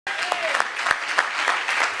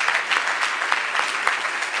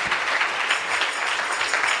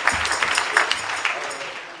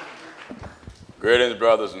Greetings,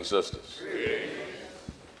 brothers and sisters. Greetings.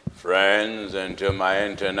 Friends, and to my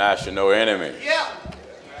international enemies. Yeah.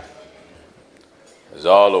 As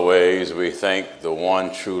always, we thank the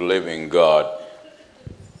one true living God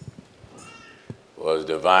for his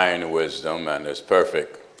divine wisdom and his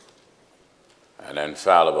perfect and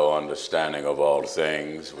infallible understanding of all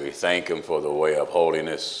things. We thank him for the way of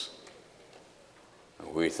holiness.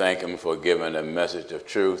 We thank him for giving a message of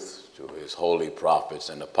truth to his holy prophets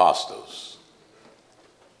and apostles.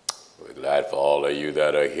 We're glad for all of you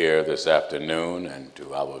that are here this afternoon, and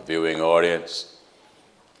to our viewing audience.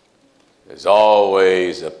 It's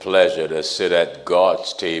always a pleasure to sit at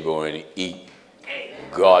God's table and eat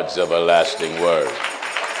God's everlasting word.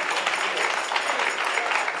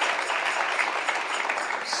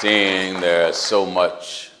 Seeing there's so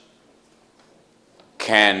much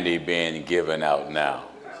candy being given out now.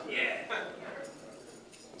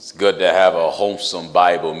 It's good to have a wholesome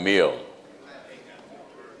Bible meal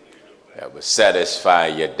that will satisfy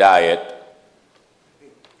your diet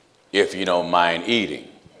if you don't mind eating.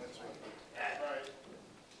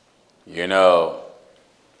 You know,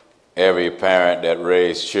 every parent that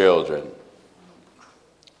raised children,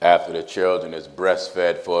 after the children is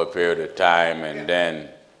breastfed for a period of time and then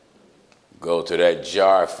go to that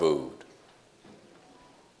jar food,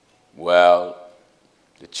 well,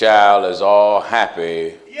 the child is all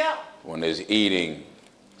happy when he's eating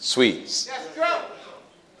sweets. That's true.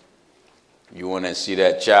 You want to see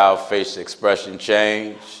that child face expression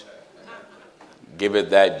change? Give it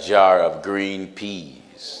that jar of green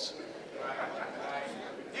peas.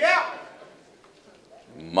 Yeah.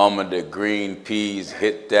 The moment the green peas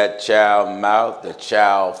hit that child's mouth, the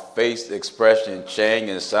child face expression change,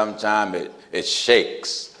 and sometimes it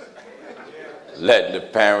shakes. Letting the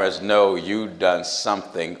parents know you done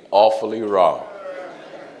something awfully wrong.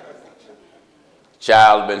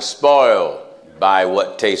 Child been spoiled by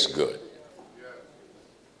what tastes good.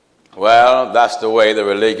 Well, that's the way the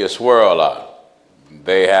religious world are.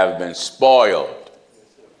 They have been spoiled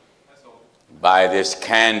by this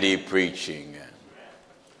candy preaching and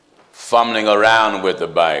fumbling around with the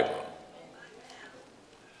Bible.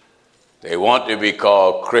 They want to be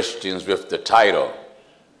called Christians with the title,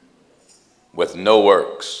 with no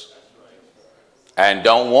works, and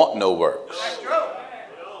don't want no works.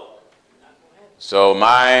 So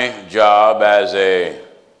my job as a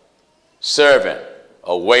servant,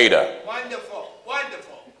 a waiter,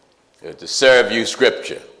 is to serve you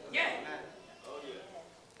scripture,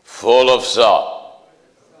 full of salt.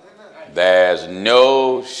 There's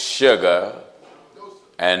no sugar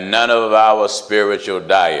and none of our spiritual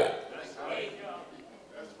diet.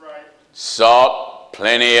 Salt,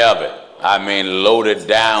 plenty of it. I mean, loaded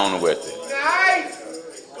down with it.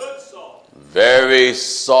 Very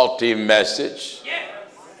salty message,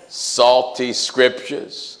 salty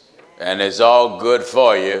scriptures, and it's all good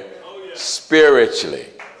for you spiritually.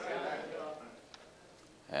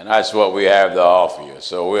 And that's what we have to offer you.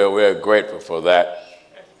 So we're grateful for that.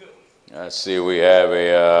 I see we have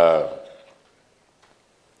a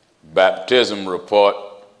baptism report.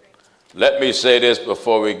 Let me say this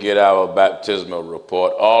before we get our baptismal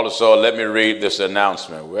report. Also, let me read this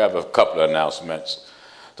announcement. We have a couple of announcements.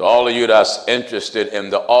 To all of you that's interested in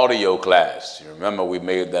the audio class, you remember we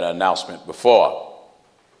made that announcement before.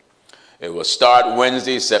 It will start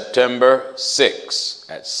Wednesday, September 6th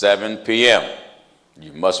at 7 p.m.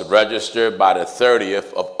 You must register by the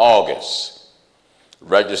 30th of August.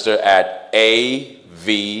 Register at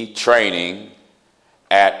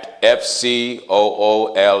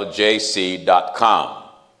avtraining@fcooljc.com.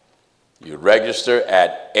 You register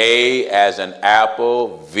at A as in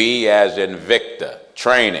Apple, V as in Victor,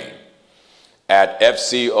 training at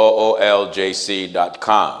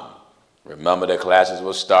fcooljc.com. Remember, the classes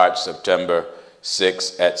will start September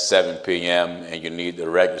 6th at 7 p.m. and you need to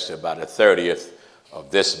register by the 30th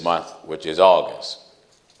of this month, which is August.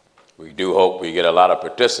 We do hope we get a lot of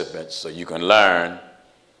participants so you can learn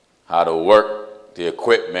how to work the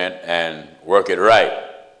equipment and work it right.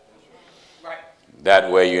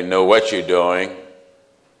 That way you know what you're doing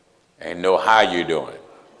and know how you're doing.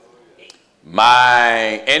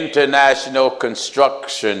 My international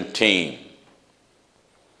construction team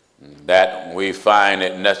that we find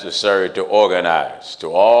it necessary to organize,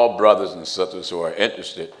 to all brothers and sisters who are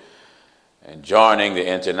interested in joining the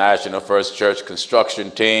International First Church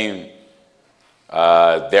construction team,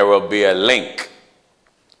 there will be a link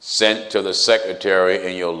sent to the secretary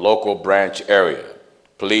in your local branch area.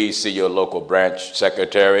 Please see your local branch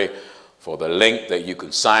secretary for the link that you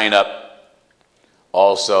can sign up.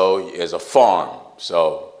 Also is a form.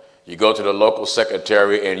 So you go to the local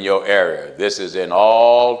secretary in your area. This is in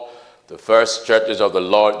all the first churches of the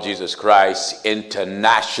Lord Jesus Christ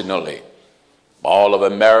internationally. All of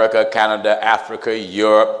America, Canada, Africa,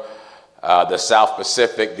 Europe, the South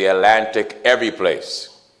Pacific, the Atlantic, every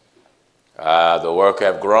place. The work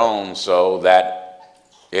have grown so that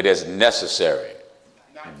it is necessary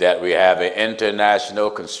that we have an international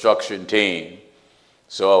construction team.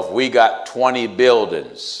 So if we got 20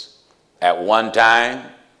 buildings at one time,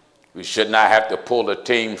 we should not have to pull a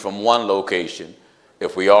team from one location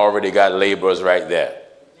if we already got laborers right there.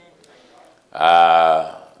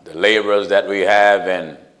 The laborers that we have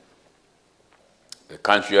in the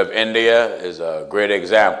country of India is a great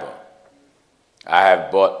example. I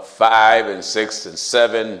have bought 5 and 6 and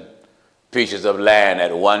 7 pieces of land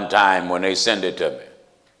at one time when they send it to me.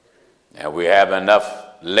 And we have enough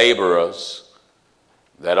laborers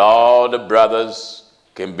that all the brothers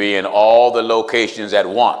can be in all the locations at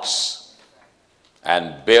once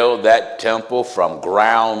and build that temple from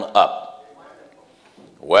ground up.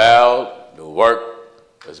 Well, the work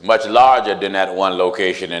is much larger than that one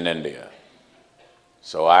location in India.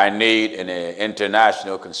 So I need an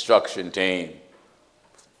international construction team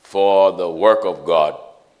for the work of God.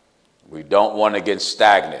 We don't want to get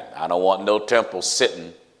stagnant. I don't want no temple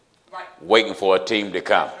sitting, waiting for a team to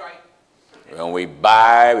come. When we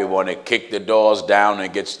buy, we want to kick the doors down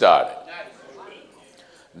and get started.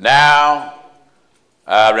 Now,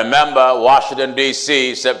 remember Washington,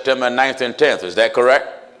 D.C., September 9th and 10th. Is that correct?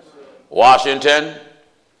 Washington?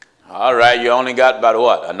 All right, you only got about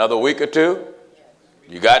what, another week or two?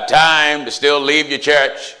 You got time to still leave your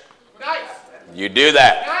church. You do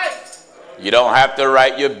that. You don't have to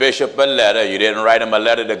write your bishop a letter. You didn't write him a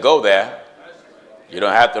letter to go there. You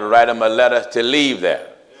don't have to write him a letter to leave there.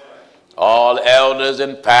 All elders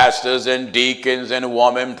and pastors and deacons and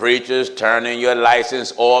woman preachers, turn in your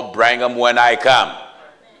license or bring them when I come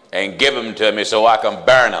and give them to me so I can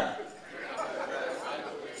burn them.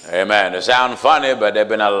 Amen. It sounds funny, but there have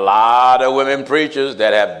been a lot of women preachers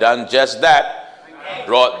that have done just that.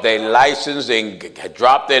 Brought their license and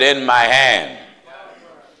dropped it in my hand.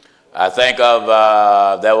 I think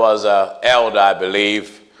of, there was an elder, I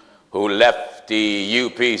believe, who left the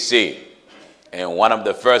UPC in one of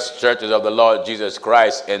the first churches of the Lord Jesus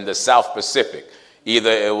Christ in the South Pacific. Either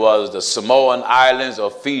it was the Samoan Islands or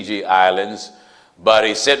Fiji Islands, but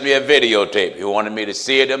he sent me a videotape. He wanted me to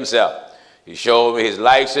see it himself. He showed me his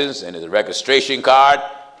license and his registration card,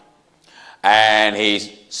 and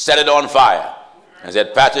he set it on fire. And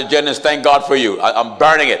said, Pastor Jennings, thank God for you. I'm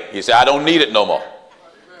burning it. He said, I don't need it no more.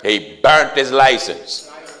 He burnt his license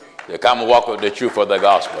to come and walk with the truth of the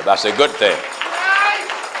gospel. That's a good thing.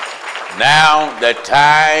 Now the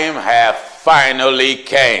time has finally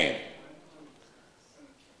came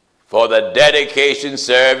for the dedication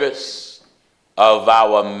service of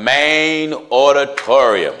our main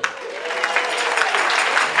auditorium.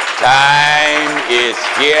 Time is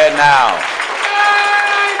here now.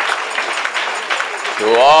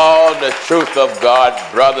 To all the truth of God,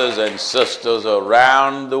 brothers and sisters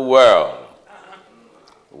around the world,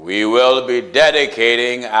 we will be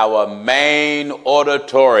dedicating our main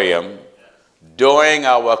auditorium during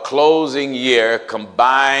our closing year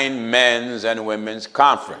combined men's and women's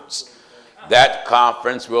conference. That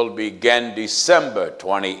conference will begin December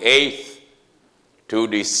 28th to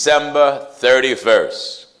December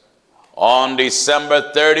 31st. On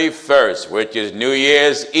December 31st, which is New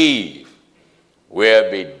Year's Eve, we'll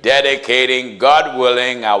be dedicating, God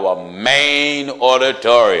willing, our main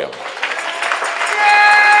auditorium.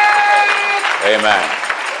 Amen.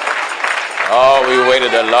 Oh, we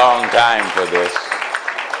waited a long time for this.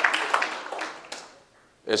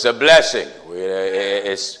 It's a blessing.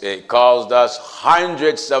 It caused us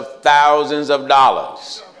hundreds of thousands of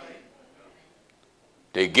dollars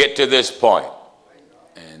to get to this point.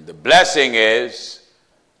 And the blessing is,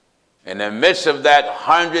 in the midst of that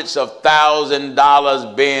hundreds of thousands of dollars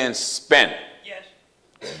being spent,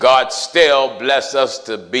 God still blessed us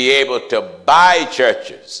to be able to buy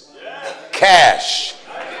churches, cash,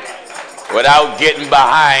 without getting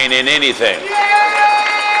behind in anything.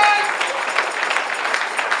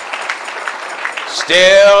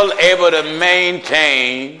 Still able to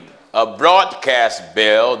maintain a broadcast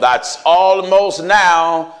bill that's almost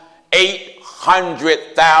now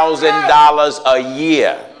 $800,000 a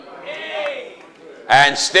year.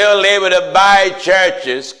 And still able to buy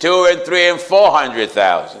churches, 200,000 and 300,000 and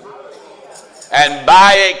 400,000, and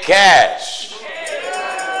buy it cash,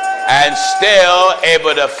 and still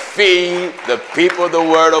able to feed the people the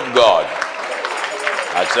word of God.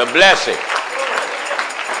 That's a blessing.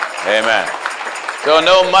 Amen. So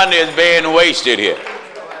no money is being wasted here.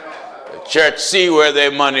 The church see where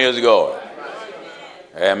their money is going.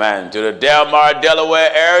 Amen. To the Delmar,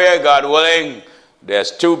 Delaware area, God willing,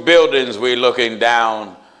 there's 2 buildings we're looking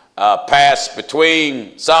down past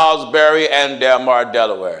between Salisbury and Delmar,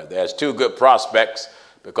 Delaware. There's 2 good prospects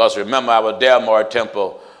because remember our Delmar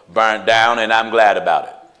temple burned down and I'm glad about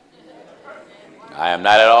it. I am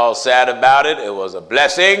not at all sad about it. It was a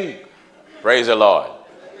blessing. Praise the Lord.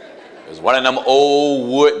 It was one of them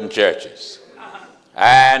old wooden churches.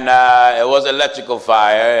 And it was electrical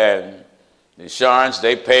fire and insurance,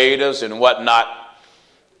 they paid us and whatnot.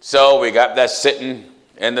 So we got that sitting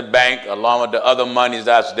in the bank along with the other monies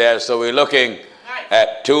that's there. So we're looking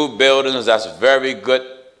at 2 buildings that's very good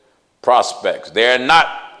prospects. They're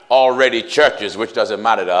not already churches, which doesn't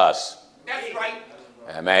matter to us. That's right.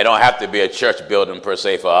 And man, it don't have to be a church building per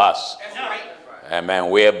se for us. That's right. And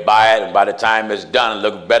man, we'll buy it, and by the time it's done, it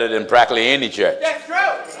looks better than practically any church. That's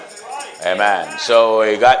true. Amen. So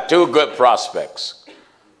we got 2 good prospects.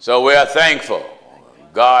 So we are thankful.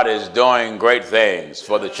 God is doing great things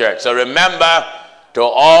for the church. So remember, to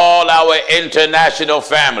all our international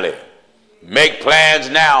family, make plans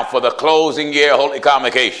now for the closing year Holy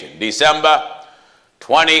Convocation, December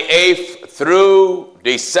 28th through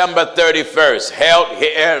December 31st, held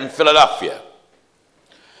here in Philadelphia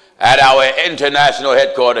at our international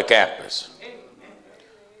headquarters campus.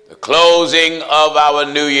 The closing of our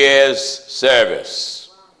New Year's service,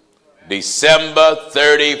 December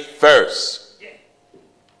 31st,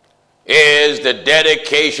 is the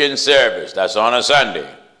dedication service, that's on a Sunday,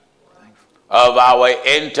 of our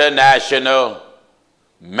international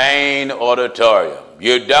main auditorium.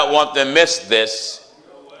 You don't want to miss this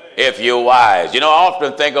if you're wise. You know, I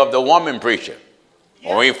often think of the woman preacher.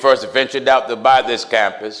 When we first ventured out to buy this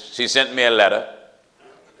campus, she sent me a letter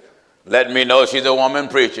letting me know she's a woman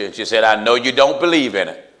preacher. And she said, I know you don't believe in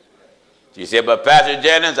it. She said, but Pastor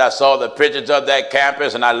Jennings, I saw the pictures of that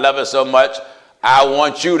campus and I love it so much. I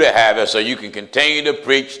want you to have it so you can continue to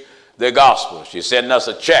preach the gospel. She's sending us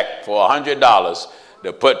a check for $100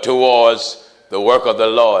 to put towards the work of the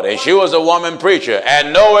Lord. And she was a woman preacher.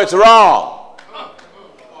 And no, it's wrong.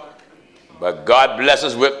 But God bless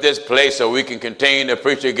us with this place so we can continue to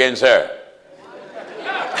preach against her.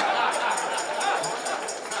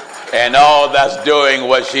 And all that's doing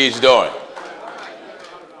what she's doing.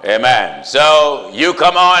 Amen. So you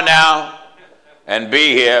come on now and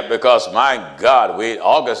be here because, my God,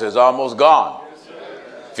 August is almost gone.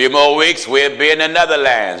 A few more weeks, we'll be in the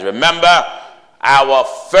Netherlands. Remember, our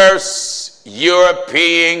first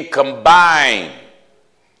European combined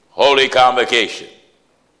Holy Convocation.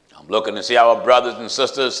 I'm looking to see our brothers and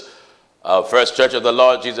sisters of First Church of the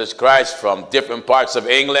Lord Jesus Christ from different parts of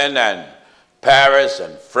England and Paris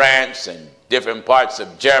and France and different parts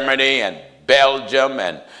of Germany and Belgium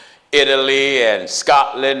and Italy and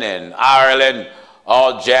Scotland and Ireland,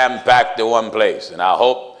 all jam-packed to one place. And I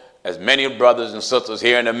hope as many brothers and sisters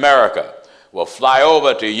here in America will fly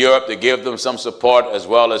over to Europe to give them some support, as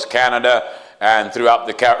well as Canada and throughout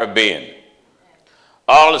the Caribbean.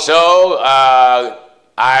 Also,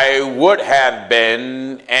 I would have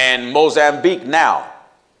been in Mozambique now,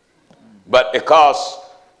 but because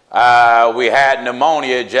we had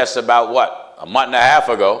pneumonia just about, a month and a half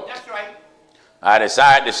ago. That's right. I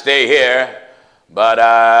decided to stay here, but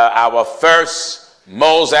our first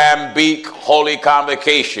Mozambique Holy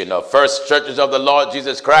Convocation of First Churches of the Lord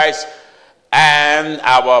Jesus Christ and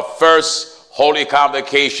our first Holy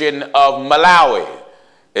Convocation of Malawi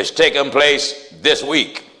is taking place this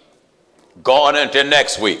week, going into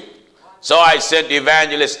next week. So I sent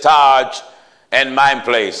Evangelist Taj in my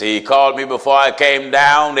place. He called me before I came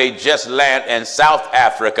down. They just landed in South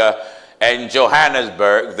Africa in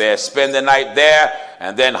Johannesburg. They spend the night there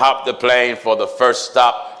and then hop the plane for the first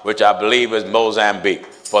stop, which I believe is Mozambique,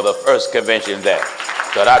 for the first convention there.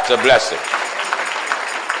 So that's a blessing.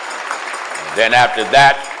 And then after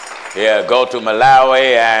that, he'll go to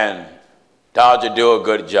Malawi, and Taj will do a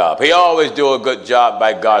good job. He always do a good job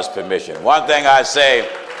by God's permission. One thing I say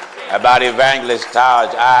about Evangelist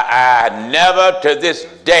Taj, I never to this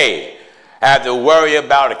day have to worry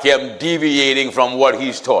about him deviating from what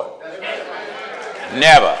he's taught.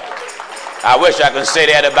 Never. I wish I could say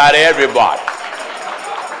that about everybody.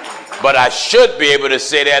 But I should be able to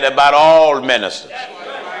say that about all ministers.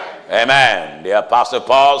 Amen. The Apostle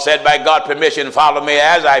Paul said, by God's permission, follow me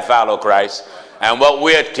as I follow Christ. And what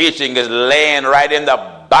we're teaching is laying right in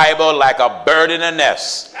the Bible like a bird in a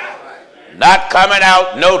nest. Not coming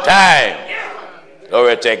out no time.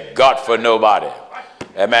 Glory to God for nobody.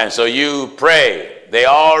 Amen. So you pray. They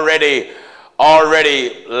already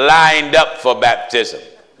lined up for baptism.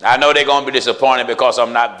 I know they're going to be disappointed because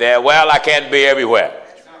I'm not there. Well, I can't be everywhere.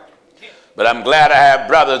 But I'm glad I have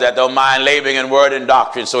brothers that don't mind laboring in word and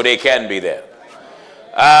doctrine so they can be there.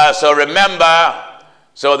 So remember,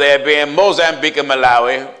 so they'll be in Mozambique and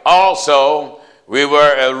Malawi. Also, we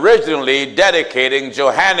were originally dedicating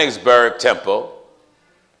Johannesburg Temple,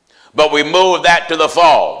 but we moved that to the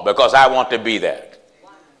fall because I want to be there.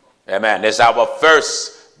 Amen. It's our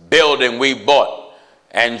first building we bought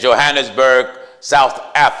in Johannesburg, South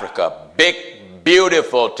Africa. Big,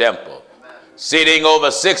 beautiful temple, seating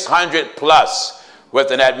over 600 plus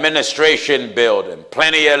with an administration building,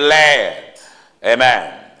 plenty of land.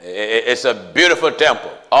 Amen. It's a beautiful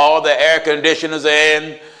temple. All the air conditioners are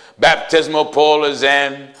in, baptismal pool is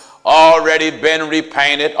in, already been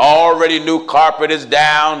repainted, already new carpet is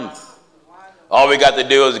down. All we got to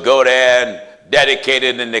do is go there and dedicate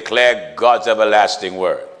it and declare God's everlasting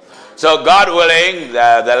word. So God willing,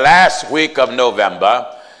 the last week of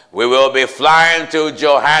November, we will be flying to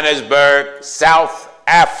Johannesburg, South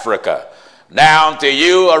Africa. Now to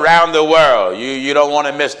you around the world, you don't want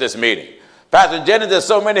to miss this meeting. Pastor Jennings, there's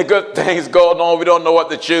so many good things going on, we don't know what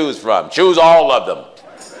to choose from. Choose all of them.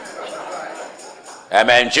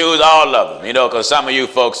 Amen. Choose all of them. You know, because some of you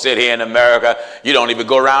folks sit here in America, you don't even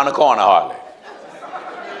go around the corner hardly.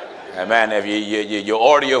 Amen. If you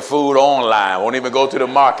order your food online, won't even go to the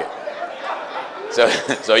market.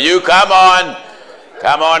 So you come on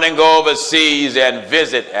and go overseas and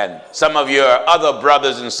visit, and some of your other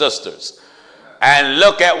brothers and sisters, and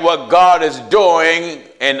look at what God is doing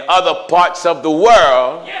in other parts of the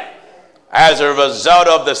world as a result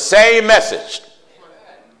of the same message,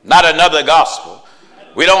 not another gospel.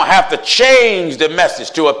 We don't have to change the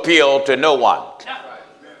message to appeal to no one.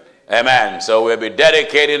 Amen. So we'll be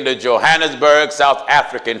dedicating the Johannesburg, South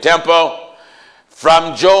African temple.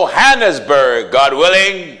 From Johannesburg, God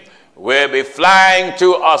willing, we'll be flying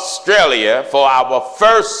to Australia for our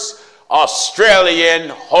first Australian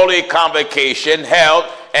Holy Convocation held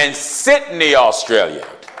in Sydney, Australia.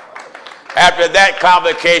 After that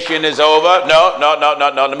convocation is over,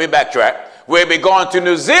 no, let me backtrack. We'll be going to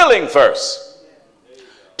New Zealand first.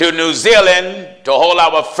 To New Zealand to hold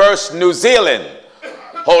our first New Zealand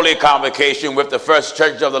Holy Convocation with the First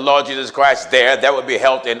Church of the Lord Jesus Christ there. That will be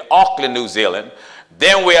held in Auckland, New Zealand.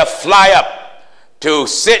 Then we'll fly up to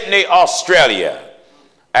Sydney, Australia,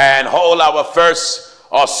 and hold our first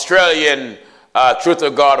Australian Truth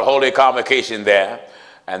of God Holy Convocation there.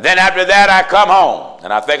 And then after that, I come home.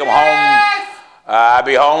 And I think I'm home, I'll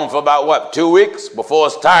be home for about, 2 weeks before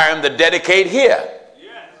it's time to dedicate here.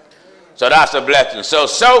 So that's a blessing.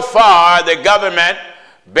 So far, the government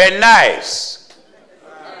been nice.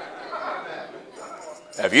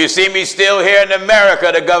 If you see me still here in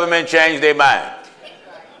America, the government changed their mind.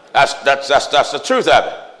 That's the truth of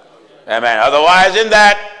it. Amen. Otherwise, in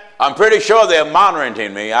that, I'm pretty sure they're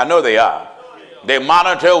monitoring me. I know they are. They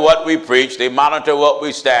monitor what we preach. They monitor what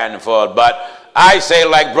we stand for. But I say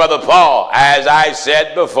like Brother Paul, as I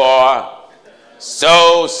said before,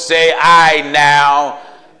 so say I now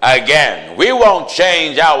again. We won't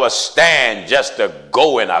change our stand just to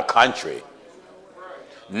go in our country.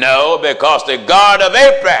 No, because the God of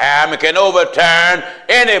Abraham can overturn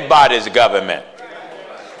anybody's government.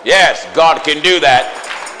 Yes, God can do that.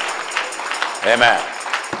 Amen.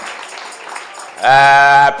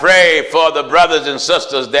 I pray for the brothers and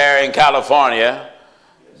sisters there in California.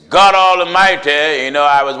 God Almighty, you know,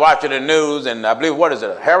 I was watching the news, and I believe, what is it,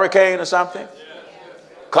 a hurricane or something?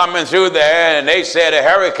 Coming through there, and they said a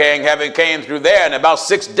hurricane haven't came through there in about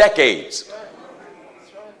 6 decades.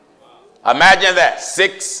 Imagine that,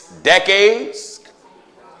 6 decades.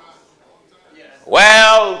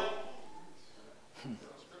 Well,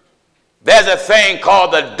 there's a thing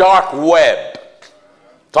called the dark web.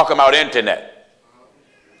 Talking about internet.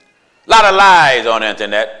 A lot of lies on the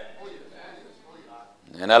internet.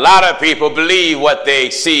 And a lot of people believe what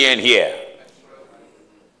they see and hear.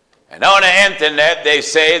 And on the internet, they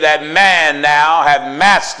say that man now have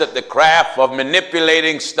mastered the craft of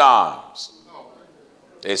manipulating storms.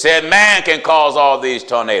 They said man can cause all these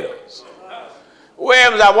tornadoes.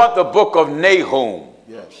 Williams, I want the book of Nahum.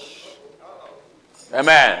 Yes.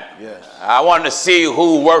 Amen. Yes. I want to see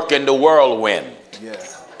who worked in the whirlwind.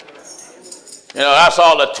 Yes. You know, that's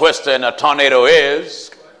all a twister and a tornado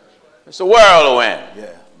is. It's a whirlwind.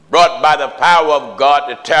 Yeah. Brought by the power of God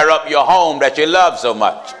to tear up your home that you love so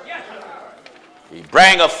much. He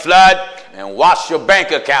bring a flood and wash your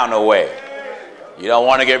bank account away. You don't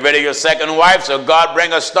want to get rid of your second wife, so God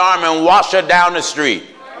bring a storm and wash her down the street.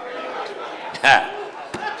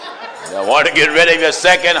 You don't want to get rid of your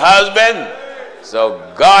second husband, so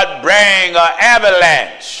God bring an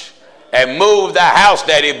avalanche and move the house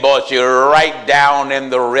that he bought you right down in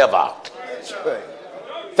the river. That's right.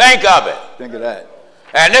 Think of it. Think of that.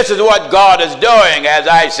 And this is what God is doing, as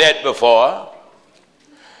I said before.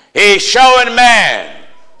 He's showing man,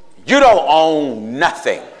 you don't own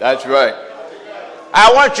nothing. That's right.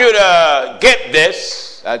 I want you to get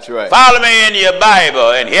this. That's right. Follow me in your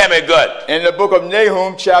Bible and hear me good. In the book of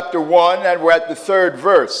Nahum, chapter 1, and we're at the 3rd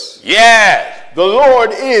verse. Yes. The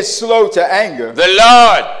Lord is slow to anger. The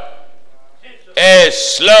Lord is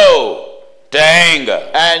slow to anger.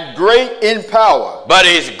 And great in power. But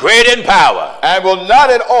he's great in power. And will not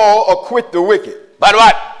at all acquit the wicked. But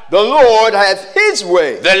what? The Lord hath his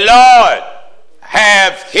way. The Lord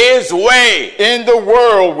have his way. In the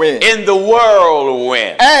whirlwind. In the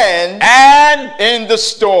whirlwind. And in the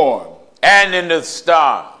storm. And in the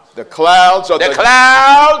storm. The clouds are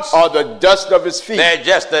the dust of his feet. They're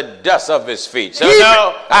just the dust of his feet. So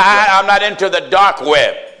no, I'm not into the dark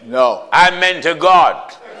web. No. I'm into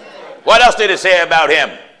God. What else did it say about him?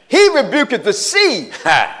 He rebuketh the sea.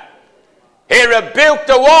 He rebuked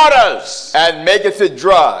the waters. And maketh it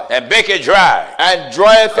dry. And make it dry. And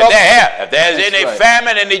drieth up. If there's any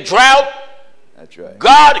famine, any drought, that's right.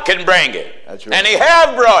 God can bring it. That's right. And he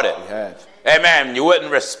have brought it. He has. Amen. You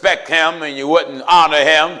wouldn't respect him and you wouldn't honor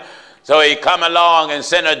him. So he come along and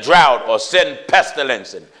send a drought or send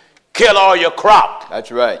pestilence and kill all your crop.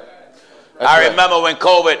 That's right. I remember when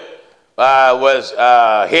COVID was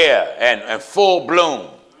here and full bloom.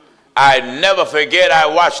 I never forget, I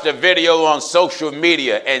watched a video on social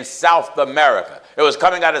media in South America. It was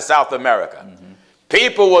coming out of South America. Mm-hmm.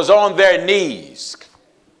 People was on their knees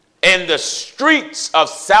in the streets of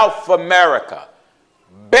South America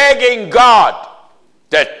begging God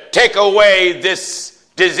to take away this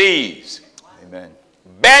disease. Amen.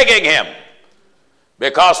 Begging him.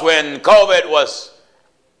 Because when COVID was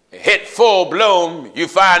hit full bloom, you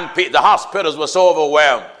find the hospitals were so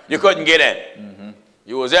overwhelmed, you couldn't get in. Mm-hmm.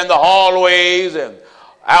 You was in the hallways and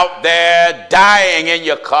out there dying in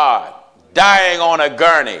your car, dying on a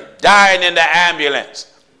gurney, dying in the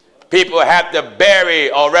ambulance. People had to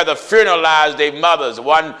bury or rather funeralize their mothers.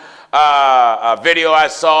 One video I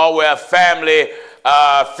saw where a family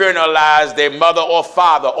funeralized their mother or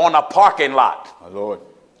father on a parking lot. My Lord.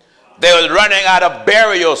 They were running out of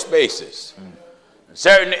burial spaces. In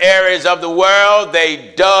certain areas of the world,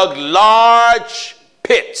 they dug large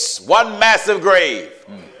pits, one massive grave,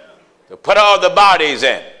 to put all the bodies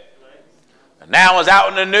in. And now it's out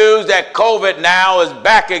in the news that COVID now is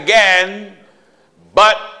back again,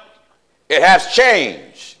 but it has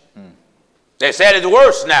changed. They said it's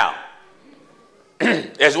worse now.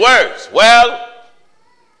 It's worse. Well,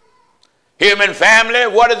 human family,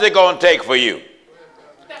 what is it going to take for you?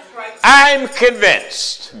 That's right. I'm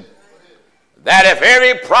convinced that if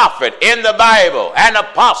every prophet in the Bible and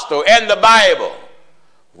apostle in the Bible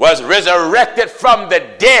was resurrected from the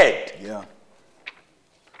dead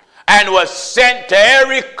and was sent to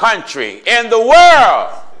every country in the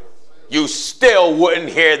world, you still wouldn't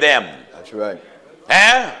hear them. That's right.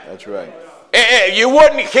 Huh? That's right. You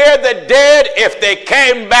wouldn't hear the dead if they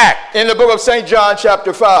came back. In the book of St. John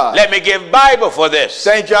chapter 5. Let me give Bible for this.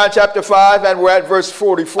 St. John chapter 5 and we're at verse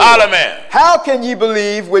 44. Amen. How can ye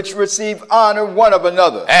believe which receive honor one of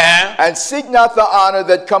another, and seek not the honor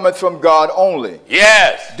that cometh from God only?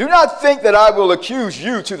 Yes. Do not think that I will accuse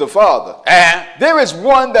you to the Father. There is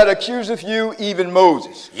one that accuseth you, even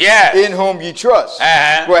Moses, yes, in whom ye trust.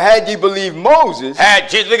 For had ye believed Moses,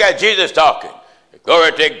 look at Jesus talking.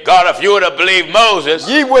 Glory to God, if you would have believed Moses,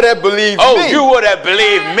 ye would have believed me. Oh, you would have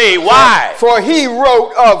believed me. Why? For he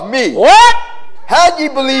wrote of me. What? Had ye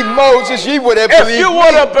believed Moses, ye would have believed me. If you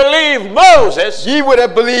would have believed Moses, ye would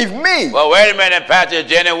have believed me. Well, wait a minute, Pastor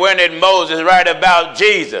Jennings. When did Moses write about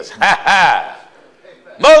Jesus?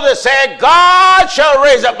 Moses said, God shall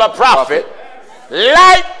raise up a prophet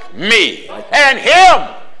like me, and him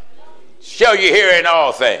shall you hear in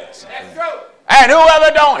all things. That's true. And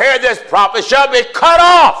whoever don't hear this prophet shall be cut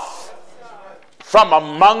off from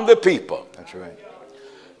among the people. That's right.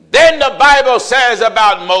 Then the Bible says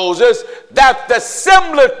about Moses that the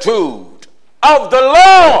similitude of the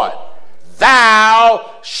Lord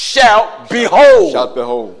thou shalt behold. Shalt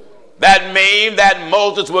behold. That means that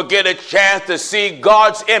Moses will get a chance to see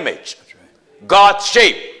God's image, God's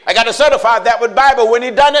shape. I got to certify that with Bible. When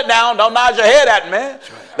he done it now, don't nod your head at me. Right.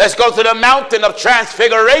 Let's go to the mountain of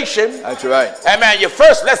transfiguration. That's right. Amen.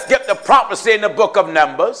 Let's get the prophecy in the book of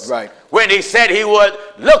Numbers. Right. When he said he would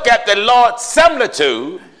look at the Lord's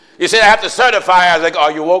similitude, he said, I have to certify. I was like,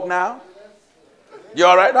 are you woke now? You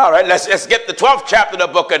all right? All right. Let's get the 12th chapter of the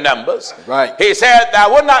book of Numbers. Right. He said, I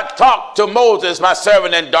would not talk to Moses, my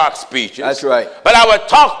servant, in dark speeches. That's right. But I would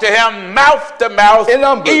talk to him mouth to mouth, In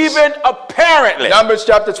Numbers. even apparently. Numbers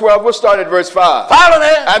chapter 12, we'll start at verse 5. Follow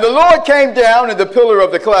me. And the Lord came down in the pillar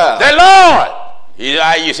of the cloud. The Lord.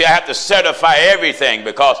 You see, I have to certify everything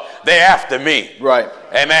because they're after me. Right.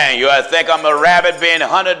 Amen. You think I'm a rabbit being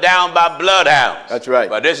hunted down by bloodhounds. That's right.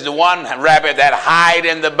 But this is the one rabbit that hide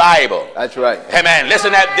in the Bible. That's right. Amen.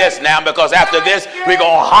 Listen at this now, because after this, we're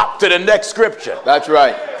going to hop to the next scripture. That's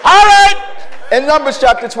right. All right. In Numbers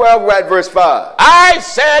chapter 12, we're at verse 5. I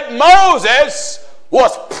said Moses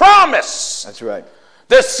was promised That's right.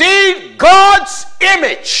 to see God's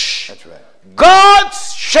image, That's right.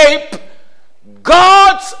 God's shape,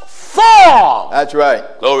 God's form. That's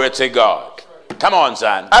right. Glory to God. Come on,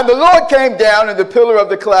 son. And the Lord came down in the pillar of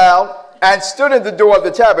the cloud and stood at the door of the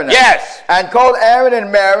tabernacle. Yes. And called Aaron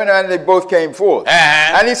and Miriam, and they both came forth.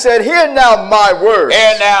 Uh-huh. And he said, Hear now my words.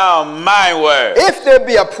 Hear now my word. If there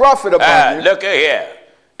be a prophet among you, Look at here.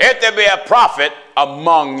 If there be a prophet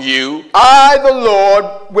among you, I, the Lord,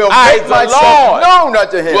 will make myself known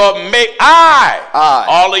unto him.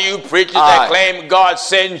 All of you preachers that claim God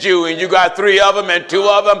sends you, and you got 3 of them and 2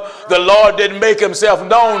 of them, the Lord didn't make himself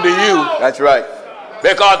known to you. That's right.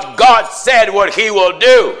 Because God said what he will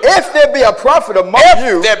do. If there be a prophet among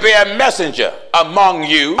you, if there be a messenger among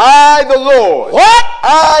you, I, the Lord. What?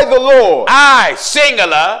 I, the Lord. I,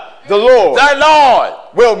 singular. The Lord. The Lord.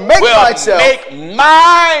 Will make myself.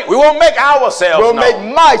 We won't make ourselves will known.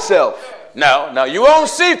 make myself. No. You won't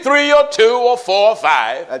see 3 or 2 or 4 or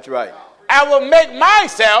 5. That's right. I will make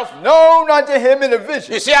myself known unto him in a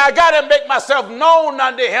vision. You see, I got to make myself known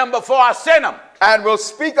unto him before I send him. And will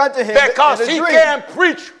speak unto him because in a dream. He can't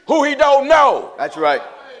preach who he don't know. That's right.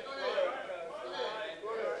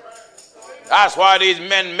 That's why these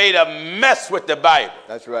men made a mess with the Bible.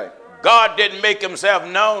 That's right. God didn't make himself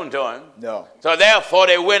known to him. No. So therefore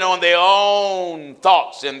they went on their own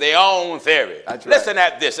thoughts and their own theory. That's right. Listen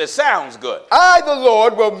at this. It sounds good. I, the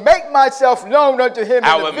Lord, will make myself known unto him in a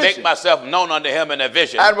vision. I will make myself known unto him in a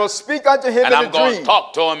vision. And will speak unto him in a dream. And I'm going to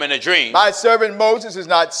talk to him in a dream. My servant Moses is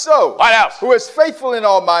not so. What else? Who is faithful in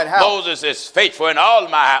all mine house. Moses is faithful in all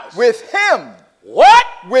my house. With him. What?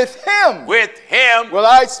 With him. With him. Will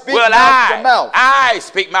I speak mouth to mouth. I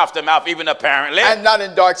speak mouth to mouth, even apparently. And not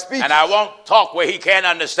in dark speeches. And I won't talk where he can't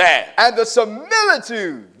understand. And the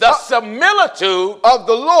similitude. The similitude of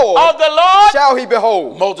the Lord. Of the Lord. Shall he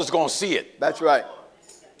behold. Moses going to see it. That's right.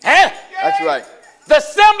 Huh? That's right. The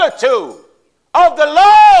similitude of the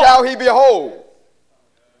Lord. Shall he behold.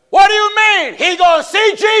 What do you mean? He going to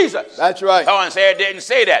see Jesus. That's right. Someone said didn't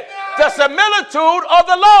say that. The similitude of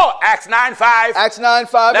the Lord. Acts 9:5. Acts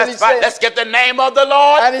 9:5. Let's get the name of the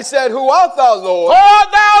Lord. And he said, Who art thou, Lord? Who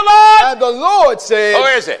art thou, Lord? And the Lord said, Who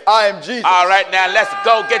is it? I am Jesus. All right, now let's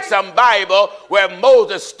go get some Bible where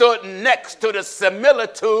Moses stood next to the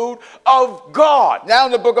similitude of God. Now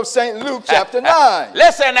in the book of St. Luke, chapter 9.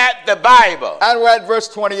 Listen at the Bible. And we're at verse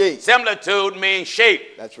 28. Similitude means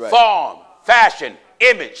shape, that's right. Form, fashion,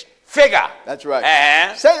 image, figure. That's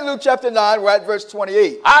right. St. Luke chapter 9, we're at verse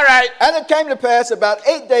 28. All right. And it came to pass about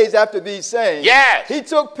 8 days after these sayings. Yes. He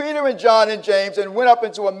took Peter and John and James and went up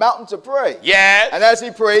into a mountain to pray. Yes. And as he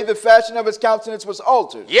prayed, the fashion of his countenance was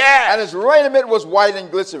altered. Yes. And his raiment was white and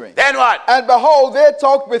glittering. Then what? And behold, there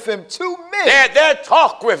talked with him 2 men. There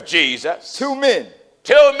talked with Jesus. 2 men.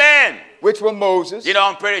 2 men. Which were Moses. You know,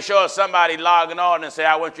 I'm pretty sure somebody logging on and say,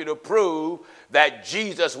 I want you to prove that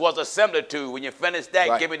Jesus was a similitude. When you finish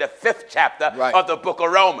that, give me the 5th chapter of the book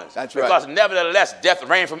of Romans. That's because nevertheless, death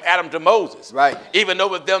reigned from Adam to Moses. Right. Even though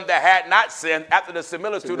with them that had not sinned, after the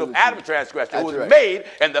similitude of Adam's transgression, who was made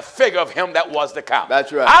in the figure of him that was to come.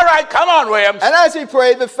 That's right. All right, come on, Williams. And as he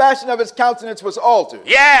prayed, the fashion of his countenance was altered.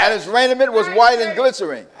 Yeah. And his raiment was white and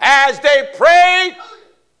glittering. As they prayed,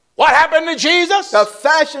 what happened to Jesus? The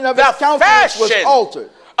fashion of his countenance was altered.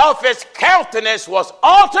 Of his countenance was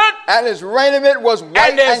altered. And his raiment was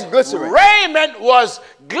white and glittering. Raiment was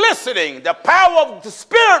glistening. The power of the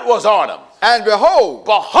Spirit was on him. And behold,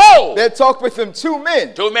 there talked with him 2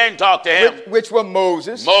 men. 2 men talked to him. Which were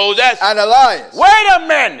Moses. Moses. And Elias. Wait a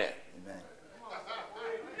minute.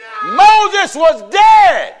 Moses was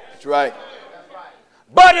dead. That's right.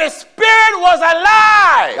 But his spirit was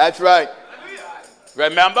alive. That's right.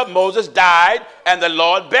 Remember, Moses died and the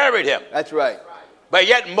Lord buried him. That's right. But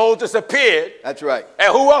yet Moses appeared. That's right.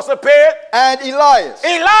 And who else appeared? And Elias.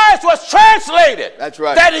 Elias was translated. That's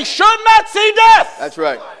right. That he should not see death. That's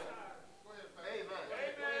right.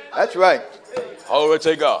 That's right. Glory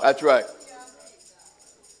to God. That's right.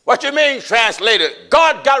 What you mean translated?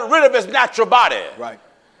 God got rid of his natural body. Right.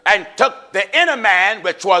 and took the inner man,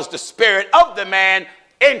 which was the spirit of the man,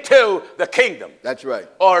 into the kingdom. That's right.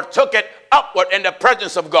 Or took it upward in the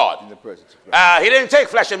presence of God. In the presence of God. He didn't take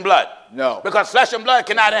flesh and blood. No. Because flesh and blood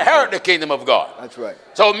cannot inherit the kingdom of God. That's right.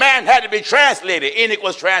 So man had to be translated. Enoch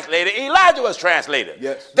was translated. Elijah was translated.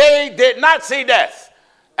 Yes. They did not see death.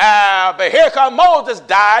 But here come Moses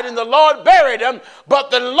died and the Lord buried him.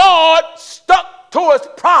 But the Lord stuck to his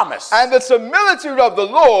promise. And the similitude of the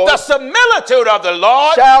Lord. The similitude of the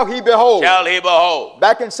Lord. Shall he behold. Shall he behold.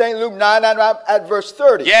 Back in St. Luke 9 at verse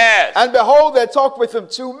 30. Yes. And behold, there talked with him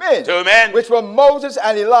two men. Two men. Which were Moses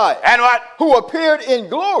and Elijah. And what? Who appeared in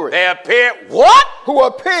glory. They appeared what? Who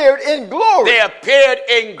appeared in glory. They appeared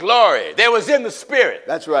in glory. They was in the spirit.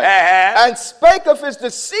 That's right. And spake of his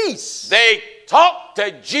decease. They talked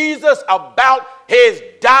to Jesus about his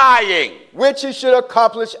dying. Which he should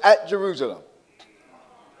accomplish at Jerusalem.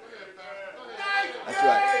 That's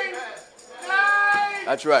right.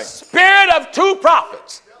 That's right. Spirit of two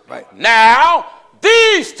prophets. Right. Now,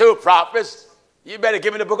 these two prophets, you better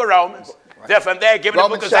give me the book of Romans. Right. Then from there, give me the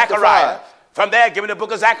book of Zechariah. 5. From there, give me the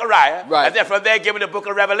book of Zechariah. Right. And then from there, give me the book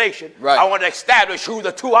of Revelation. Right. I want to establish who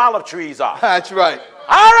the two olive trees are. That's right.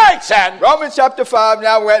 All right, son. Romans chapter 5,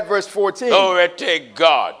 now we're at verse 14. Glory to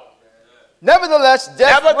God. Nevertheless,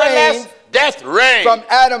 death reigned from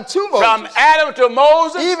Adam to Moses. From Adam to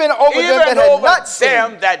Moses. Even over them that had not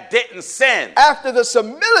sinned. Them that didn't sin. After the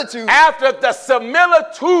similitude.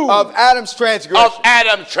 Of Adam's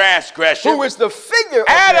transgression. Who is the figure of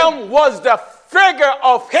Adam was the figure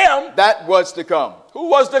of him. That was to come. Who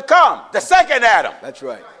was to come? The second Adam. That's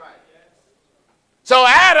right. So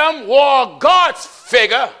Adam wore God's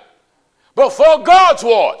figure before God's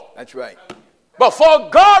wore it. That's right. Before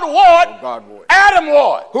God wore it, Adam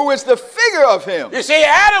wore it. Who is the figure of him? You see,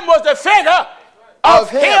 Adam was the figure of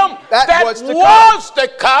him that was to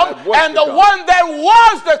come. And the one that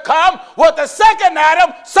was to come was the second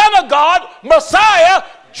Adam, Son of God, Messiah,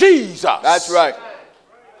 Jesus. That's right.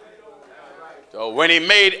 So when he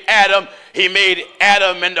made Adam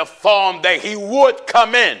in the form that he would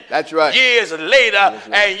come in. That's right. Years later,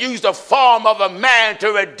 and use the form of a man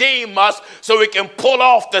to redeem us so we can pull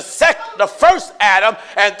off the first Adam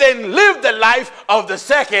and then live the life of the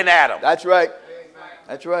second Adam. That's right.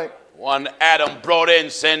 That's right. One Adam brought in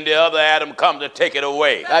sin, the other Adam come to take it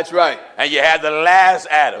away. That's right. And you had the last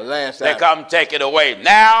Adam. They come take it away.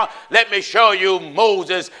 Now, let me show you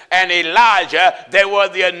Moses and Elijah. They were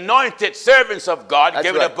the anointed servants of God.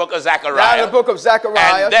 Give me the book of Zechariah. Now the book of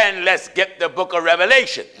Zechariah. And then let's get the book of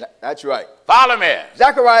Revelation. That's right. Follow me.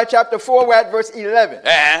 Zechariah chapter 4, we're at verse 11.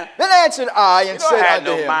 Then answered I and said unto him. I had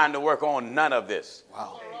no mind to work on none of this.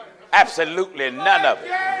 Wow. Absolutely none of it.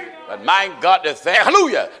 But my God, the thing,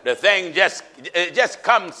 hallelujah, the thing just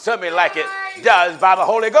comes to me like it does by the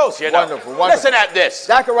Holy Ghost, you know. Wonderful, wonderful. Listen at this.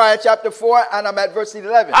 Zechariah chapter 4, and I'm at verse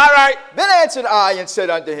 11. All right. Then answered I and said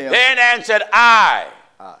unto him. Then answered I.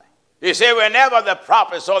 You see, whenever the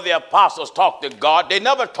prophets or the apostles talk to God, they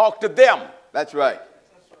never talk to them. That's right.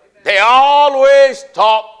 They always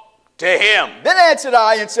talk to him. Then answered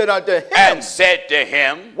I and said unto him. And said to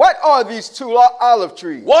him. What are these two olive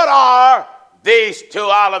trees? What are these two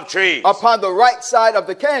olive trees? Upon the right side of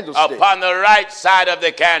the candlestick. Upon the right side of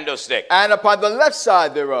the candlestick. And upon the left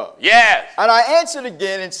side thereof. Yes. And I answered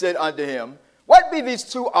again and said unto him, what be these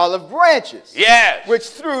two olive branches? Yes. Which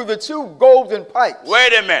through the two golden pipes.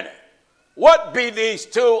 Wait a minute. What be these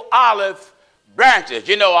two olive branches?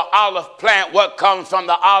 You know, an olive plant, what comes from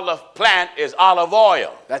the olive plant is olive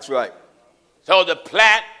oil. That's right. So the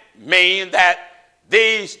plant means that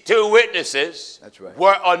these two witnesses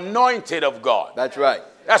were anointed of God. That's right.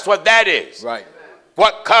 That's what that is. Right.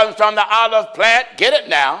 What comes from the olive plant, get it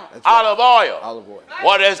now, olive oil. Olive oil.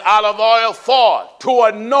 What is olive oil for? To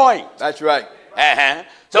anoint. That's right.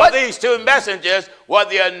 So these two messengers were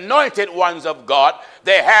the anointed ones of God.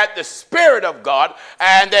 They had the Spirit of God,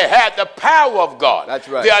 and they had the power of God. That's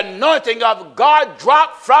right. The anointing of God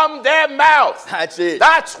dropped from their mouth. That's it.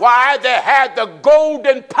 That's why they had the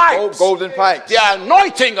golden pipes. Golden pipes. The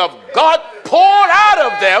anointing of God poured out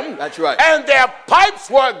of them. That's right. And their pipes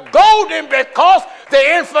were golden because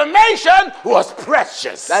the information was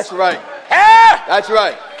precious. That's right. That's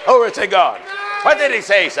right. Glory to God. What did he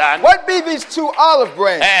say, son? What be these two olive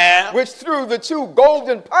branches, which through the two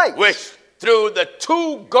golden pipes? Which through the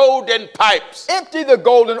two golden pipes. Empty the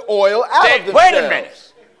golden oil out of themselves. Wait a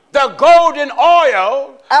minute. The golden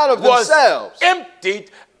oil out of themselves. Emptied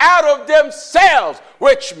out of themselves,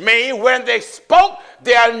 which means when they spoke,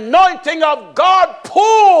 the anointing of God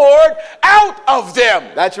poured out of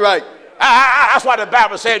them. That's right. That's why the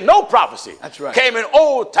Bible said no prophecy came in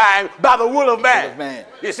old time by the will of man.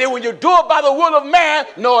 You see, when you do it by the will of man,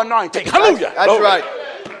 no anointing. Hallelujah. That's right.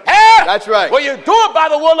 That's right. When you do it by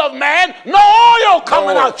the will of man, no oil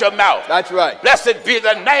coming out your mouth. That's right. Blessed be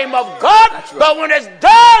the name of God. Right. But when it's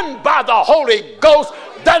done by the Holy Ghost,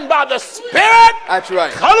 done by the Spirit. That's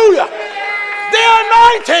right. Hallelujah. The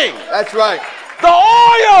anointing. That's right. The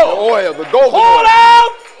oil. The oil, the golden oil. Pour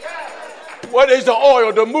out. What is the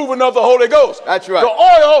oil? The moving of the Holy Ghost. That's right. The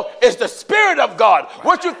oil is the Spirit of God. Right.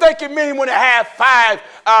 What you think it mean when it have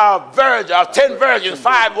 5 virgins, 10 virgins,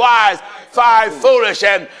 5 wise, 5 foolish,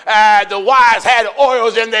 and the wise had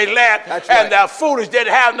oils in their lamp, and the foolish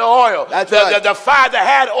didn't have no oil. The 5 that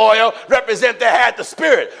had oil represent they had the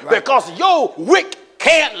Spirit, because your wick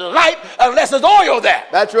can't light unless there's oil there.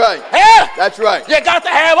 That's right. Yeah? That's right. You got to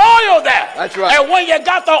have oil there. That's right. And when you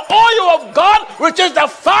got the oil of God, which is the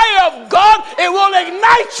fire of God, it will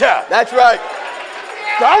ignite you. That's right.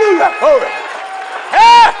 Hallelujah.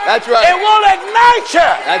 Yeah? That's right. It will ignite you.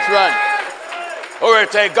 That's right. Glory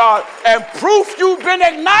to God. And proof you've been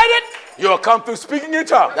ignited, you'll come through speaking in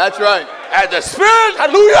tongues. That's right. And the Spirit,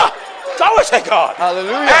 hallelujah. Glory to God.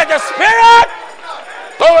 Hallelujah. And the Spirit,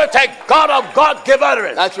 glory to God of God, give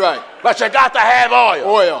utterance. That's right. But you got to have oil.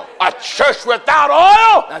 Oil. A church without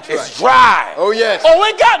oil is dry. Oh, yes. Oh,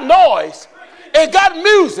 it got noise. It got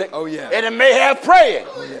music. Oh, yeah. And it may have praying.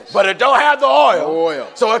 Oh, yes. But it don't have the oil. No oil.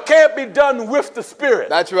 So it can't be done with the Spirit.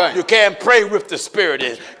 That's right. You can't pray with the Spirit.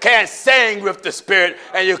 You can't sing with the Spirit.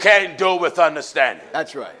 And you can't do it with understanding.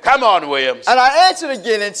 That's right. Come on, Williams. And I answered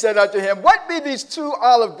again and said unto him, what be these 2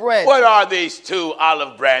 olive branches? What are these 2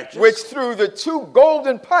 olive branches? Which through the 2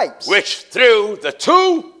 golden pipes. Which through the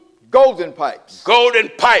 2 golden pipes. Golden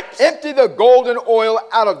pipes. Empty the golden oil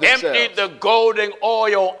out of themselves. Empty the golden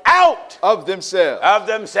oil out of themselves. Of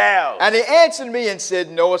themselves. And he answered me and said,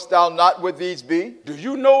 knowest thou not what these be? Do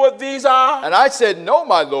you know what these are? And I said, no,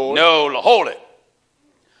 my Lord. No, hold it.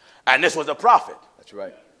 And this was a prophet. That's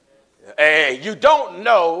right. You don't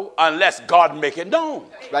know unless God make it known.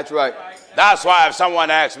 That's right. That's why if someone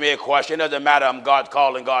asks me a question, it doesn't matter I'm God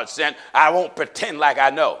calling, God sent, I won't pretend like I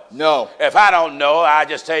know. No. If I don't know, I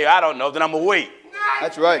just tell you I don't know, then I'm going to wait.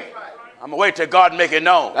 That's right. I'm going to wait till God make it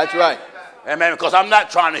known. That's right. Amen, because I'm not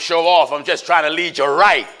trying to show off. I'm just trying to lead you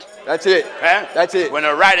right. That's it. Eh? That's it. When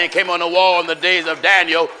the writing came on the wall in the days of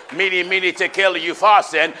Daniel, mene tekel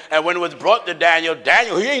upharsin, and when it was brought to Daniel,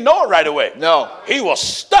 he ain't know it right away. No. He was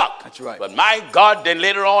stuck. That's right. But my God, then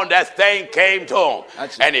later on, that thing came to him.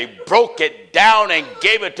 And he broke it down and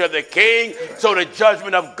gave it to the king so the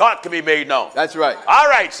judgment of God can be made known. That's right. All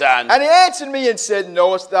right, son. And he answered me and said,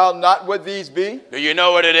 knowest thou not what these be? Do you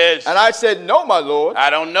know what it is? And I said, no, my Lord.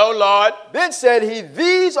 I don't know, Lord. Then said he,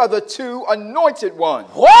 these are the 2 anointed ones.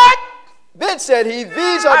 What? Then said he,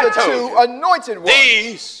 these are the 2 anointed ones.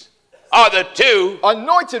 These are the 2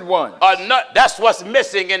 anointed ones. That's what's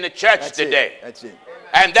missing in the church today. That's it.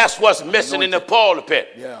 And that's what's missing in the pulpit.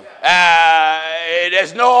 Yeah.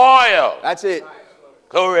 There's no oil. That's it.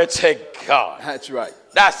 Glory to God. That's right.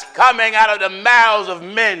 That's coming out of the mouths of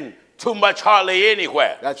men too much hardly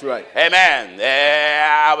anywhere. That's right. Amen.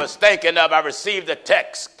 I was thinking I received a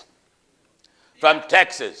text from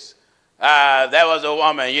Texas. There was a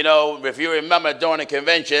woman, you know, if you remember during the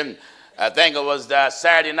convention, I think it was the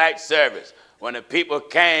Saturday night service, when the people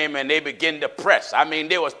came and they began to press. I mean,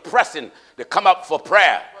 they was pressing to come up for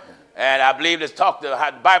prayer. And I believe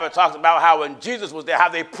the Bible talks about how when Jesus was there, how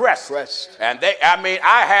they pressed. And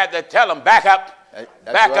I had to tell them, back up.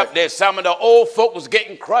 Back up. There's some of the old folk was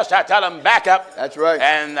getting crushed. I tell them, back up. That's right.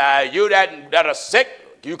 And you that are sick,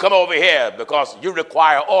 you come over here because you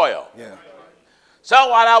require oil. Yeah. So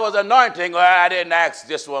while I was anointing, I didn't ask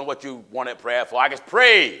this one what you wanted prayer for. I just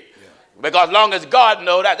prayed. Yeah. Because as long as God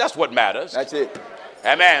knows that's what matters. That's it.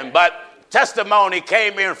 Amen. But testimony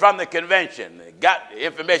came in from the convention.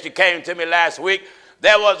 Information came to me last week.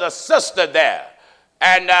 There was a sister there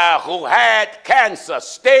and who had cancer,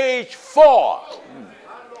 stage 4.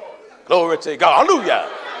 Glory to God. Hallelujah.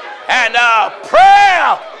 And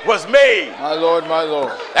prayer was made. My Lord, my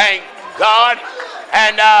Lord. Thank God.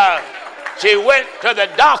 And she went to the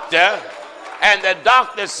doctor, and the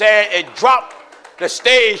doctor said it dropped to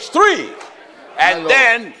stage 3. And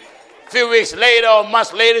then a few weeks later or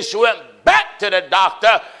months later, she went back to the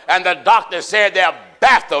doctor, and the doctor said they're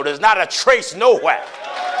baffled. There's not a trace nowhere.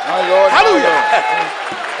 My Lord, hallelujah. My Lord.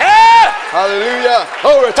 Yeah. Hallelujah.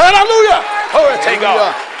 Glory to hallelujah. Glory to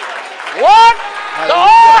God. What?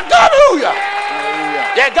 Hallelujah. Hallelujah.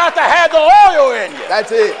 Hallelujah. You got to have the oil in you.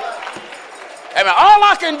 That's it. Amen. All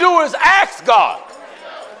I can do is ask God.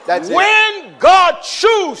 That's when God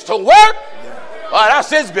chooses to work, Well, that's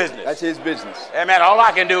his business. That's his business. Amen. All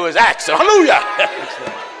I can do is ask. Hallelujah.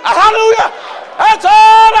 Hallelujah. That's all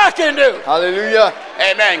I can do. Hallelujah.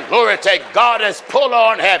 Amen. Glory to God has pulled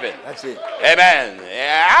on heaven. That's it. Amen.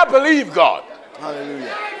 I believe God.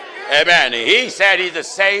 Hallelujah. Amen. He said he's the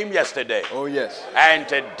same yesterday. Oh, yes. And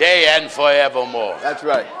today and forevermore. That's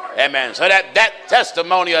right. Amen. So that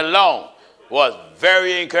testimony alone was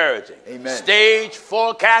very encouraging. Amen. Stage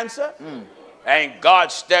 4 cancer. And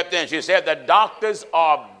God stepped in. She said the doctors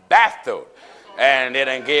are baffled. And they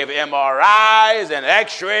done gave MRIs and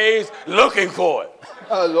x-rays looking for it.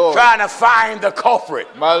 Oh, Lord. Trying to find the culprit.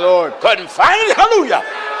 My Lord. Couldn't find it. Hallelujah.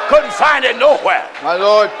 Couldn't find it nowhere. My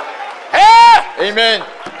Lord. Hey! Amen.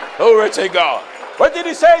 Glory to God. What did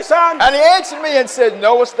he say, son? And he answered me and said,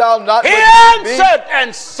 knowest thou not He what these answered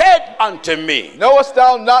and said unto me, knowest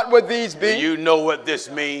thou not what these be? do you know what this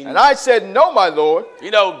means? And I said, no, my Lord.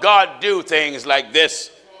 You know, God do things like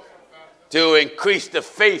this to increase the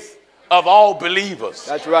faith of all believers.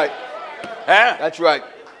 That's right. Huh? That's right.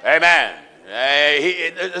 Amen.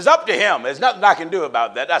 It's up to him. There's nothing I can do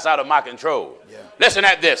about that. That's out of my control. Yeah. Listen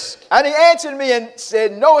at this. And he answered me and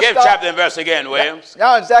said, knowest Give thou... chapter and verse again, Williams.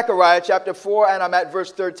 Now in Zechariah chapter 4, and I'm at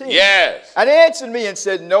verse 13. Yes. And he answered me and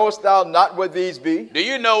said, knowest thou not what these be? Do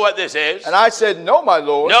you know what this is? And I said, no, my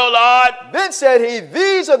Lord. No, Lord. Then said he,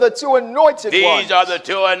 these are the two anointed ones. These are the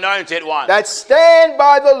two anointed ones. That stand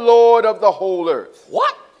by the Lord of the whole earth.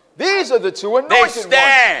 What? These are the two anointed ones.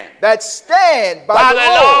 stand. That stand by the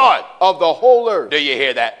Lord of the whole earth. Do you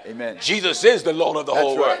hear that? Amen. Jesus is the Lord of the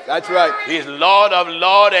whole right. earth. That's right. He's Lord of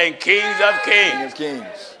lords and Kings of kings. King of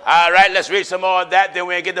kings. All right, let's read some more of that. Then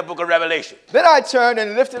we'll get the book of Revelation. Then I turned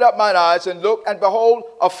and lifted up mine eyes and looked, and behold,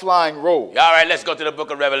 a flying roll. All right, let's go to the book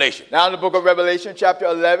of Revelation. Now in the book of Revelation, chapter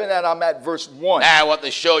 11, and I'm at verse 1. Now I want to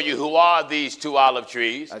show you who are these two olive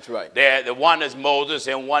trees. That's right. The one is Moses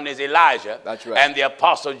and one is Elijah. That's right. And the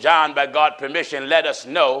Apostle John, by God's permission, let us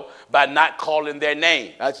know by not calling their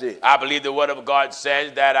name. That's it. I believe the word of God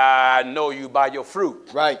says that I know you by your fruit.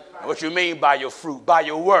 Right. What you mean by your fruit? By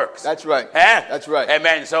your works. That's right. Huh? That's right.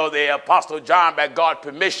 Amen. So the Apostle John, by God's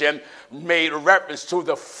permission, made a reference to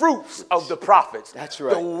the fruits of the prophets. That's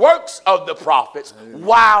right. The works of the prophets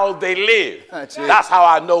while they live. That's it. That's how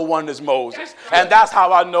I know one is Moses. And that's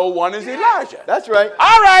how I know one is Elijah. That's right.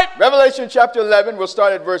 All right. Revelation chapter 11, we'll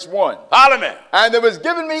start at verse 1. Parliament. And there was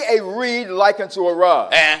given me a reed like unto a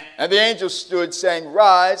rod. And the angel stood, saying,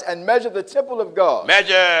 rise and measure the temple of God.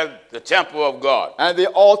 Measure the temple of God. And the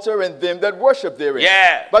altar and them that worship therein.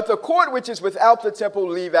 Yeah. But the court which is without the temple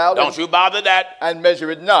leave out. Don't you bother that. And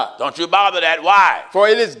measure it not. Don't you bother that. Why? For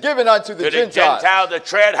it is given unto the Gentiles. To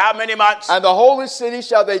tread how many months? And the holy city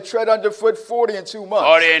shall they tread under foot 42 months.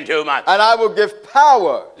 42 months. And I will give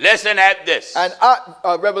power. Listen at this. And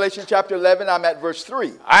Revelation chapter 11, I'm at verse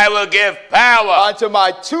 3. I will give power unto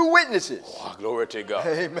my two witnesses. Oh, glory to God.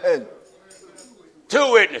 Amen.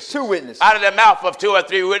 Two witnesses. Two witnesses. Out of the mouth of 2 or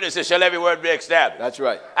 3 witnesses shall every word be established. That's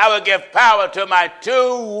right. I will give power to my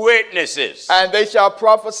 2 witnesses. And they shall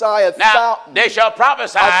prophesy they shall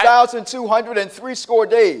prophesy 1,260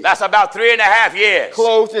 days. That's about 3.5 years.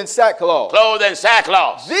 Clothed in sackcloth. Clothed in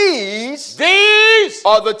sackcloth. These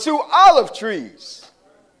are the 2 olive trees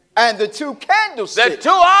and the 2 candlesticks. The 2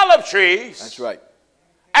 olive trees. That's right.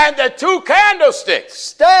 And the 2 candlesticks.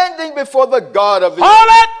 Standing before the God of the Hold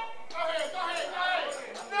earth. it.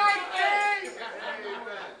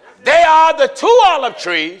 They are the 2 olive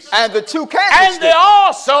trees. And the 2 candlesticks. And they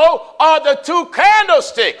also are the 2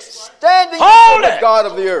 candlesticks. Standing before the God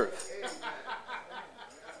of the earth.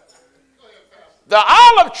 The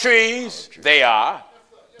olive trees, they are.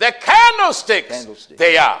 The candlesticks,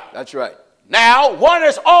 they are. That's right. Now, one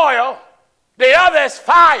is oil. The other is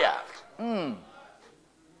fire.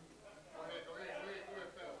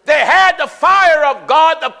 They had the fire of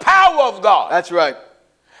God, the power of God. That's right.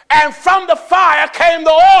 And from the fire came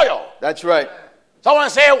the oil. That's right. Someone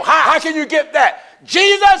say, how can you get that?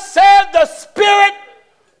 Jesus said the Spirit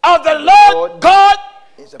of the Lord God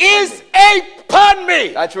is upon me.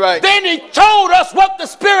 That's right. Then he told us what the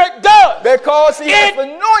Spirit does. Because he has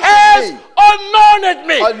anointed me. Anointed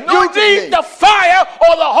me. You need the fire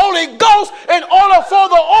or the Holy Ghost in order for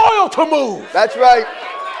the oil to move. That's right.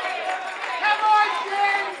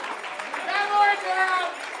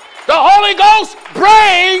 The Holy Ghost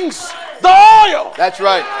brings the oil. That's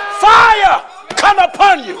right. Fire come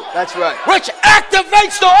upon you. That's right. Which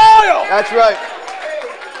activates the oil. That's right.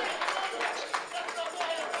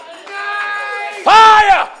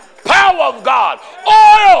 Fire, power of God.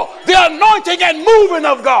 Oil, the anointing and moving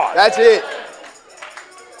of God. That's it.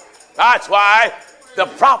 That's why The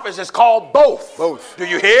prophets is called both. Both. Do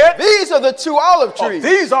you hear? These are the two olive trees.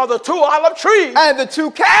 These are the two olive trees. And the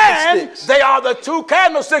two candlesticks. And they are the two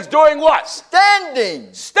candlesticks doing what?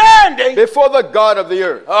 Standing. Standing. Before the God of the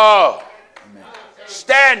earth. Oh. Amen.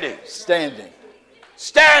 Standing. Standing.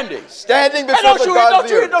 Standing. Standing before the God of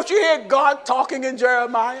the earth. Don't you hear God talking in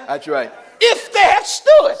Jeremiah? That's right. If they have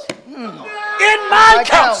stood in my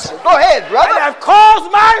counsel. Go ahead, brother. And have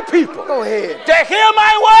caused my people. Go ahead. To hear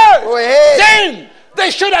my words. Go ahead. Then they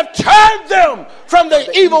should have turned them from the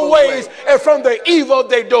evil ways and from the evil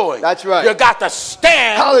they're doing. That's right. You got to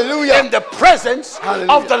stand Hallelujah. in the presence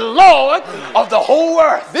Hallelujah. of the Lord of the whole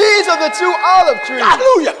earth. These are the two olive trees.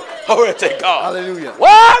 Hallelujah. Glory to God. Hallelujah.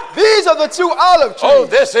 What? These are the two olive trees. Oh,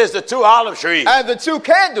 this is the two olive trees. And the two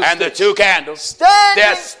candles. And the two candles. Standing.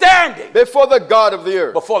 They're standing Before the God of the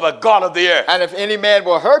earth. before the God of the earth. And if any man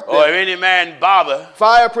will hurt them. Or if any man bother.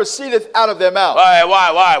 Fire proceedeth out of their mouth.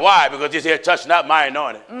 Why? Because this here touch not my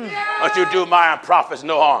anointing. Don't you do my prophets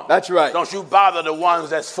no harm. That's right. Don't you bother the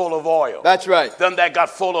ones that's full of oil. That's right. Them that got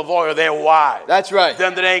full of oil, they're wise. That's right.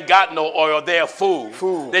 Them that ain't got no oil, they're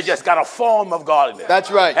fools. They just got a form of godliness.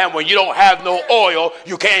 That's right. And when you don't have no oil,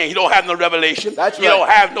 you don't have no revelation. That's right. You don't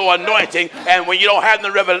have no anointing. And when you don't have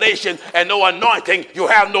no revelation and no anointing, you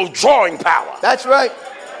have no drawing power. That's right.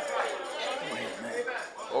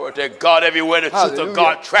 Glory to God, everywhere the truth of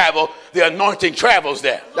God travel, the anointing travels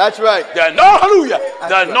there. That's right. Hallelujah.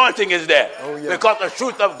 That's the anointing is there. Oh, yeah. Because the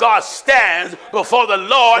truth of God stands before the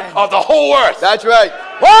Lord of the whole earth. That's right.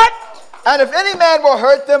 What? And if any man will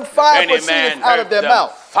hurt them, fire proceedeth out of their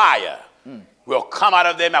mouth. Fire will come out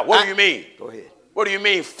of their mouth. What do you mean? Go ahead. What do you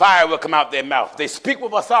mean fire will come out their mouth? They speak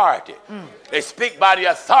with authority. They speak by the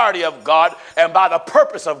authority of God and by the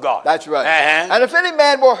purpose of God. That's right. And if any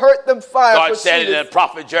man will hurt them, fire God said in the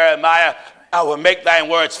prophet Jeremiah, I will make thine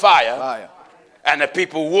words fire. And the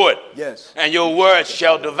people would. Yes. And your words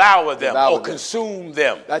shall devour them or consume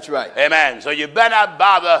them. That's right. Amen. So you better not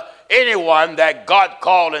bother anyone that God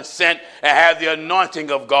called and sent and have the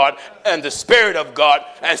anointing of God and the Spirit of God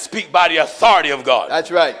and speak by the authority of God.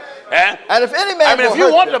 That's right. Eh? And if any man if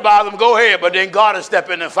you want to bother them, go ahead, but then God will step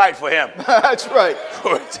in and fight for him. That's right.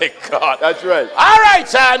 Glory to God. That's right. All right,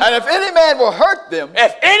 son. And if any man will hurt them,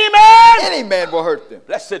 if any man will hurt them.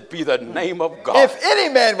 Blessed be the name of God. If any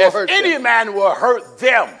man will hurt them. If any man will hurt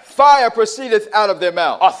them. Fire proceedeth out of their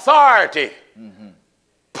mouth. Authority.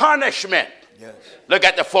 Punishment. Yes. Look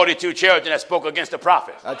at the 42 children that spoke against the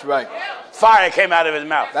prophet. That's right. Fire came out of his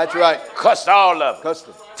mouth. That's right. Cussed all of them. Cussed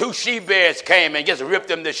them. 2 she-bears came and just ripped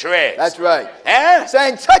them to shreds. That's right. Eh?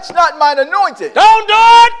 Saying, touch not mine anointed. Don't do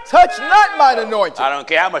it. Touch not mine anointed. I don't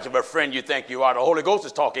care how much of a friend you think you are. The Holy Ghost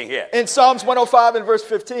is talking here. In Psalms 105 and verse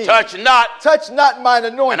 15. Touch not mine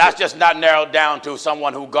anointed. And that's just not narrowed down to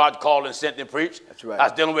someone who God called and sent to preach. That's right.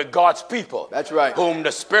 That's dealing with God's people. That's right. Whom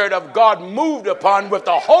the Spirit of God moved upon with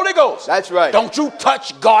the Holy Ghost. That's right. Don't you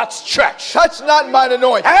touch God's church. Touch not mine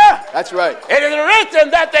anointed. Huh? That's right. It is written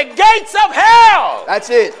that the gates of hell. That's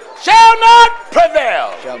it. Shall not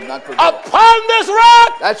prevail. Shall not prevail. Upon this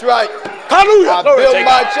rock. That's right. Hallelujah. I build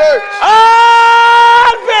my church.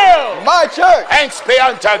 I build my church. And say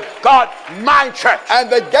unto God, my church. And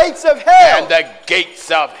the gates of hell. And the gates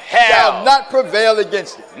of hell. Shall not prevail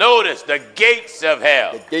against it. Notice the gates of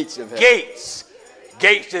hell. The gates of hell. Gates.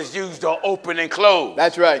 Gates is used to open and close.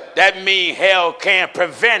 That's right. That means hell can't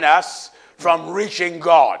prevent us from reaching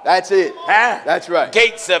God. That's it. Huh? That's right.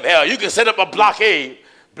 Gates of hell. You can set up a blockade.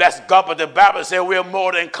 Bless God, but the Bible says we're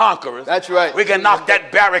more than conquerors. That's right. We can knock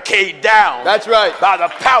that barricade down. That's right. By the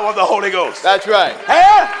power of the Holy Ghost. That's right.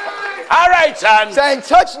 Huh? All right, son. Saying,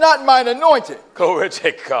 touch not mine anointed. Glory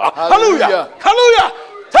to God. Hallelujah. Hallelujah.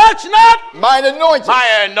 Touch not mine anointed.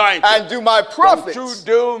 My anointing. And do my prophets. Don't you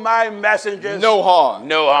do my messengers. No harm.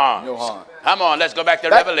 No harm. No harm. Come on, let's go back to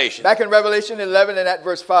Revelation. Back in Revelation 11 and at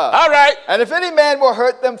verse 5. All right. And if any man will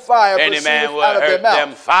hurt them, fire proceedeth out of their mouth.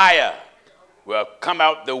 Them fire will come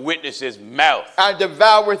out the witness's mouth. And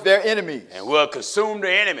devoureth their enemies. And will consume the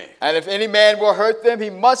enemy. And if any man will hurt them, he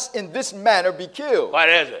must in this manner be killed. What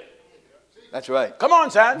is it? That's right. Come on,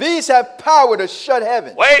 son. These have power to shut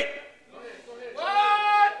heaven. Wait.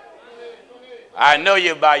 I know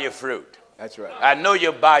you by your fruit. That's right. I know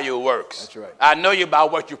you by your works. That's right. I know you by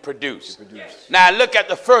what you produce. Now look at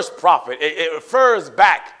the first prophet. It refers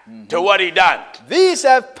back to what he done. These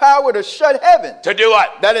have power to shut heaven. To do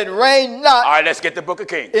what? That it rain not. All right, let's get the book of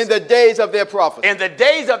Kings. In the days of their prophecy. In the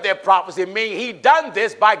days of their prophecy, mean he done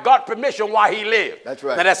this by God's permission while he lived. That's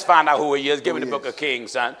right. Now let's find out who he is. Give me the book of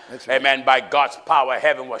Kings, son. That's right. Amen. By God's power,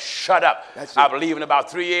 heaven was shut up. That's I believe in about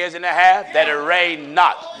 3 years and a half that it rained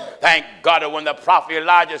not. Thank God that when the prophet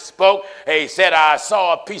Elijah spoke, He said, I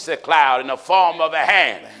saw a piece of cloud in the form of a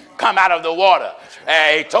hand come out of the water.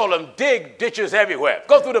 He told them, dig ditches everywhere.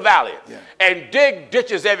 Go through the valley and dig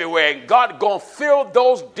ditches everywhere. And God going to fill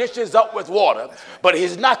those ditches up with water. But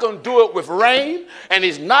he's not going to do it with rain. And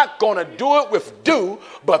he's not going to do it with dew.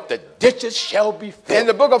 But the ditches shall be filled. In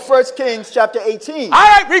the book of 1 Kings chapter 18. All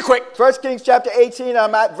right, real quick. 1 Kings chapter 18,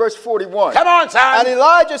 I'm at verse 41. Come on, son. And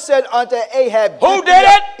Elijah said unto Ahab. Who did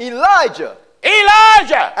it? Elijah.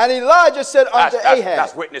 Elijah. And Elijah said unto Ahab.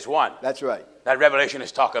 That's witness one. That's right. That Revelation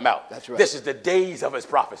is talking about. That's right. This is the days of his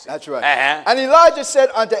prophecy. That's right. And Elijah said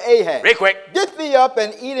unto Ahab, real quick, get thee up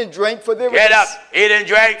and eat and drink, for there eat and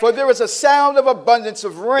drink. For there is a sound of abundance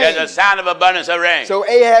of rain. There's a sound of abundance of rain. So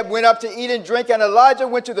Ahab went up to eat and drink, and Elijah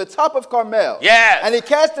went to the top of Carmel. Yes. And he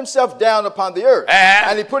cast himself down upon the earth.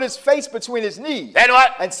 And he put his face between his knees. Then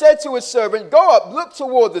what? And said to his servant, go up, look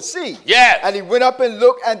toward the sea. Yes. And he went up and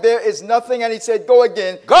looked, and there is nothing. And he said, go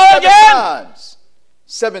again. Go seven again. Times.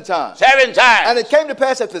 7 times. 7 times. And it came to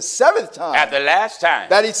pass at the 7th time. At the last time.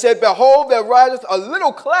 That he said, behold, there riseth a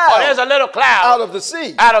little cloud. Oh, there's a little cloud. Out of the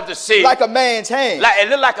sea. Out of the sea. Like a man's hand. It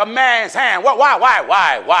looked like a man's hand.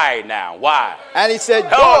 Why now? Why? And he said,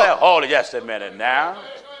 hold it just a minute now.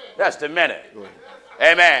 Just a minute.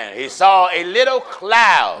 Amen. He saw a little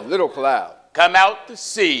cloud. A little cloud. Come out the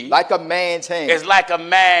sea. Like a man's hand. It's like a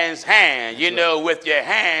man's hand. You know, with your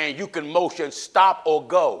hand, you can motion stop or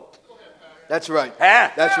go. That's right. Huh?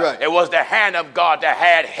 That's right. It was the hand of God that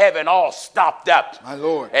had heaven all stopped up. My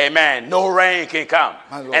Lord. Amen. No rain can come.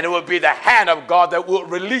 My Lord. And it would be the hand of God that will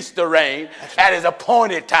release the rain at his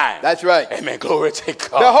appointed time. That's right. Amen. Glory to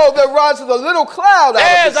God. Behold, there rises a little cloud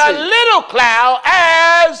out of the sea. There's a little cloud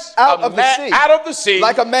as out of the sea.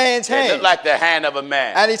 Like a man's hand. It looked like the hand of a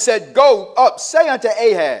man. And he said, go up, say unto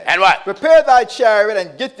Ahab. And what? Prepare thy chariot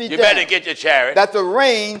and get thee down. You better get your chariot. That the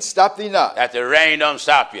rain stop thee not. That the rain don't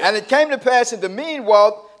stop you. And it came to pass in the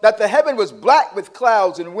meanwhile that the heaven was black with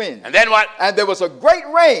clouds and wind. And then what? And there was a great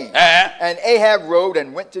rain. And Ahab rode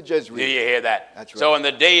and went to Jezreel. Do you hear that? That's right. So in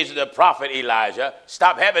the days of the prophet Elijah,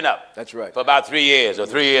 stopped heaven up. That's right. For about 3 years or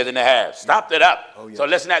 3 years and a half. Stopped it up. Oh, yeah. So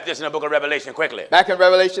listen at this in the book of Revelation quickly. Back in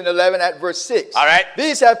Revelation 11 at verse 6. All right.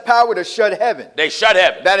 These have power to shut heaven. They shut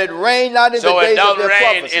heaven. That it rain not in the days of their prophecy. So it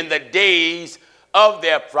don't rain in the days of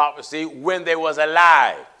their prophecy when they was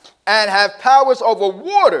alive. And have powers over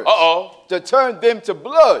waters. To turn them to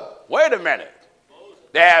blood. Wait a minute.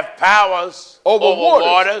 They have powers over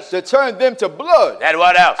waters to turn them to blood. And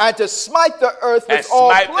what else? And to smite the earth with all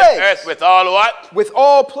plagues. Smite the earth with all what? With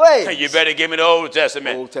all plagues. You better give me the Old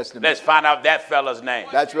Testament. Old Testament. Let's find out that fella's name.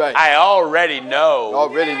 That's right. I already know.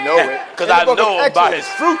 it. Because I know about his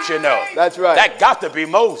fruit, you know. That's right. That got to be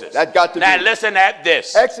Moses. That got to now be. Now listen at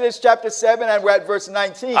this. Exodus chapter 7 and we're at verse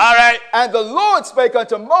 19. All right. And the Lord spake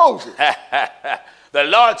unto Moses. The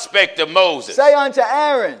Lord spake to Moses. Say unto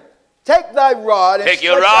Aaron, take thy rod and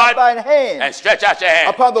stretch out thine hand. And stretch out your hand.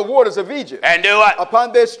 Upon the waters of Egypt. And do what?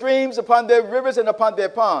 Upon their streams, upon their rivers, and upon their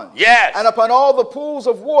ponds. Yes. And upon all the pools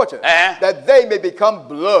of water. That they may become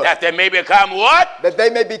blood. That they may become what? That they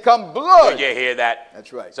may become blood. Did you hear that?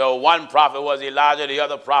 That's right. So one prophet was Elijah, the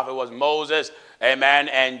other prophet was Moses. Amen.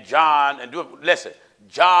 And John. And listen.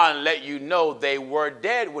 John let you know they were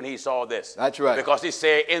dead when he saw this. That's right. Because he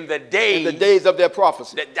said in the days of their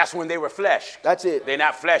prophecy. That's when they were flesh. That's it. They're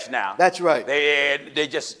not flesh now. That's right. They're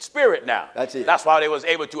just spirit now. That's it. That's why they was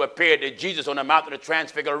able to appear to Jesus on the mountain of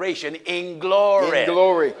transfiguration in glory. In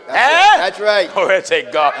glory. That's right. Glory to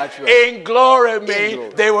God. That's right. In glory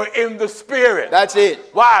means they were in the spirit. That's it.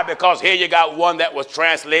 Why? Because here you got one that was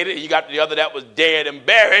translated. You got the other that was dead and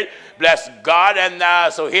buried. Bless God.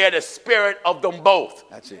 And so here the spirit of them both.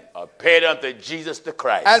 That's it. Appeared unto Jesus the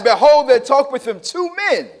Christ. And behold, there talked with him 2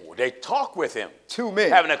 men. They talked with him. 2 men.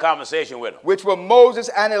 Having a conversation with him. Which were Moses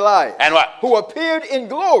and Elias. And what? Who appeared in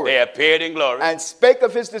glory. They appeared in glory. And spake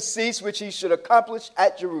of his decease which he should accomplish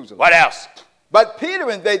at Jerusalem. What else? But Peter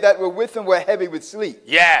and they that were with him were heavy with sleep.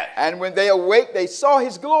 Yeah. And when they awake, they saw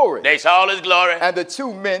his glory. They saw his glory. And the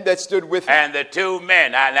 2 men that stood with him. And the 2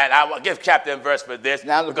 men. I will give chapter and verse for this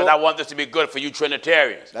because I want this to be good for you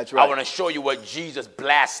Trinitarians. That's right. I want to show you what Jesus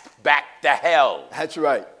blasted back to hell. That's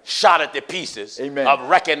right. Shot at the pieces. Amen. Of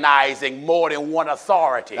recognizing more than one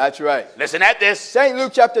authority. That's right. Listen at this. St.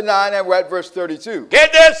 Luke chapter 9 and we're at verse 32.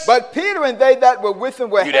 Get this. But Peter and they that were with him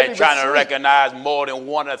were heavy with sleep. You trying to recognize more than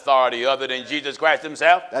one authority other than Jesus Christ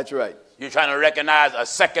himself? That's right. You're trying to recognize a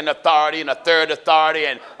second authority and a third authority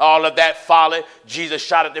and all of that folly. Jesus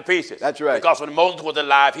shot at the pieces. That's right. Because when Moses was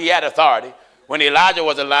alive, he had authority. When Elijah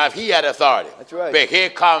was alive, he had authority. That's right. But here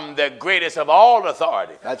come the greatest of all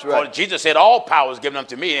authority. That's right. For Jesus said, all power is given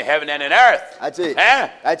unto me in heaven and in earth. That's it. Huh?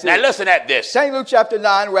 That's now it. listen at this. St. Luke chapter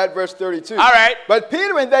 9, we're at verse 32. All right. But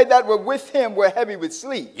Peter and they that were with him were heavy with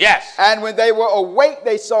sleep. Yes. And when they were awake,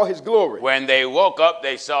 they saw his glory. When they woke up,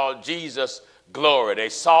 they saw Jesus' glory. They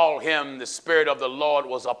saw him. The Spirit of the Lord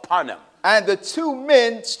was upon him. And the two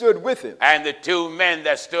men stood with him. And the two men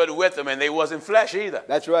that stood with him, and they wasn't flesh either.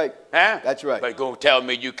 That's right. Huh? That's right. But go tell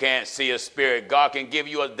me you can't see a spirit. God can give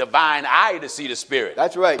you a divine eye to see the Spirit.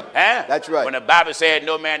 That's right. Huh? That's right. When the Bible said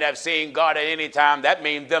no man have seen God at any time, that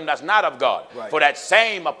means them that's not of God. Right. For that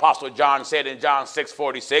same Apostle John said in John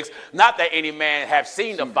 6:46, not that any man have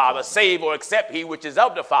seen the Father, save or except he which is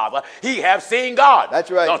of the Father, he have seen God.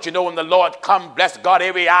 That's right. Don't you know when the Lord come, bless God,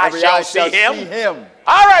 every eye shall see him?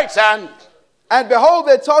 All right, son. And behold,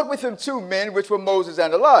 there talked with him two men, which were Moses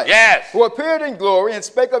and Elijah, Yes. who appeared in glory and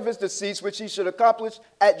spake of his decease, which he should accomplish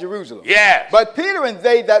at Jerusalem. Yes. But Peter and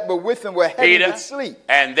they that were with him were heavy Peter with sleep.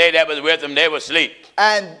 and they that was with him, they were asleep.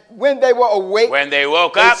 And when they were awake, When they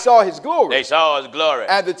woke they up, saw his glory, they saw his glory.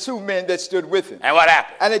 and the two men that stood with him. And what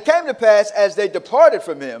happened? And it came to pass, as they departed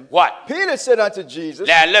from him, What? Peter said unto Jesus,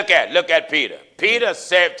 Now look at Peter. Peter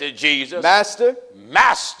said to Jesus, Master,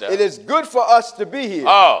 Master, it is good for us to be here.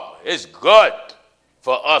 oh, it's good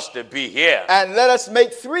for us to be here. And let us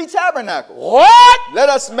make 3 tabernacles. What? Let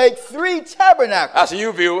us make 3 tabernacles. That's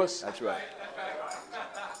you viewers. That's right.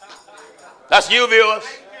 That's you viewers.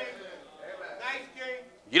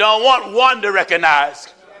 You don't want one to recognize.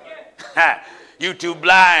 You too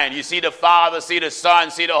blind. You see the Father, see the Son,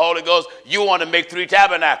 see the Holy Ghost. You want to make 3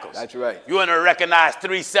 tabernacles. That's right. You want to recognize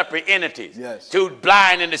 3 separate entities. Yes. Too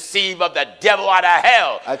blind and deceived of the devil out of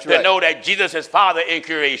hell. That's to right. know that Jesus is Father in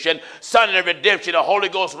creation, Son in redemption, the Holy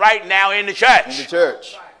Ghost right now in the church. In the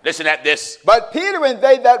church. Listen at this. But Peter and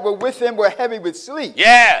they that were with him were heavy with sleep.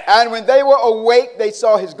 Yeah. And when they were awake, they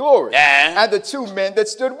saw his glory. Yeah. And the two men that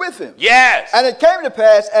stood with him. Yes. And it came to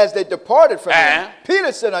pass, as they departed from Uh-huh. him,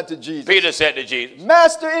 Peter said unto Jesus, Peter said to Jesus,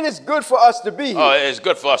 Master, it is good for us to be here. oh, it's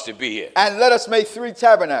good for us to be here. And let us make 3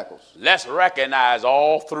 tabernacles. Let's recognize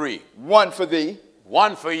all 3. One for thee,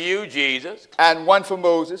 One for you, Jesus. and one for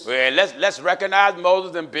Moses, Well, let's recognize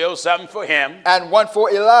Moses and build something for him. and one for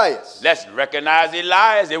Elias. Let's recognize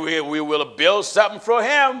Elias and we will build something for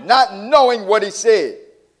him. Not knowing what he said.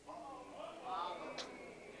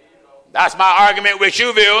 That's my argument with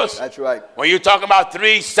you, viewers. That's right. When you talk about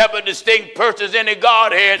 3 separate distinct persons in the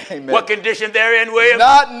Godhead, Amen. what condition they're in, William?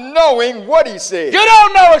 Not knowing what he said. You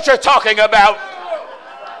don't know what you're talking about.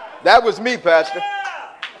 That was me, Pastor.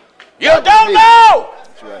 You That was don't me. know.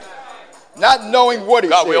 That's right. Not knowing what he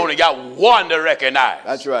God, said. we only got one to recognize.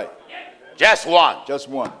 That's right. Just one. Just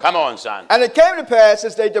one. Come on, son. And it came to pass,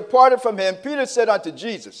 as they departed from him, Peter said unto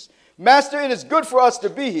Jesus, Master, it is good for us to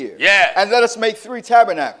be here. Yeah. And let us make 3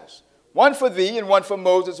 tabernacles. One for thee, and one for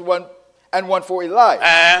Moses, and one for Elias.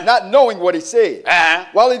 Uh-huh. Not knowing what he said. Uh-huh.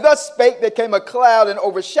 While he thus spake, there came a cloud and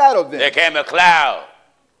overshadowed them. There came a cloud,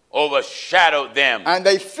 overshadowed them. And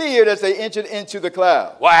they feared as they entered into the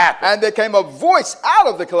cloud. What happened? And there came a voice out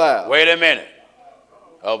of the cloud, Wait a minute.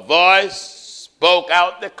 A voice spoke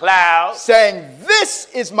out the cloud. saying, This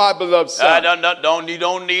is my beloved son. You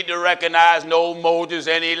don't need to recognize no Moses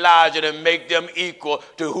and Elijah to make them equal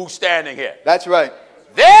to who's standing here. That's right.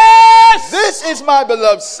 This is my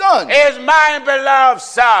beloved son. is my beloved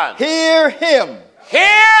son. Hear him.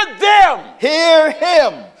 Hear them. Hear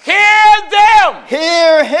him. Hear them.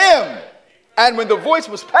 Hear him. And when the voice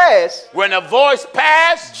was passed, When the voice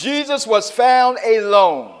passed, Jesus was found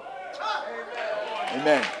alone.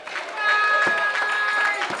 Amen.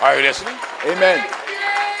 are you listening? Amen.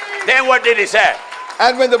 Then what did he say?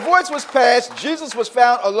 And when the voice was passed, Jesus was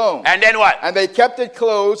found alone. And then what? And they kept it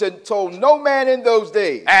closed and told no man in those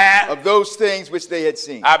days Uh-huh. of those things which they had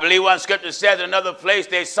seen. I believe one scripture says in another place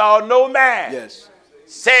they saw no man. Yes.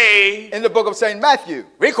 Say, In the book of St. Matthew.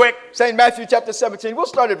 real quick. St. Matthew chapter 17. We'll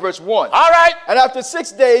start at verse 1. All right. And after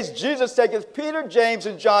 6 days, Jesus taketh Peter, James,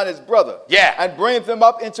 and John his brother, Yeah. and bringeth them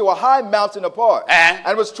up into a high mountain apart, Uh-huh.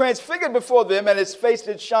 and was transfigured before them, and his face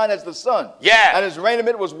did shine as the sun, Yeah. and his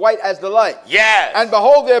raiment was white as the light. Yes. And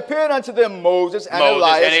behold, there appeared unto them Moses and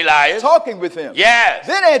Elias, talking with him. Yes.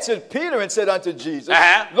 Then answered Peter and said unto Jesus,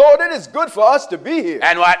 Uh-huh. Lord, it is good for us to be here.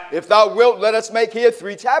 And what? If thou wilt, let us make here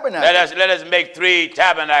 3 tabernacles. Let us make 3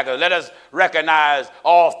 tabernacles. Let us recognize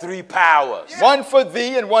all three powers. One for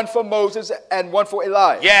thee, and one for Moses, and one for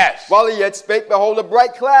Elijah. Yes. While he yet spake, behold, a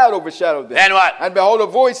bright cloud overshadowed them. Then what? And behold, a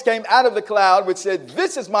voice came out of the cloud, which said,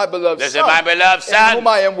 This is my beloved This Son, is my beloved in Son. whom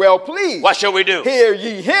I am well pleased. What shall we do? Hear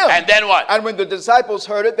ye him. And then what? And when the disciples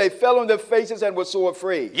heard it, they fell on their faces and were so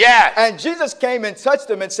afraid. Yes. And Jesus came and touched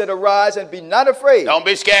them and said, Arise and be not afraid. Don't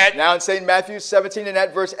be scared. Now in St. Matthew 17 and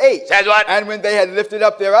at verse 8. Says what? And when they had lifted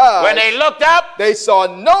up their eyes, When they looked up, they saw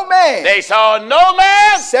no man, they saw no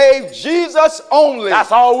man. save Jesus only.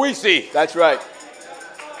 That's all we see. That's right.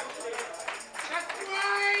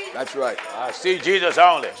 That's right. I see Jesus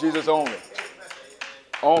only. Jesus only.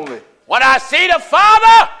 Only. When I see the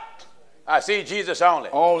Father, I see Jesus only.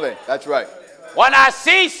 Only. That's right. When I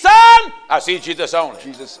see Son, I see Jesus only.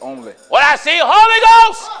 Jesus only. When I see Holy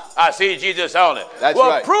Ghost, I see Jesus only. That's well,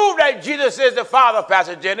 right. prove that Jesus is the Father,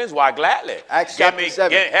 Pastor Jennings. Why, gladly. Acts give chapter me,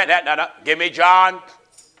 7. Give me John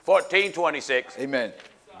 14:26. Amen.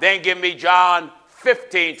 Then give me John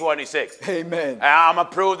 15:26. Amen. And I'm going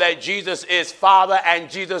to prove that Jesus is Father and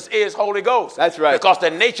Jesus is Holy Ghost. That's right. Because the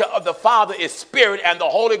nature of the Father is Spirit and the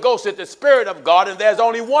Holy Ghost is the Spirit of God, and there's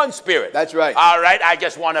only one Spirit. That's right. All right, I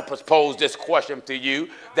just want to pose this question to you,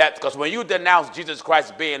 that because when you denounce Jesus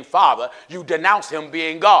Christ being Father, you denounce him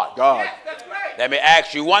being God. God. That's right. Let me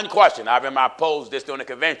ask you one question. I remember I posed this during the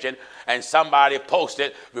convention, and somebody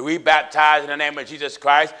posted, we baptize in the name of Jesus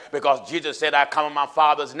Christ because Jesus said, I come in my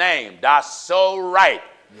Father's name. That's so right.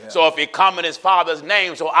 Yeah. So if he come in his Father's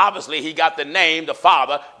name, so obviously he got the name, the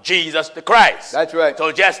Father, Jesus the Christ. That's right.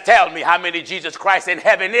 So just tell me, how many Jesus Christ in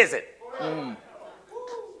heaven is it?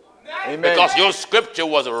 Amen. Because your scripture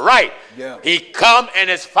was right. Yeah. He come in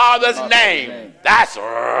his Father's name. That's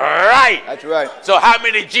right. That's right. So how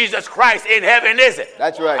many Jesus Christ in heaven is it?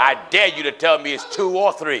 That's right. I dare you to tell me it's 2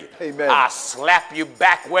 or 3. Amen. I'll slap you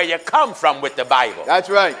back where you come from with the Bible. That's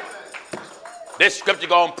right. This scripture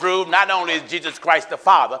going to prove not only is Jesus Christ the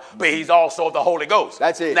Father, but he's also the Holy Ghost.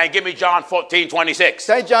 That's it. Now give me John 14:26.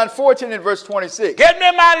 St. John 14 and verse 26. Get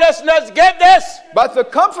me, my listeners, get this. But the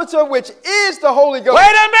Comforter, which is the Holy Ghost.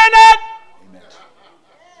 Wait a minute. Amen.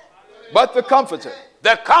 But the Comforter,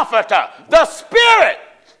 The Comforter, the Spirit,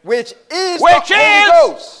 which is which the Holy is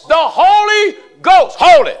Ghost. the Holy Ghost.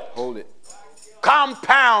 Hold it. Hold it.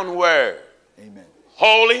 Compound word. Amen.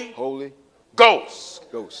 Holy Holy Ghost.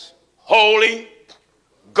 Ghost. Holy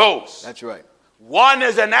Ghost. That's right. One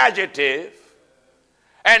is an adjective,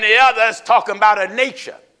 and the other is talking about a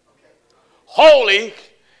nature. Holy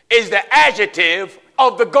is the adjective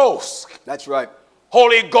of the ghost. That's right.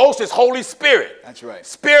 Holy Ghost is Holy Spirit. That's right.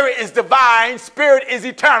 Spirit is divine. Spirit is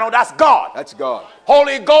eternal. That's God. That's God.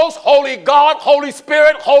 Holy Ghost, Holy God, Holy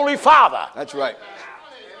Spirit, Holy Father. That's right.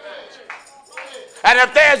 And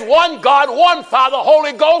if there's one God, one Father,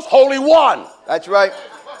 Holy Ghost, Holy One. That's right.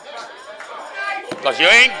 Because you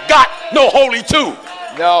ain't got no Holy Two.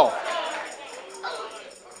 No.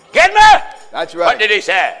 Get me? That's right. What did he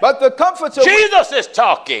say? But the Comforter. Jesus is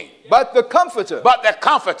talking. But the Comforter. But the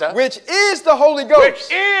Comforter, Which is the Holy Ghost.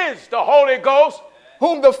 which is the Holy Ghost,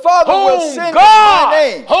 Whom the Father will send God, in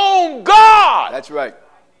my name. whom God. That's right.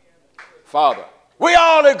 Father. We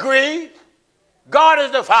all agree God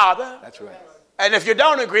is the Father. That's right. And if you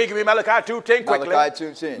don't agree, give me Malachi 2:10 quickly. Malachi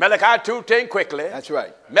 2:10. Malachi 2:10 quickly. That's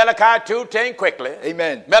right. Malachi 2:10 quickly.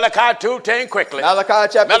 Amen. Malachi 2:10 quickly. Malachi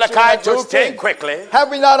chapter 2 Malachi and verse 2:10 10. quickly. Have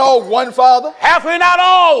we not all one Father? Have we not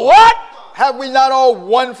all what? Have we not all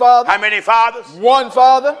one Father? How many fathers? One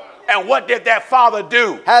Father? And what did that Father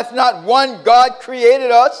do? Hath not one God created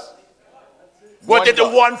us? What did the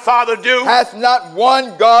God. one Father do? Hath not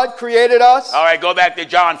one God created us? All right, go back to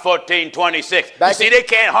John 14:26. You Back see, in- they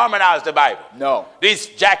can't harmonize the Bible. No. These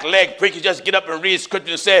jack-leg preachers just get up and read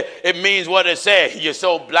scripture and say it means what it says. You're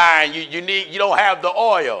so blind. You don't have the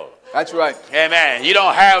oil. That's right. Amen. You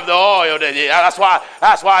don't have the oil.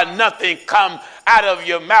 That's why nothing come out of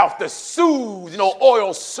your mouth to soothe. You know,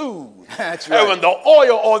 oil soothes. That's And right. when the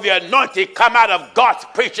oil or the anointing come out of God's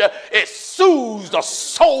preacher, it soothes the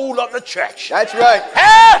soul of the church. That's right.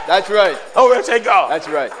 Huh? That's right. Oh, let's say God. That's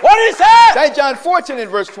right. What did he say? St. John 14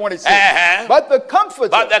 and verse 26. Uh-huh. But the Comforter,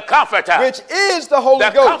 But the Comforter, which is the Holy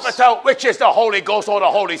the Ghost, Comforter, which is the Holy Ghost or the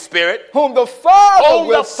Holy Spirit, whom the Father whom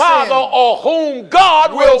will the Father send, or whom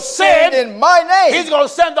God will send, in my name. he's going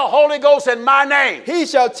to send the Holy Ghost in my name. He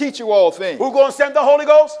shall teach you all things. Who going to send the Holy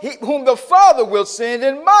Ghost? Whom the Father will send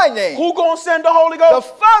in my name. Who going to send the Holy The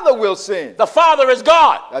Ghost? Father will send. The Father is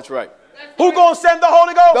God. That's right. Who gonna send the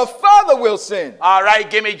Holy Ghost? The Father will send. All right,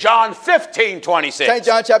 give me John 15:26. St.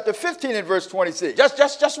 John chapter 15 and verse 26.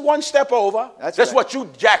 Just one step over. That's That's right. what you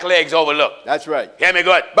jacklegs overlook. That's right. Hear me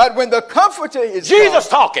good. But when the Comforter is Jesus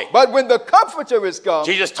come, talking. But when the Comforter is come,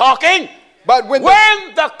 Jesus talking. but when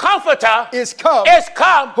the Comforter is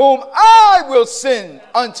come, whom I will send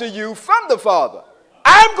unto you from the Father.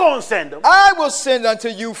 I'm going to send him. I will send unto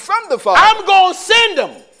you from the Father. I'm going to send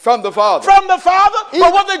him. From the Father. From the Father?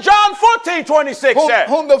 But what did John 14:26 say?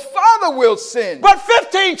 Whom the Father will send. But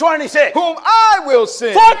 15:26. Whom I will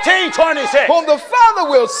send. 14:26. Whom the Father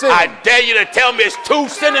will send. I dare you to tell me it's two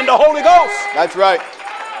sending the Holy Ghost. That's right.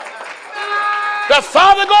 The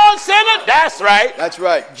Father going to send it? That's right. That's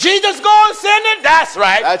right. Jesus going to send it? That's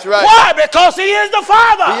right. That's right. Why? Because he is the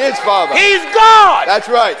Father. He is Father. He's God. That's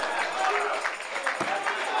right.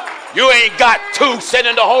 You ain't got two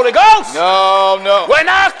sending the Holy Ghost. No, no. When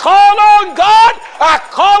I call on God, I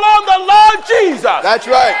call on the Lord Jesus. That's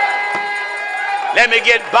right. Let me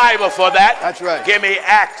get Bible for that. That's right. Give me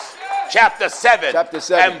Acts chapter 7,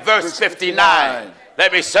 and verse 59.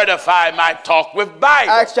 Let me certify my talk with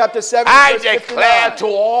Bible. Acts chapter 7, I verse declare 59. to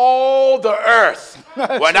all the earth,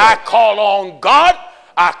 when I call on God,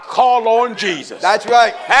 I call on Jesus. That's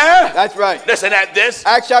right. Huh? That's right. Listen at this.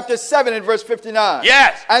 Acts chapter 7 and verse 59.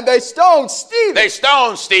 Yes. And they stoned Stephen. They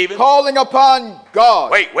stoned Stephen. Calling upon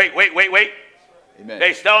God. Wait. Amen.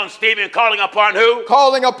 They stoned Stephen calling upon who?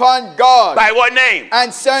 Calling upon God. By what name?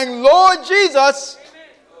 And saying, Lord Jesus,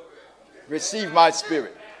 receive my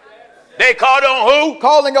spirit. They called on who?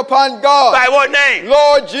 Calling upon God. By what name?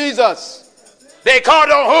 Lord Jesus. They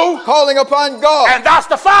called on who? Calling upon God. And that's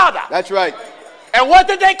the Father. That's right. And what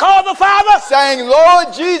did they call the Father? Saying,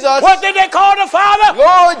 Lord Jesus. What did they call the Father?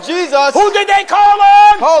 Lord Jesus. Who did they call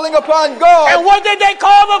on? Calling upon God. And what did they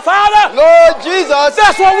call the Father? Lord Jesus.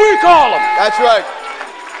 That's what we call him. That's right.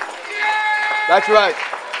 That's right.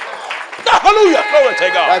 Hallelujah. Glory to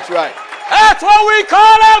God. That's right. That's what we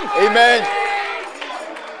call him. Amen.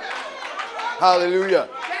 Hallelujah.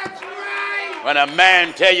 When a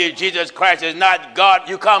man tell you Jesus Christ is not God,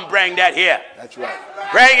 you come bring that here. That's right.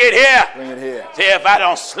 Bring it here. Bring it here. See if I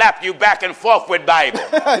don't slap you back and forth with Bible.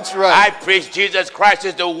 That's right. I preach Jesus Christ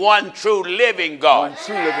is the one true living God. One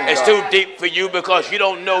true living it's God. too deep for you because you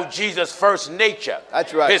don't know Jesus' first nature.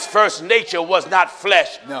 That's right. His first nature was not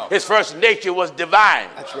flesh. No. His first nature was divine.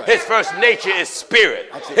 That's right. His first nature is spirit.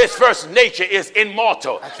 That's it. His first nature is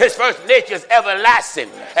immortal. His first nature is everlasting.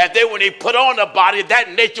 And then when he put on the body,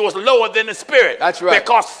 that nature was lower than the spirit. That's right.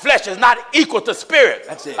 Because flesh is not equal to spirit.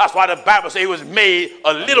 That's it. That's why the Bible says he was made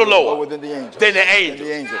a little lower than the angels. Than the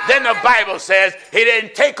angels. Then the Bible says he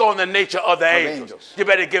didn't take on the nature of the angels. You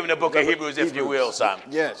better give him the book of Hebrews if you will, son.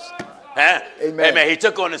 Yes. Huh? Amen. Amen. He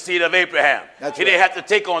took on the seed of Abraham. That's he right. didn't have to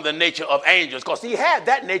take on the nature of angels because he had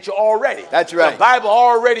that nature already. That's right. The Bible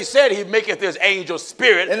already said he maketh his angel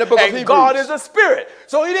spirit. In the book of and Hebrews. God is a spirit.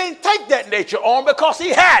 So he didn't take that nature on because he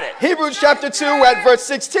had it. Hebrews chapter 2 at verse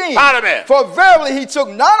 16. Pardon me. For verily he took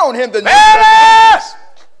not on him the nature Yes!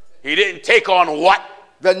 He didn't take on what?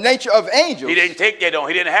 The nature of angels. He didn't take that on.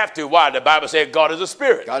 He didn't have to. Why? The Bible said God is a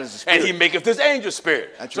spirit. God is a spirit. And he maketh his angel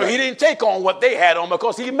spirit. That's so right. he didn't take on what they had on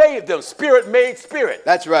because he made them. Spirit made spirit.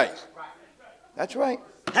 That's right. That's right.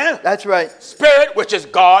 Huh? That's right. Spirit, which is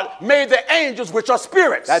God, made the angels, which are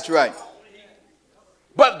spirits. That's right.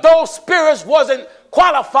 But those spirits wasn't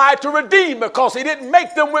qualified to redeem because he didn't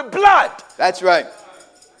make them with blood. That's right.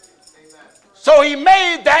 So he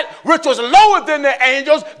made that which was lower than the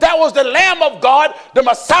angels. That was the Lamb of God, the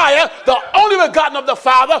Messiah, the only begotten of the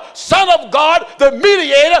Father, Son of God, the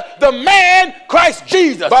mediator, the man, Christ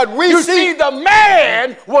Jesus. But we you see, the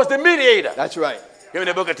man was the mediator. That's right. Give me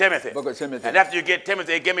the book of Timothy. Book of Timothy. And after you get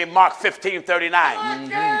Timothy, give me Mark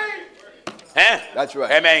 15:39. Huh? That's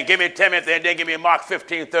right. Amen. Give me Timothy and then give me Mark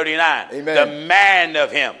 15:39. Amen. The man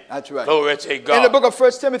of him. That's right. Glory to God. In the book of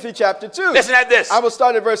 1 Timothy chapter 2. Listen at this. I will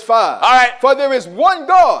start at verse 5. All right. For there is one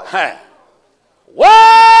God.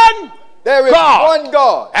 One There is God. one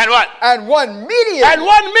God. And what? And one mediator. And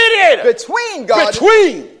one mediator. Between God.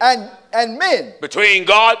 And men. Between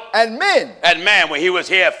God and men. and man. When he was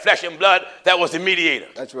here, flesh and blood, that was the mediator.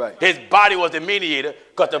 That's right. His body was the mediator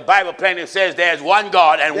because the Bible plainly says there's one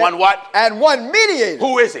God and one what? And one mediator.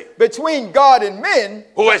 Who is it? Between God and men.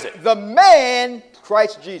 Who is it? The man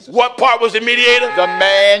Christ Jesus. What part was the mediator? The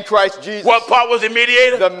man Christ Jesus. What part was the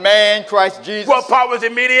mediator? The man Christ Jesus. What part was the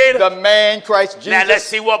mediator? The man Christ Jesus. Now let's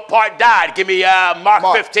see what part died. Give me Mark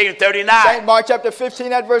 15:39. St. Mark chapter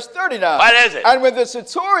 15 at verse 39. What is it? And when the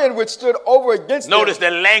centurion which stood over against Notice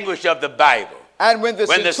them, the language of the Bible. and when the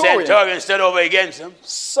centurion stood over against him.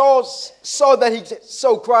 saw that he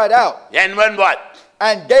so cried out. And when what?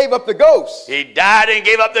 and gave up the ghost. He died and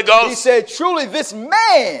gave up the ghost. He said, truly this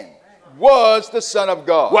man was the Son of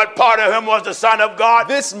God. What part of him was the Son of God?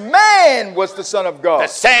 This man was the Son of God. The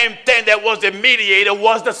same thing that was the mediator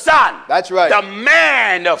was the Son. That's right. The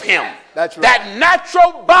man of him. That's right. That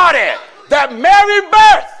natural body, that Mary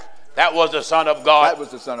birth, that was the Son of God. That was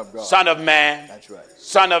the Son of God. Son of man. That's right.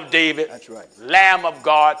 Son of David. That's right. Lamb of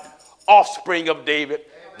God. Offspring of David.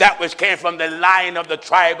 That which came from the Lion of the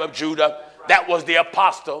tribe of Judah. That was the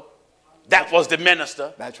apostle. That was the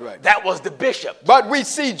minister. That's right. That was the bishop. But we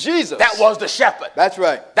see Jesus. That was the shepherd. That's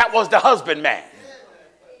right. That was the husbandman.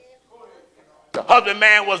 The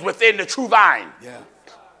husbandman was within the true vine. Yeah.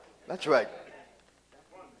 That's right.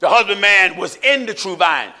 The husbandman was in the true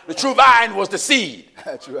vine. The true vine was the seed.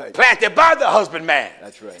 That's right. Planted by the husbandman.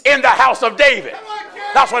 That's right. In the house of David.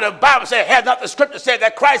 That's what the Bible said. Has not the scripture said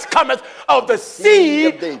that Christ cometh of the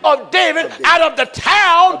seed of David out of the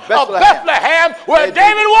town of Bethlehem where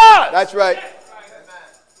David was. That's right.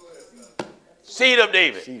 Seed of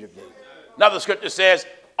David. Seed of David. Another scripture says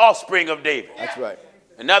offspring of David. That's right.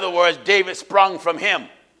 In other words, David sprung from him.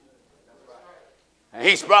 And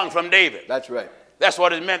he sprung from David. That's right. That's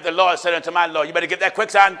what it meant. The Lord said unto my Lord. You better get that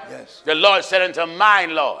quick, son. Yes. The Lord said unto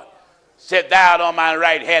mine Lord, sit thou on my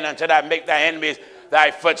right hand until I make thy enemies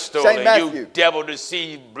thy footstool. And you devil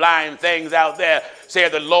deceived blind things out there say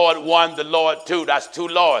the Lord one, the Lord two. That's two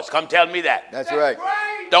Lords. Come tell me that. That's right.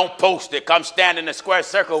 Don't post it. Come stand in a square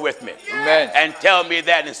circle with me. Amen. And tell me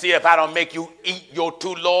that and see if I don't make you eat your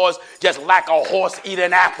two Lords just like a horse eat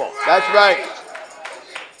an apple. That's right.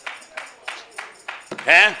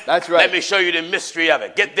 Huh? That's right. Let me show you the mystery of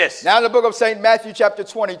it. Get this. Now in the book of St. Matthew chapter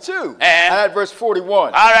 22 and at verse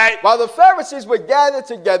 41. All right. While the Pharisees were gathered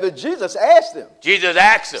together, Jesus asked them. Jesus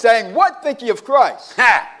asked them. Saying, what think ye of Christ?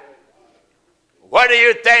 Ha. What do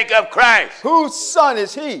you think of Christ? Whose son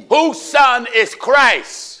is he? Whose son is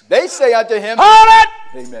Christ? They say unto him. Hold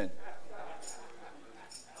it. Amen.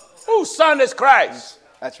 Whose son is Christ?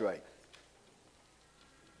 That's right.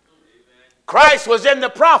 Christ was in the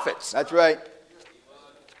prophets. That's right.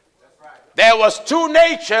 There was two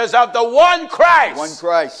natures of the one Christ. One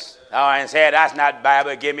Christ. Oh, and say that's not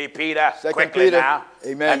Bible. Give me Peter. Quickly Peter. now.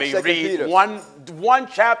 Amen. Let me read one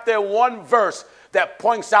chapter, one verse that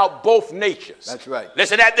points out both natures. That's right.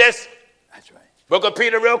 Listen at this. That's right. Book of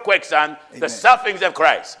Peter real quick, son. Amen. The sufferings of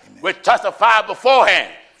Christ, Amen. which testified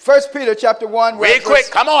beforehand. 1 Peter chapter 1. Real quick.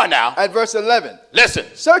 Come on now. At verse 11. Listen.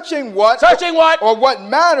 Searching what? Searching what? Or what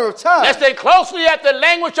manner of time? Listen closely at the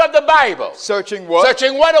language of the Bible. Searching what?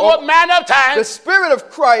 Searching what or what manner of time? The Spirit of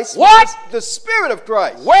Christ. What? The Spirit of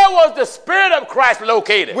Christ. Where was the Spirit of Christ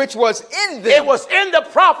located? Which was in them. It was in the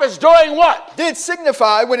prophets doing what? Did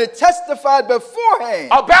signify when it testified beforehand.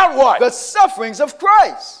 About what? The sufferings of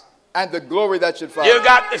Christ and the glory that should follow. You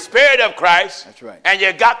got the Spirit of Christ. That's right. And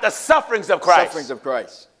you got the sufferings of Christ. Sufferings of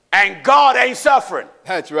Christ. And God ain't suffering.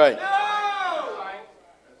 That's right.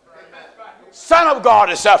 Son of God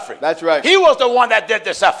is suffering. That's right. He was the one that did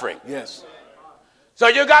the suffering. Yes. So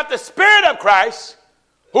you got the Spirit of Christ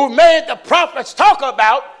who made the prophets talk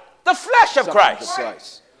about the flesh of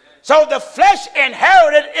Christ. So the flesh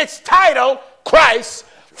inherited its title, Christ,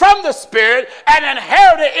 from the Spirit, and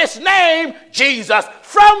inherited its name, Jesus,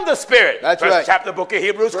 from the Spirit. That's First right. chapter, book of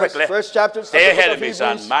Hebrews, quickly. First chapter. Stay ahead of me,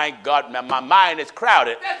 son. My God, my mind is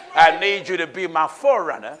crowded. I need you to be my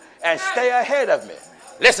forerunner and stay ahead of me.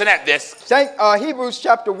 Listen at this. Hebrews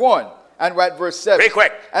chapter 1 and we're at verse 7. Very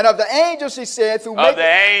quick. And of the angels he said, of the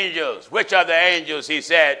angels. Which of the angels he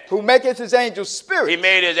said? Who maketh his angels spirit. He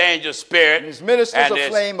made his angels spirit. And his ministers a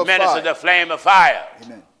flame of fire. Ministers a flame of fire.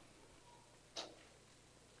 Amen.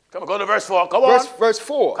 Come on, go to verse 4. Come on. Verse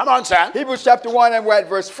 4. Come on, son. Hebrews chapter 1 and we're at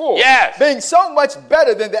verse 4. Yes. Being so much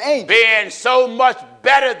better than the angels. Being so much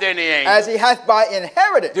better than the angels. As he hath by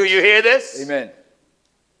inheritance. Do you hear this? Amen.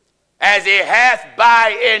 As he hath by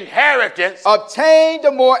inheritance. Obtained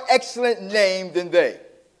a more excellent name than they.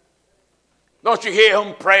 Don't you hear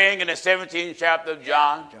him praying in the 17th chapter of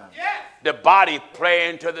John? Yes. The body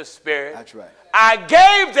praying to the Spirit. That's right. I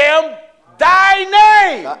gave them thy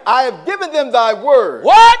name. I have given them thy word.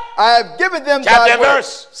 What? I have given them chapter thy word.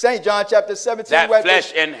 Verse. St. John chapter 17. That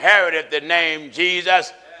flesh inherited the name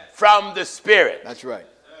Jesus from the Spirit. That's right.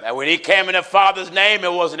 Now when he came in the Father's name,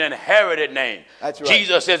 it was an inherited name. That's right.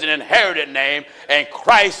 Jesus is an inherited name, and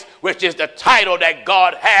Christ, which is the title that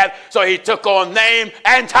God had, so he took on name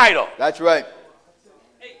and title. That's right.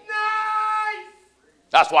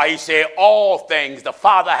 That's why he said all things the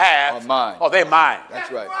Father has are mine. Oh, they're mine.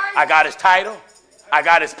 That's right. I got his title. I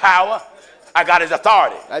got his power. I got his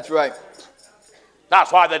authority. That's right.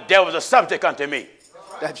 That's why the devil is a subject unto me.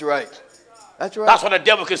 That's right. That's right. That's why the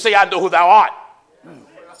devil can say, I know who thou art.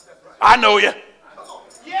 I know you.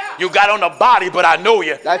 You got on the body, but I know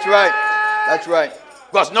you. That's right. That's right.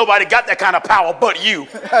 Because nobody got that kind of power but you.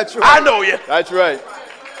 That's right. I know you. That's right.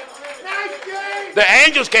 The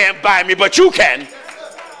angels can't bind me, but you can.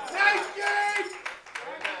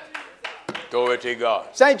 Glory to God.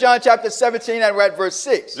 St. John chapter 17 and we're at verse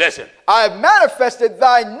 6. Listen. I have manifested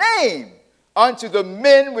thy name unto the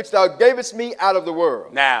men which thou gavest me out of the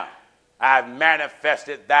world. Now, I've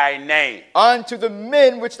manifested thy name. Unto the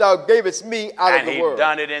men which thou gavest me out of the world. And he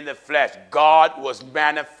done it in the flesh. God was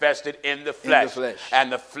manifested in the flesh. In the flesh.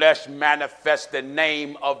 And the flesh manifests the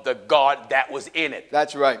name of the God that was in it.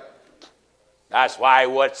 That's right. That's why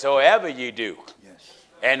whatsoever you do, Yes.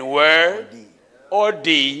 in word or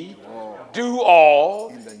deed, do all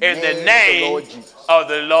in the name of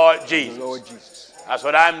the Lord Jesus. The Lord Jesus. That's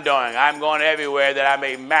what I'm doing. I'm going everywhere that I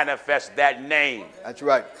may manifest that name. That's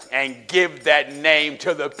right. And give that name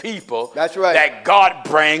to the people. That's right. That God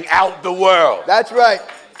bring out the world. That's right.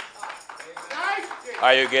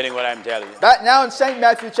 Are you getting what I'm telling you? That now in St.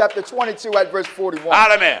 Matthew chapter 22 at verse 41.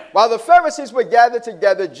 Amen. While the Pharisees were gathered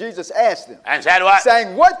together, Jesus asked them, and said what?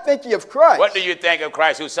 saying, what think ye of Christ? What do you think of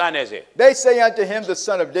Christ? Whose son is he? They say unto him, the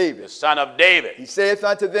son of David. The son of David. He saith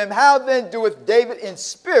unto them, how then doeth David in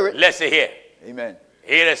spirit? Listen here. Amen.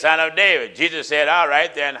 He the son of David. Jesus said, all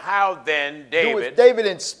right, then how then David, David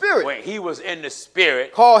in spirit, when he was in the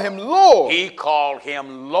spirit, call him Lord, he called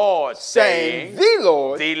him Lord, saying, the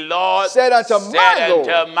Lord said unto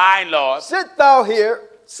my Lord, sit thou here,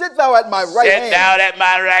 sit thou at my right hand. Sit down at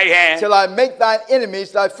my right hand. Till I make thine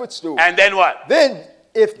enemies thy footstool. And then what? Then,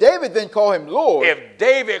 if David then call him Lord, if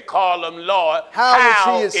David called him Lord,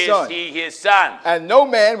 how is he his son? And no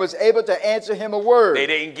man was able to answer him a word. They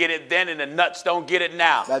didn't get it then, and the nuts don't get it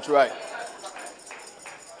now. That's right.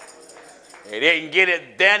 They didn't get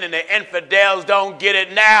it then, and the infidels don't get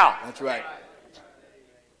it now. That's right.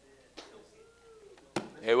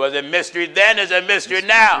 It was a mystery then, it's a mystery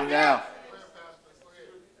now.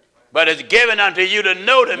 But it's given unto you to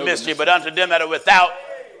know the mystery, but unto them that are without,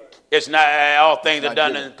 it's not. All things are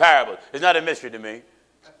done in parables. It's not a mystery to me.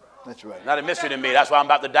 That's right. Not a mystery to me. That's why I'm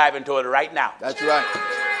about to dive into it right now. That's right.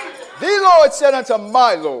 The Lord said unto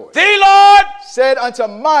my Lord. The Lord said unto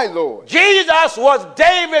my Lord. Jesus was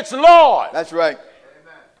David's Lord. That's right.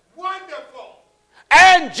 Amen. Wonderful.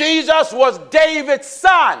 And Jesus was David's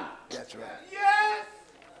son. That's right. Yes.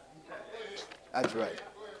 That's right.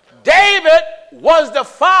 David was the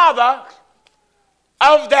father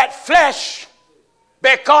of that flesh,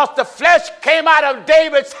 because the flesh came out of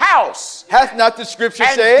David's house. Hath not the scripture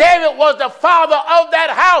and said? David was the father of that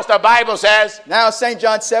house, the Bible says. Now St.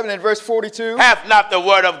 John 7 and verse 42. Hath not the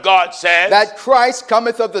word of God said? That Christ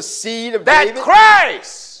cometh of the seed of David. That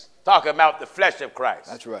Christ, talking about the flesh of Christ.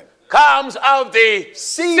 That's right. Comes of the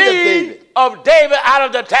seed of David out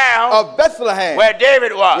of the town of Bethlehem, where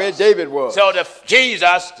David was. Where David was. So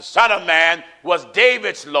Jesus, the Son of Man, was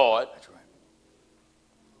David's Lord. That's right.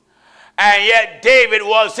 And yet David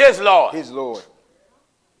was his Lord. His Lord.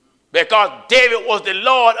 Because David was the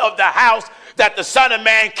Lord of the house that the Son of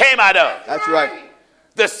Man came out of. That's right.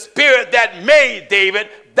 The spirit that made David,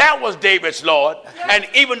 that was David's Lord. And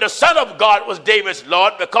even the Son of God was David's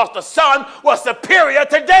Lord, because the Son was superior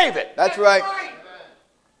to David. That's right.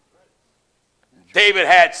 David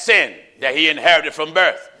had sin that he inherited from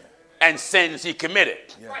birth, and sins he committed.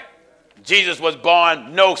 Yeah. Jesus was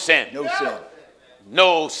born no sin. No sin.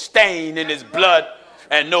 No stain in his blood,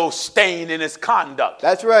 and no stain in his conduct.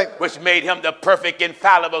 That's right. Which made him the perfect,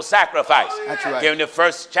 infallible sacrifice. That's right. In the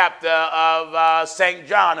first chapter of St.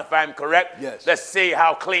 John, if I'm correct. Yes. Let's see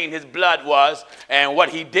how clean his blood was and what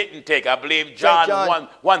he didn't take. I believe John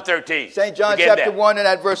 1:13. St. John chapter 1 and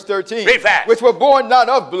at verse 13. Read fast. Which were born not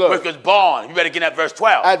of blood. Which was born. You better get at verse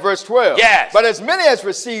 12. At verse 12. Yes. But as many as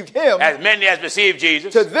received him. As many as received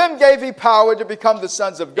Jesus. To them gave he power to become the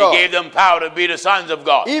sons of God. He gave them power to be the sons of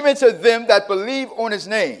God. Even to them that believe on his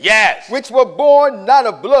name. Yes. Which were born not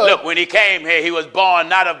of blood. Look, when he came here, he was born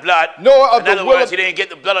not of blood. Nor of In other words, he didn't get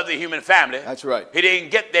the blood of the human family. That's right. He didn't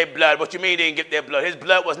get their blood. What you mean he didn't get their blood? His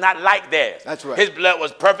blood was not like theirs. That's right. His blood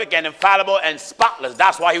was perfect and infallible and spotless.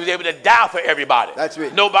 That's why he was able to die for everybody. That's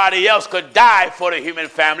right. Nobody else could die for the human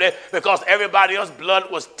family, because everybody else's blood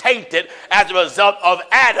was tainted as a result of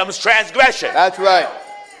Adam's transgression. That's right.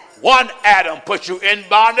 One Adam put you in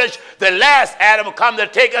bondage. The last Adam will come to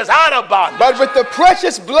take us out of bondage. But with the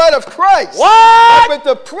precious blood of Christ. What? But with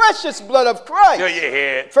the precious blood of Christ. Do you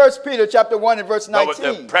hear it? 1 Peter chapter 1 and verse 19. But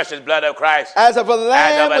with the precious blood of Christ. As of a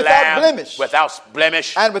lamb without blemish. Without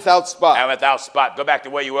blemish. And without spot. And without spot. Go back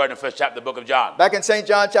to where you were in the first chapter of the book of John. Back in St.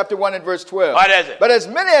 John chapter 1 and verse 12. What is it? But as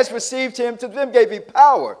many as received him, to them gave he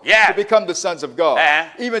power to become the sons of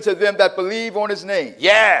God. Even to them that believe on his name.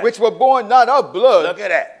 Yeah. Which were born not of blood. Look at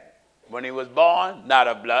that. When he was born, not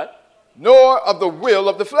of blood. Nor of the will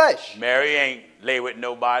of the flesh. Mary ain't lay with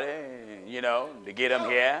nobody, you know, to get him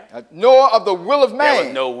here. Nor of the will of man. There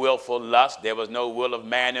was no willful lust. There was no will of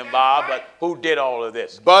man involved. But who did all of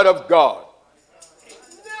this? But of God.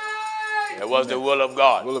 It was the will of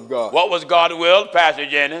God. Will of God. What was God's will, Pastor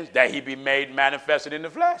Jennings? That he be made manifested in the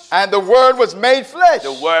flesh. And the word was made flesh.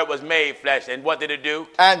 The word was made flesh. And what did it do?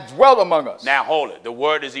 And dwelt among us. Now hold it. The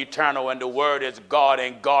word is eternal and the word is God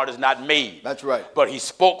and God is not made. That's right. But he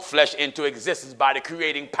spoke flesh into existence by the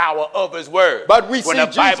creating power of his word. But we when the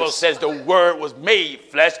Bible says the word was made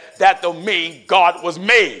flesh, that don't mean God was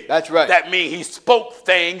made. That's right. That means he spoke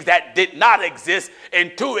things that did not exist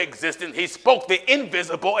into existence. He spoke the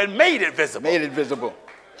invisible and made it visible. Made it visible.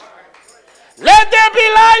 Let there be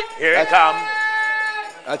light. Here it comes.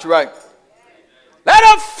 That's right. Let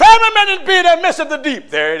a firmament be in the midst of the deep.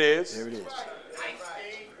 There it is. There it is.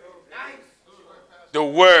 The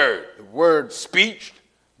word. The word. Speech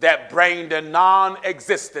that bring the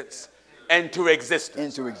non-existence into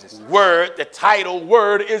existence. Into existence. Word, the title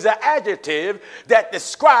word is an adjective that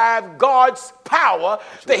describes God's power,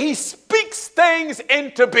 that he speaks things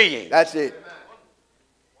into being. That's it.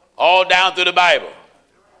 All down through the Bible.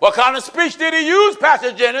 What kind of speech did he use,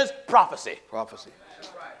 Pastor Jennings? Prophecy. Prophecy.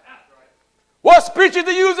 What speech is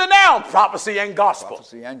he using now? Prophecy and gospel.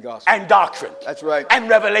 Prophecy and gospel. And doctrine. That's right. And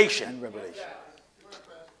revelation. And revelation.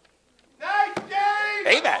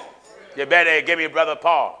 Amen. You better give me Brother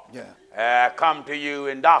Paul. Yeah. Come to you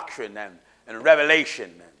in doctrine and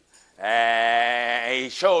revelation. And he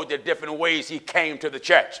showed the different ways he came to the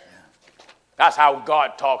church. That's how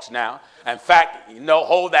God talks now. In fact,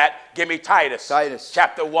 hold that. Give me Titus. Titus.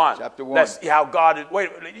 Chapter 1. Chapter 1. Let's see how God is.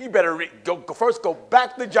 Wait, you better first go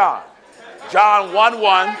back to John. John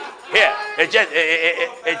 1:1. Here,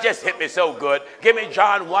 it just hit me so good. Give me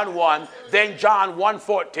John 1:1, then John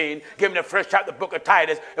 1:14. Give me the first chapter of the book of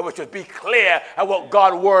Titus, which would be clear at what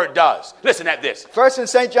God's word does. Listen at this. First in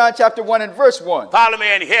St. John chapter 1 and verse 1. Follow me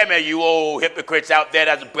and hear me, you old hypocrites out there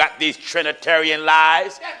that's got these Trinitarian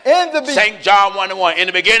lies. In the St. John 1:1. In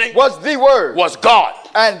the beginning was the word. Was God.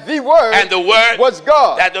 And the word. And the word was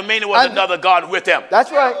God. That don't mean it was another God with him.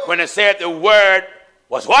 That's right. When it said the word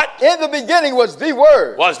was what? In the beginning was the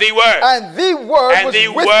word. Was the word. And the word and was the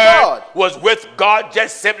with word God. Was with God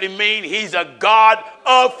just simply mean he's a God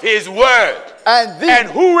of his word. And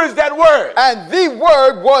who is that word? And the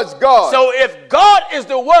word was God. So if God is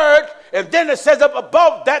the word, and then it says up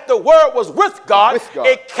above that the word was with God,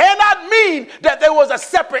 it cannot mean that there was a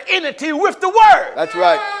separate entity with the word. That's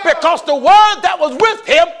right. Because the word that was with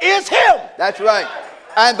him is him. That's right.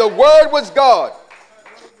 And the word was God.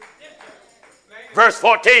 Verse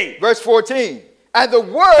 14. Verse 14. And the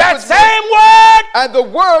word that was same word. And the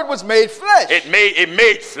word was made flesh. It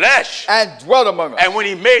made flesh. And dwelt among us. And when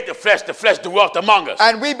he made the flesh dwelt among us.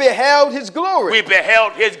 And we beheld his glory. We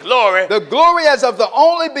beheld his glory. The glory as of the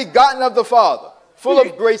only begotten of the Father, full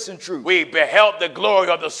of grace and truth. We beheld the glory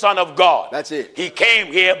of the Son of God. That's it. He came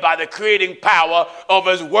here by the creating power of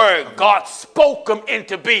his word. God spoke him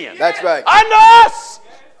into being. That's right. Unto us,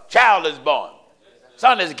 child is born.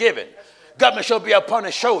 Son is given. Government shall be upon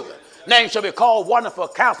his shoulder. Name shall be called Wonderful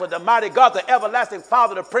Counselor, the Mighty God, the Everlasting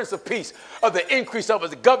Father, the Prince of Peace. Of the increase of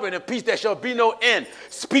his government and peace there shall be no end.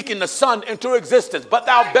 Speaking the Son into existence. But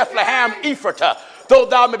thou Bethlehem Ephratah, though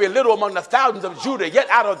thou may be little among the thousands of Judah, yet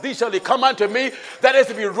out of thee shall he come unto me, that is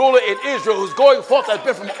to be ruler in Israel, whose going forth has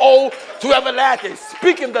been from old to everlasting.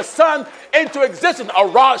 Speaking the Son into existence, a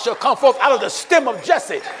rod shall come forth out of the stem of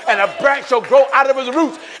Jesse, and a branch shall grow out of his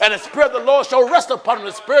roots, and the Spirit of the Lord shall rest upon him,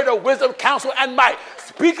 the Spirit of wisdom, counsel, and might.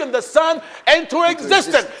 Speaking the Son into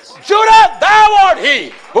existence. Judah, thou art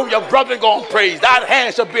he whom your brethren going to praise. Thy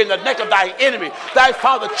hand shall be in the neck of thy enemy. Thy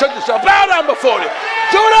father children shall bow down before thee.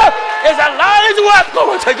 Judah is a lion's whelp,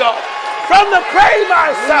 glory to God. From the praise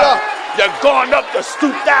myself, you're going up to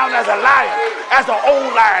stoop down as a lion, as an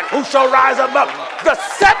old lion. Who shall rise up? The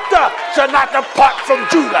scepter shall not depart from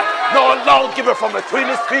Judah, nor alone give it from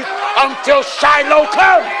between his feet until Shiloh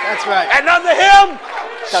come. That's right. And under him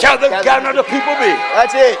shall the gathering of the people be.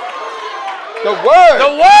 That's it. The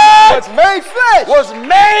word was made flesh. Was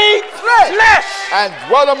made flesh. And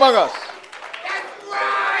dwelt among us. That's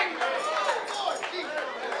right.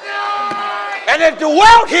 And it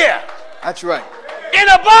dwelt here. That's right. In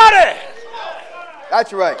a body.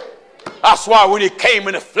 That's right. That's why when he came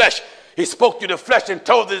in the flesh, he spoke to the flesh and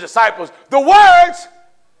told the disciples, the words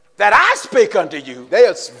that I speak unto you, they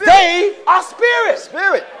are spirit. They are spirit.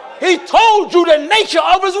 Spirit. He told you the nature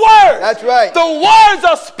of his words. That's right. The words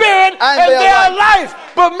are spirit and they are life.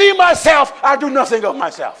 But me, myself, I do nothing of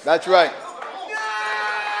myself. That's right.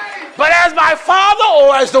 But as my Father,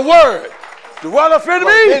 or as the word, dwelleth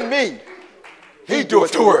in me, he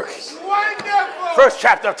doeth the works. Wonderful. First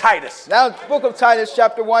chapter of Titus. Now, book of Titus,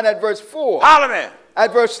 chapter 1, at verse 4. Hallelujah.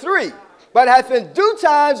 At verse 3. But hath in due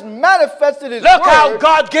times manifested his word. Look word. how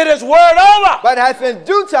God get his word over. But hath in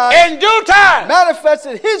due time.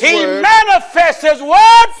 Manifested his word. He manifests his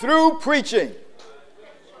word. Through preaching.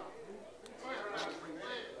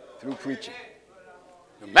 Through preaching.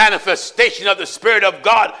 The manifestation of the Spirit of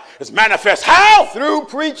God is manifest how? Through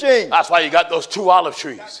preaching. That's why you got those 2 olive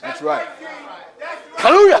trees. That's right.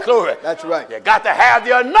 Hallelujah, glory. That's right. You got to have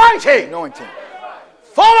the anointing. Anointing.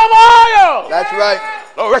 Full of oil. That's right.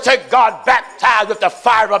 Glory to God, baptized with the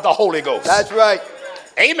fire of the Holy Ghost. That's right.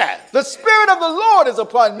 Amen. The Spirit of the Lord is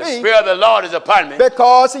upon me. The Spirit of the Lord is upon me.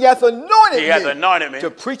 Because he hath anointed me to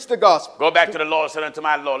preach the gospel. Go back to the Lord, said unto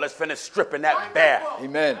my Lord, let's finish stripping that bear.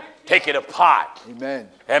 Amen. Take it apart. Amen.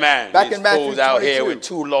 Amen. Back These in Matthew fools out 22. here with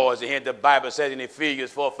 2 Lords. And here the Bible says in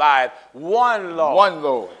Ephesians 4:5, one Lord. One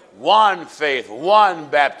Lord. One faith. One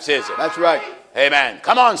baptism. That's right. Amen.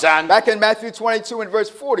 Come on, son. Back in Matthew 22 and verse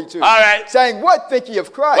 42. All right. Saying, what think ye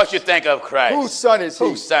of Christ? What you think of Christ? Whose son is he?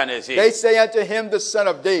 Whose son is he? They say unto him, the son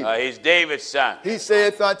of David. He's David's son. He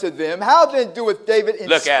saith unto them, how then doeth David in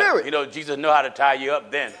Look spirit? At him. You know, Jesus knew how to tie you up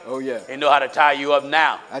then. Oh, yeah. He knew how to tie you up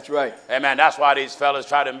now. That's right. Amen. That's why these fellas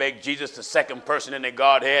try to make Jesus the second person in the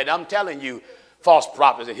Godhead. I'm telling you, false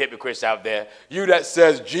prophets and hypocrites out there, you that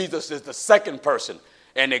says Jesus is the second person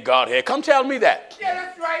in the Godhead, come tell me that. Yeah,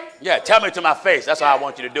 that's right. Yeah, tell me to my face. That's how I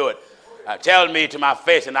want you to do it. Tell me to my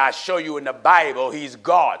face, and I show you in the Bible he's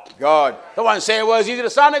God. God. The one saying, was he the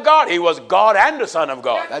Son of God? He was God and the Son of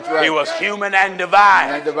God. That's right. He was human and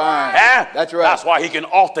divine. And divine. That's right. That's why he can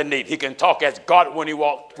alternate. He can talk as God when he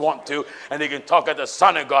want to, and he can talk as the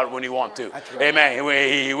Son of God when he want to. That's right.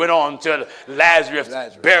 Amen. He went on to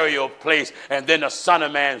Lazarus' burial place, and then the Son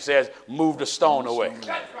of Man says, move the stone away.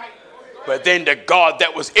 That's right. But then the God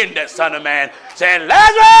that was in that Son of Man saying,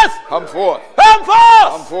 Lazarus! Come forth. Come forth!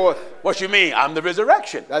 Come forth. What you mean? I'm the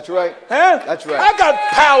resurrection. That's right. Huh? That's right. I got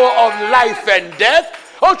power of life and death.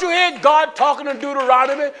 Don't you hear God talking in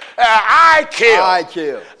Deuteronomy? I kill. I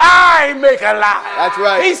kill. I make alive. That's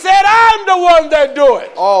right. He said, I'm the one that do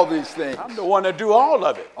it. All these things. I'm the one that do all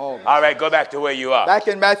of it. All right, go back to where you are. Back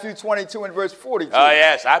in Matthew 22 and verse 42. Oh,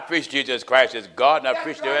 yes. I preach Jesus Christ as God, and I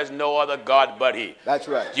preach there is no other God but he. That's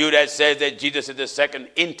right. You that says that Jesus is the second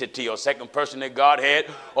entity or second person in Godhead,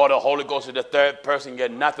 or the Holy Ghost is the third person, you're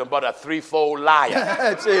nothing but a threefold liar.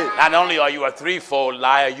 That's it. Not only are you a threefold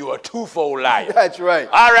liar, you are a twofold liar. That's right.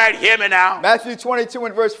 All right, hear me now. Matthew 22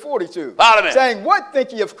 and verse 42. Parliament. Saying, what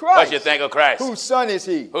think ye of Christ? What you think of Christ? Whose son is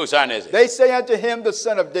he? Whose son is he? They say unto him, the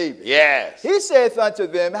son of David. Yes. He saith unto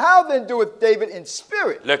them, how then doeth David in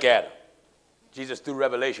spirit? Look at him. Jesus threw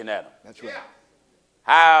revelation at him. That's right.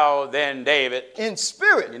 How then David? In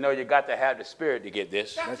spirit. You know you got to have the spirit to get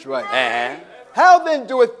this. That's right. Uh-huh. How then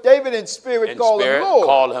doeth David in spirit call him Lord?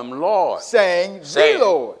 Call him Lord. Saying, the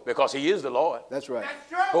Lord. Because he is the Lord. That's right.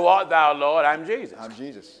 Who art thou, Lord? I'm Jesus. I'm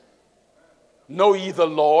Jesus. Know ye the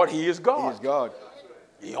Lord, he is God. He is God.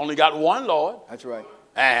 He only got one Lord. That's right.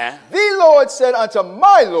 Uh-huh. The Lord said unto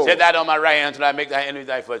my Lord. Set that on my right hand until I make thy enemy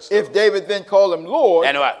thy footstool. If David then called him Lord,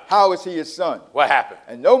 and what? How is he his son? What happened?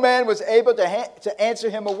 And no man was able to answer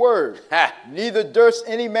him a word. Neither durst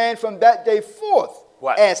any man from that day forth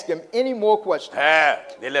ask him any more questions.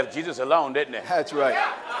 They left Jesus alone, didn't they? That's right.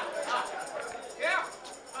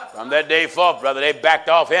 From that day forth, brother, they backed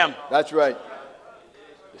off him. That's right.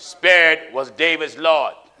 The Spirit was David's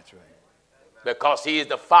Lord. That's right. Because he is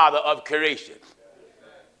the father of creation.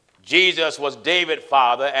 Jesus was David's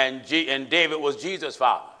father, and David was Jesus'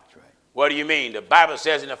 father. That's right. What do you mean? The Bible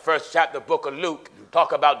says in the first chapter of the book of Luke,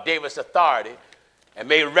 talk about David's authority, and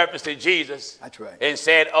made reference to Jesus. That's right. And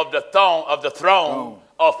said of the throne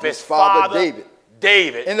of his father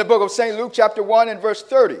David. In the book of St. Luke chapter 1 and verse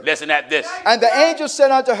 30. Listen at this. And the angel said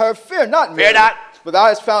unto her, fear not, Mary. Fear not. For thou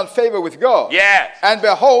hast found favor with God. Yes. And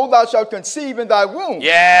behold, thou shalt conceive in thy womb.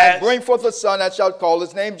 Yes. And bring forth a son, and shalt call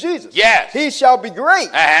his name Jesus. Yes. He shall be great.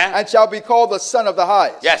 And shall be called the Son of the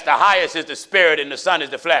Highest. Yes, the highest is the spirit, and the Son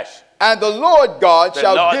is the flesh. And the Lord God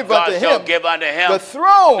shall give unto him the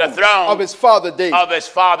throne of his father David. Of his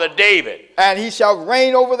father David. And he shall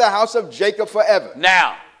reign over the house of Jacob forever.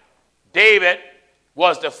 Now, David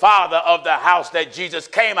was the father of the house that Jesus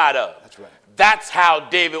came out of. That's right. That's how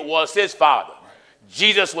David was his father.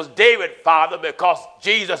 Jesus was David's father because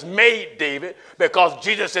Jesus made David, because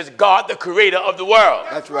Jesus is God, the creator of the world.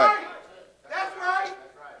 That's right. That's right.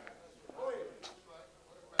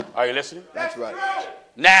 Are you listening? That's right.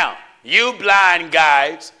 Now, you blind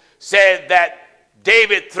guys said that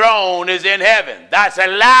David's throne is in heaven. That's a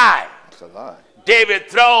lie. That's a lie.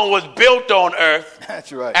 David's throne was built on earth.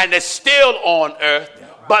 That's right. And it's still on earth,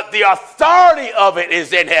 but the authority of it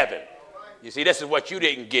is in heaven. You see, this is what you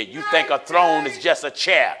didn't get. You think a throne is just a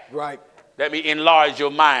chair. Right. Let me enlarge your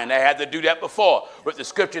mind. I had to do that before with the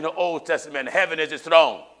scripture in the Old Testament. Heaven is his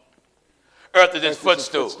throne. Earth is his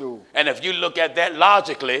footstool. And if you look at that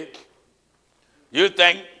logically, you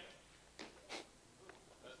think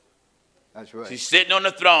that's right. He's sitting on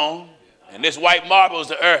the throne, and this white marble is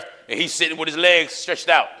the earth, and he's sitting with his legs stretched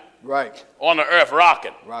out. Right. On the earth,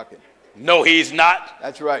 rocking. Rocking. No, he's not.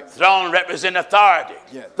 That's right. Throne represents authority.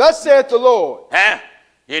 Yeah. Thus saith the Lord. Huh?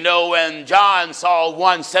 You know, when John saw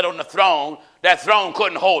one set on the throne, that throne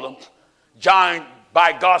couldn't hold him. John,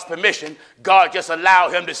 by God's permission, God just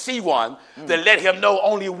allowed him to see one to let him know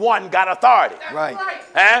only one got authority. Right.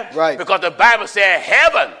 Huh? Right. Because the Bible said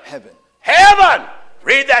heaven. Heaven. Heaven.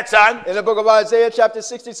 Read that, son. In the book of Isaiah, chapter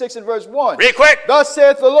 66 and verse 1. Read quick. Thus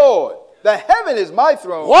saith the Lord, the heaven is my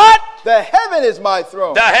throne. What? The heaven is my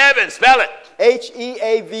throne. The heaven, spell it.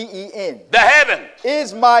 H-E-A-V-E-N. The heaven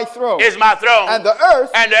is my throne. Is my throne. And the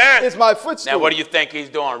earth is my footstool. Now, what do you think he's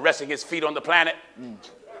doing? Resting his feet on the planet?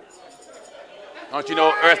 Don't you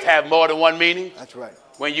know earth have more than one meaning? That's right.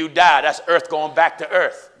 When you die, that's earth going back to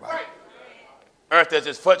earth. Right. Earth is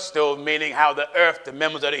his footstool, meaning how the earth, the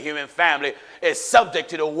members of the human family, is subject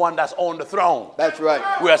to the one that's on the throne. That's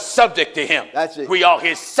right. We are subject to him. That's it. We are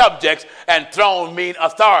his subjects, and throne mean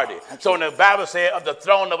authority. That's so when the Bible says of the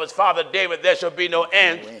throne of his father David, there shall be no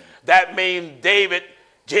end. That means David,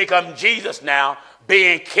 Jacob, Jesus now,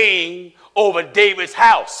 being king over David's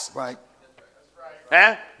house. Right.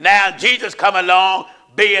 Huh? Now Jesus come along,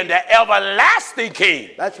 being the everlasting king.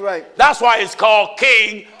 That's right. That's why it's called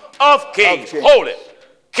King of Kings. Hold it.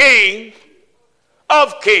 King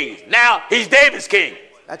of Kings. Now, he's David's king.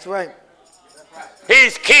 That's right.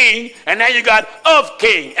 He's king, and now you got of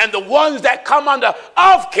king. And the ones that come under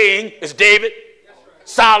of king is David,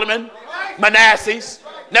 Solomon, Manasseh,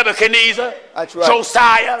 Nebuchadnezzar, that's right.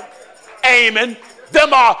 Josiah, Amon.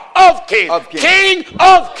 Them are of king. King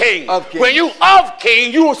of kings. When you of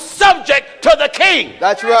king, you are subject to the king.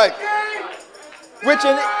 That's right.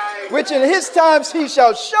 Which in his times he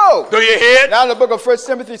shall show. Do you hear it? Now in the book of 1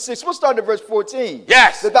 Timothy 6, we'll start at verse 14.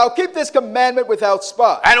 Yes. That thou keep this commandment without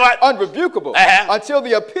spot. And what? Unrebukable. Until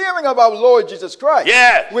the appearing of our Lord Jesus Christ.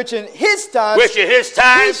 Yes. Which in his times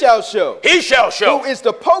he shall show. He shall show. Who is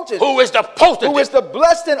the potent. Who is the potent. Who is the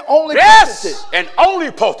blessed and only yes. potentate. And only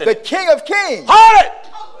potent. The King of kings. Hold it.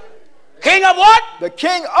 King of what? The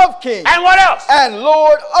King of kings. And what else? And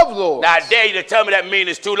Lord of lords. Now I dare you to tell me that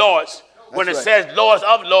means two lords. When it says lords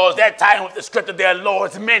of lords, that time with the scripture, there are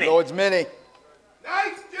lords many. Lords many.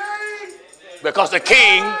 Nice, James. Because a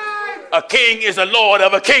king is a lord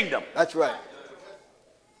of a kingdom. That's right.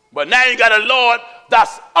 But now you got a lord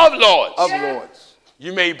that's of lords. Of lords.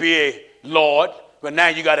 You may be a lord, but now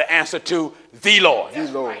you got to answer to the Lord. The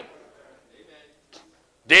Lord.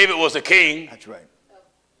 David was a king. That's right.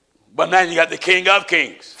 But now you got the King of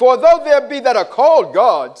kings. For though there be that are called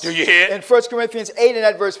gods. Do you hear? In 1 Corinthians 8 and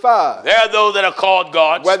at verse 5. There are those that are called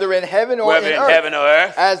gods. Whether in heaven or in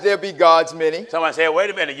earth. As there be gods many. Someone said, wait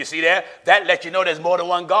a minute, you see there? That lets you know there's more than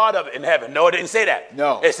one God in heaven. No, it didn't say that.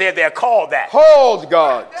 No. It said they're called that. Called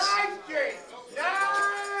gods. Nice, James. Nice.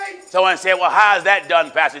 Someone said, well, how is that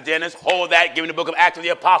done, Pastor Jennings? Hold that, give me the book of Acts of the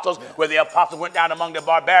Apostles, where the apostles went down among the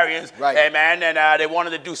barbarians. Right. Amen. And they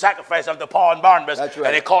wanted to do sacrifice unto Paul and Barnabas. That's right.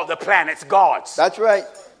 And they called the planets gods. That's right.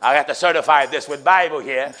 I have to certify this with Bible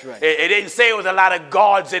here. That's right. It didn't say it was a lot of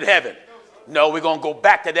gods in heaven. No, we're going to go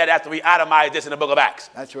back to that after we itemize this in the book of Acts.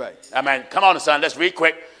 That's right. Amen. Come on, son. Let's read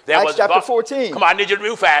quick. Acts chapter 14. Come on, I need you to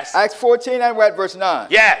read fast. Acts 14 and we're at verse 9.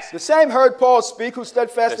 Yes. The same heard Paul speak who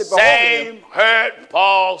steadfastly beholding him. Heard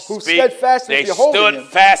Paul speak. Who steadfastly beholding him. They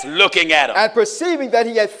stood fast looking at him. And perceiving that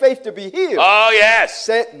he had faith to be healed. Oh, yes.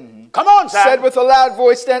 Said, come on, son. Said with a loud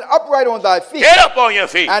voice, stand upright on thy feet. Get up on your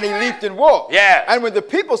feet. And he leaped and walked. Yeah. And when the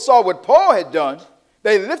people saw what Paul had done,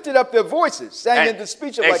 they lifted up their voices, saying in the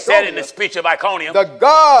speech of Iconium. They said in the speech of Iconium. The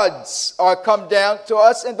gods are come down to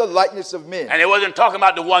us in the likeness of men. And it wasn't talking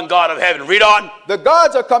about the one God of heaven. Read on. The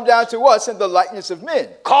gods are come down to us in the likeness of men.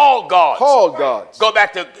 Called gods. Called gods. Go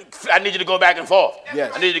back to, I need you to go back and forth.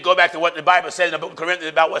 Yes. I need you to go back to what the Bible says in the book of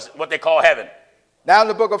Corinthians about what they call heaven. Now in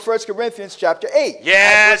the book of 1 Corinthians chapter 8.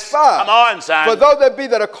 Yes. Verse 5. Come on, son. For though there be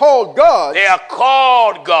that are called gods. They are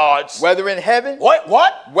called gods. Whether in heaven.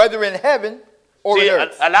 What? Whether in heaven or in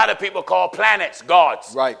earth. A lot of people call planets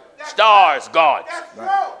gods. Right. Stars gods. That's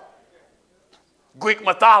right. Greek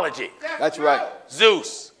mythology. That's right.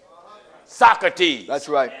 Zeus. Socrates. That's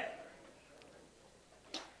right.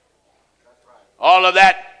 All of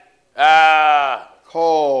that.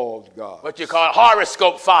 Called God. What you call it?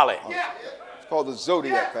 Horoscope folly. Yeah. It's called the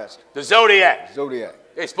zodiac, Pastor. The zodiac. Zodiac.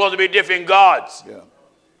 They're supposed to be different gods. Yeah.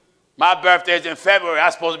 My birthday's in February.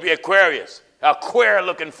 I'm supposed to be Aquarius. A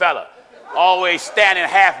queer-looking fella. Always standing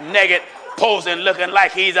half naked, posing, looking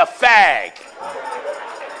like he's a fag.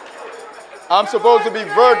 I'm supposed to be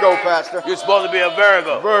Virgo, Pastor. You're supposed to be a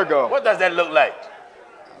Virgo. Virgo. What does that look like?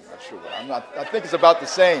 I'm not sure. I think it's about the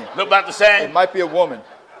same. Look about the same? It might be a woman.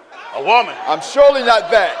 A woman? I'm surely not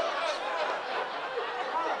that.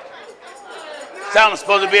 Someone's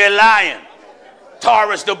supposed to be a lion.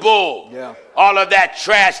 Taurus the bull. Yeah. All of that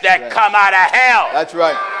trash that come out of hell. That's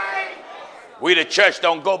right. We, the church,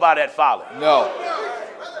 don't go by that folly. No.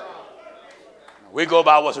 We go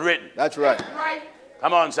by what's written. That's right.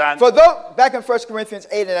 Come on, son. For though, back in 1 Corinthians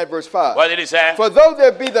 8 and at verse 5. What did he say? For though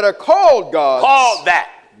there be that are called gods. Called that.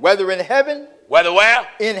 Whether in heaven. Whether where?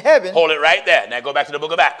 In heaven. Hold it right there. Now go back to the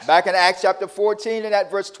book of Acts. Back in Acts chapter 14 and at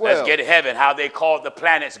verse 12. Let's get heaven, how they called the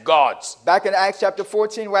planets gods. Back in Acts chapter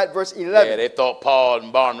 14, we're at verse 11. Yeah, they thought Paul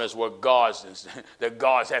and Barnabas were gods. And the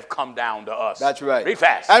gods have come down to us. That's right. Read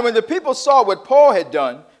fast. And when the people saw what Paul had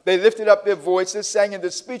done, they lifted up their voices, sang in the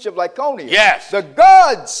speech of Lycaonia. Yes. The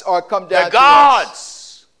gods are come down the to gods. us.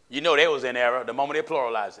 You know they was in error the moment they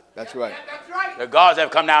pluralized it. That's right. That's right. The gods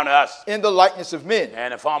have come down to us. In the likeness of men.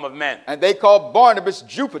 And the form of men. And they called Barnabas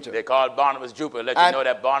Jupiter. They called Barnabas Jupiter. Let you know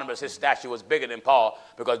that Barnabas, his stature was bigger than Paul,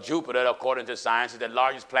 because Jupiter, according to science, is the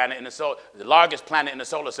largest planet in the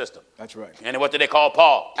solar system. That's right. And what did they call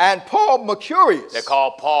Paul? And Paul Mercurius. They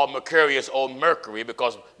called Paul Mercurius, or Mercury,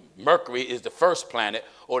 because Mercury is the first planet,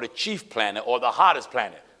 or the chief planet, or the hottest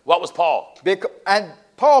planet. What was Paul? And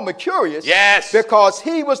Paul Mercurius. Yes. Because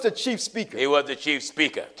he was the chief speaker. He was the chief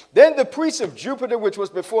speaker. Then the priest of Jupiter, which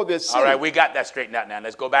was before this city. All right, we got that straightened out now.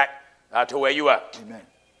 Let's go back to where you were. Amen.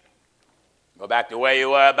 Go back to where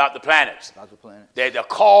you were about the planets. About the planets. They're the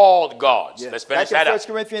called gods. Yes. Let's finish that up. 1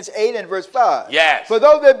 Corinthians 8 and verse 5. Yes. For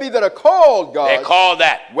though there be that are called gods. They call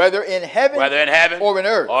that. Whether in heaven. Or in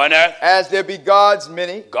earth. Or in earth. As there be gods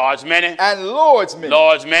many. Gods many. And lords many.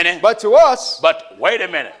 Lords many. But to us. But wait a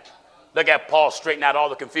minute. Look at Paul straighten out all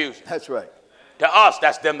the confusion. That's right. To us,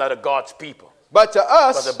 that's them that are God's people. But to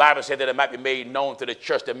us. Because the Bible said that it might be made known to the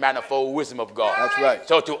church the manifold wisdom of God. That's right.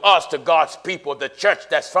 So to us, to God's people, the church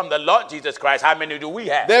that's from the Lord Jesus Christ, how many do we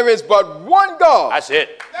have? There is but one God. That's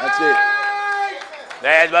it. That's it.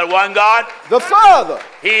 There's but one God. The Father.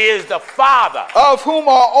 He is the Father. Of whom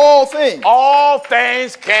are all things. All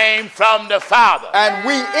things came from the Father. And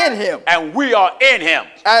we in him. And we are in him.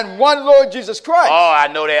 And one Lord Jesus Christ. Oh, I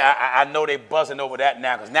know they buzzing over that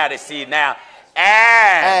now, because now they see now.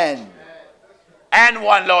 And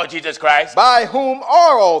one Lord Jesus Christ. By whom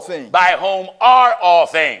are all things. By whom are all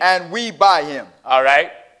things. And we by him. All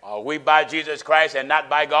right. Are we by Jesus Christ and not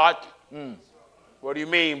by God? What do you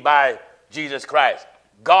mean by Jesus Christ?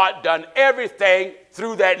 God done everything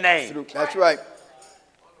through that name. That's right.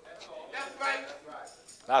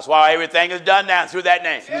 That's why everything is done now through that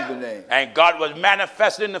name. Through the name. And God was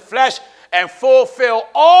manifested in the flesh and fulfilled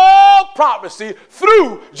all prophecy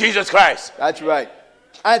through Jesus Christ. That's right.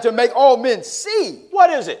 And to make all men see.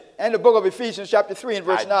 What is it? In the book of Ephesians chapter 3 and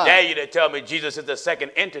verse 9. I dare you to tell me Jesus is the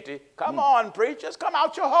second entity. Come on, preachers. Come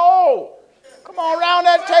out your hole. Come on around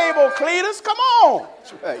that table, Cletus. Come on.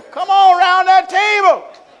 That's right. Come on around that table.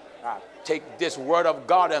 I'll take this word of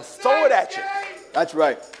God and throw it at you. That's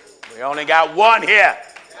right. We only got one here.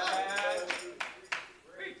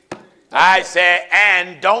 I say,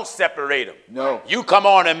 and don't separate them. No. You come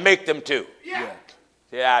on and make them two. Yeah.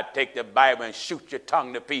 See, I take the Bible and shoot your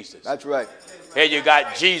tongue to pieces. That's right. Here you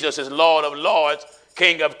got Jesus as Lord of Lords,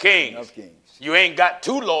 King of Kings. Of kings. You ain't got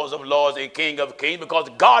two Lords of Lords and King of Kings, because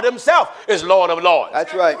God himself is Lord of Lords.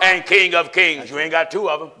 That's right. And King of Kings. You ain't got two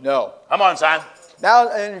of them. No. Come on, son.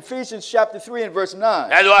 Now in Ephesians chapter 3 and verse 9.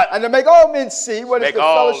 That's what? And to make all men see what is the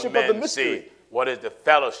fellowship of the mystery. See what is the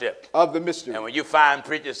fellowship of the mystery. And when you find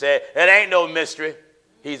preachers say, it ain't no mystery,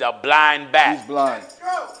 he's a blind bat. He's blind.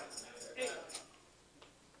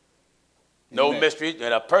 No Amen. mystery.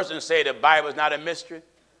 And a person say the Bible is not a mystery,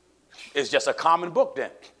 it's just a common book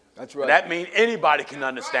then. That's right. That means anybody can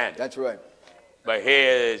understand it. That's right. But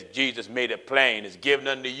here is Jesus made it plain. It's given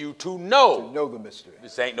unto you to know. To know the mystery.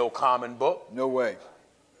 This ain't no common book. No way.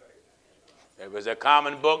 It was a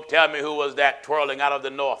common book. Tell me who was that twirling out of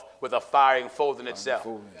the north with a fire enfolding itself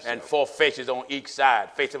and 4 faces on each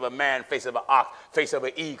side. Face of a man, face of an ox, face of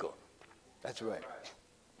an eagle. That's right.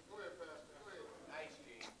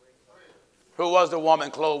 Who was the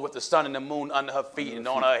woman clothed with the sun and the moon under her feet, and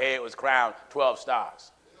on her head was crowned 12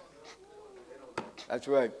 stars? That's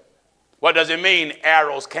right. What does it mean?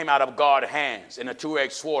 Arrows came out of God's hands and a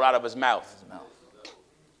 2-edged sword out of his mouth.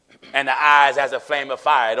 And the eyes as a flame of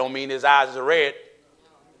fire. It don't mean his eyes are red.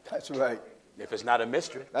 That's right. If it's not a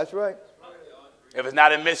mystery. That's right. If it's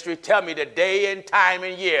not a mystery, tell me the day and time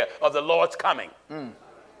and year of the Lord's coming. Nice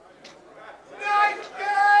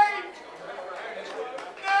game!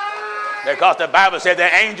 Because the Bible said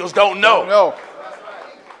that angels don't know. No.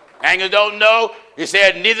 Angels don't know. He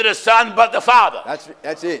said neither the Son but the Father.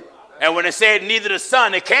 That's it. And when it said neither the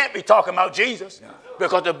Son, it can't be talking about Jesus. Yeah.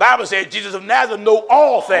 Because the Bible said Jesus of Nazareth know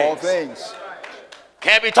all things. All things.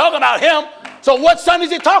 Can't be talking about him. So what son is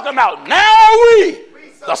he talking about? Now are we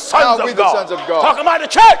the sons of God. Talking about the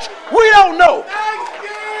church. We don't know.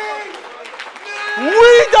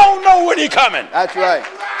 We don't know when he's coming. That's right.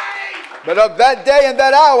 But of that day and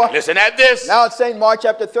that hour. Listen at this. Now it's St. Mark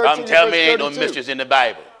chapter 13. Come tell me ain't no mysteries in the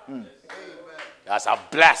Bible. That's a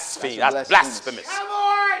blasphemy. That's blasphemous.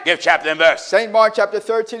 Give chapter and verse. St. Mark chapter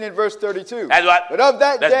 13 and verse 32. That's what? But of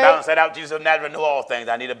that Let's day. balance that out. Jesus of Nazareth knew all things.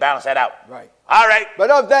 I need to balance that out. Right. All right. But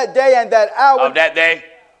of that day and that hour. Of that day.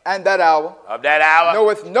 And that hour. Of that hour.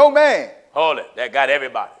 Knoweth no man. Hold it. That got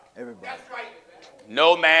everybody. Everybody. That's right.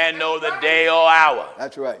 No man know the day or hour.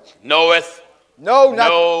 That's right. Knoweth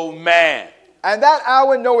no man. And that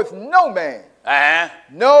hour knoweth no man.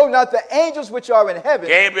 No, not the angels which are in heaven.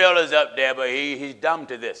 Gabriel is up there, but he's dumb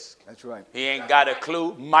to this. That's right. He ain't got a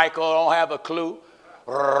clue. Michael don't have a clue.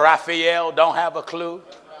 Raphael don't have a clue.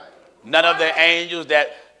 None of the angels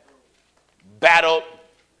that battled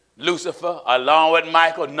Lucifer along with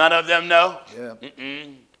Michael, none of them know. Yeah.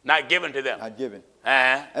 Not given to them. Not given.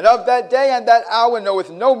 And of that day and that hour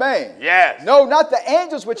knoweth no man. Yes. No, not the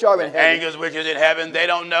angels which are in heaven. Angels which is in heaven, they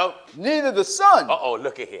don't know. Neither the Son. Uh-oh,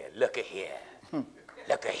 look at here. Look at here.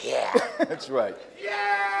 Look at here. That's right.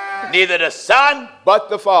 Yeah. Neither the Son. But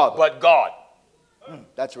the Father. But God.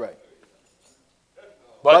 That's right.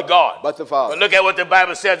 But God. But the Father. But look at what the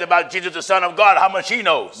Bible says about Jesus, the Son of God, how much he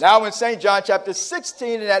knows. Now in St. John chapter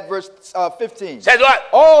 16 and at verse 15. Says what?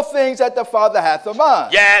 All things that the Father hath of mine.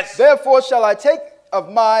 Yes. Therefore shall I take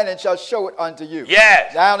of mine and shall show it unto you.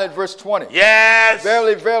 Yes. Down at verse 20. Yes.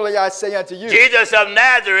 Verily, verily, I say unto you. Jesus of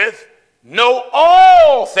Nazareth know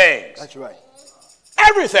all things. That's right.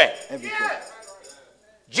 Everything. Everything. Yes.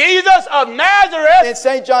 Jesus of Nazareth. In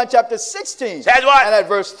St. John chapter 16. Says what? And at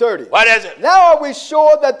verse 30. What is it? Now are we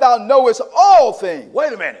sure that thou knowest all things.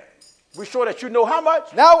 Wait a minute. We sure that you know how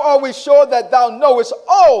much? Now are we sure that thou knowest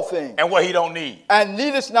all things. And what he don't need. And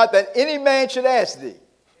needest not that any man should ask thee.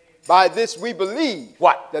 By this we believe.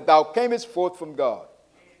 What? That thou camest forth from God.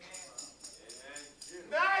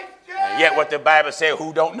 And yet what the Bible says,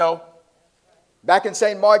 who don't know? Back in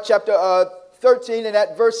St. Mark chapter 13 and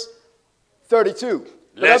at verse 32.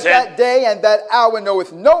 But of that day and that hour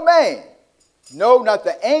knoweth no man, no, not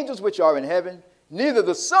the angels which are in heaven, neither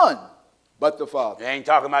the Son, but the Father. You ain't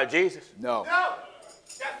talking about Jesus? No. No.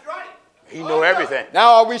 That's right. He know everything.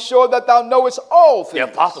 Now are we sure that thou knowest all things?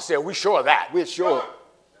 The apostle said, we're sure of that. We're sure.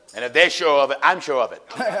 And if they're sure of it, I'm sure of it.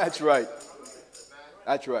 That's right.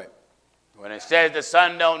 That's right. When it says the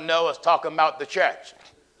Son don't know, it's talking about the church.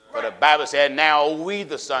 But the Bible said, now are we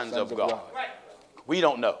the sons of God. Right. We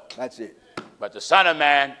don't know. That's it. But the Son of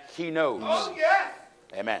Man, he knows. Oh, yes.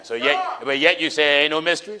 Amen. So yet you say ain't no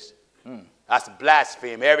mysteries? That's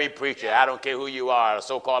blasphemy. Every preacher, I don't care who you are, a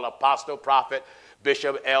so-called apostle, prophet,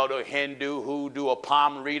 bishop, elder, Hindu, hoodoo, a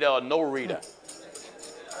palm reader, or no reader.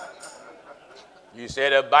 You say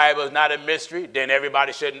the Bible is not a mystery, then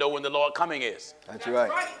everybody should know when the Lord coming is. That's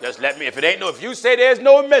right. Just let me, if you say there's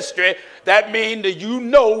no mystery, that means that you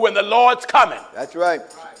know when the Lord's coming. That's right.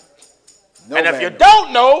 No and if man you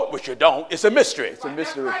don't know, which you don't, it's a mystery. It's a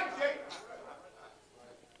mystery.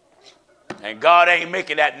 And God ain't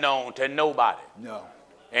making that known to nobody. No.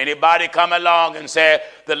 Anybody come along and say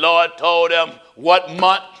the Lord told them what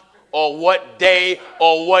month or what day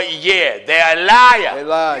or what year, they're a liar. They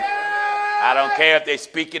lied. I don't care if they're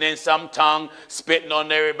speaking in some tongue, spitting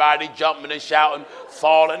on everybody, jumping and shouting,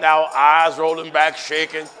 falling out, eyes rolling back,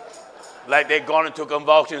 shaking like they're going into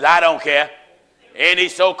convulsions. I don't care. Any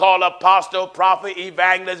so-called apostle, prophet,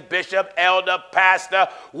 evangelist, bishop, elder, pastor,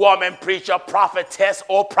 woman, preacher, prophetess,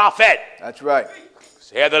 or prophet. That's right.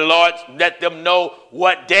 Say the Lord, let them know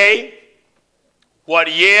what day,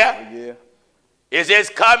 what year is this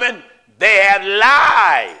coming. They have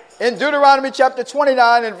lied In Deuteronomy chapter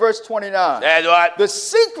 29 and verse 29. That's what? The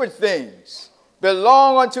secret things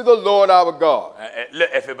belong unto the Lord our God.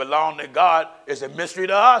 Look, if it belongs to God, it's a mystery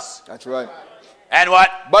to us. That's right. And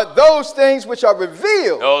what? But those things which are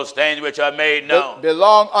revealed, those things which are made known,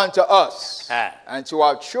 belong unto us Ah. and to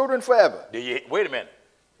our children forever. Wait a minute.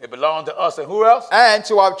 It belongs to us and who else? And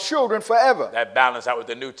to our children forever. That balance out with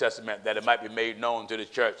the New Testament, that it might be made known to the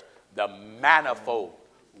church, the manifold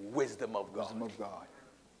wisdom of God. Wisdom of God.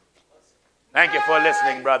 Thank you for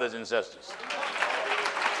listening, brothers and sisters.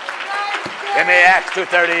 Give me Acts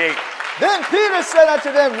 2:38. Then Peter said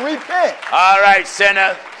unto them, repent. All right,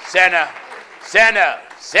 sinner, sinner, sinner,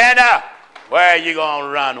 sinner. Where are you going to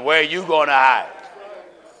run? Where are you going to hide?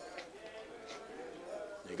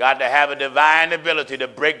 You got to have a divine ability to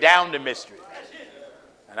break down the mystery.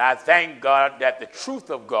 And I thank God that the truth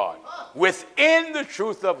of God, within the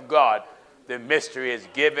truth of God, the mystery is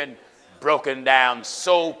given, broken down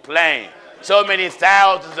so plain. So many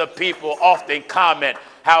thousands of people often comment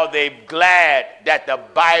how they're glad that the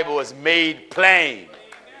Bible is made plain.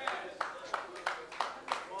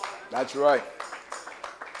 That's right.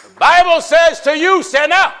 The Bible says to you,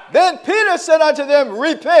 sinner. Then Peter said unto them,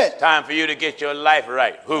 repent. Time for you to get your life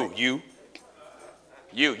right. Who? You.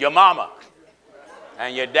 You, your mama,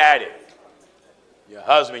 and your daddy, your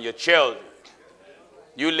husband, your children.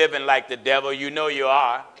 You living like the devil, you know you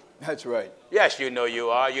are. That's right. Yes, you know you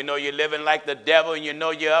are. You know you're living like the devil, and you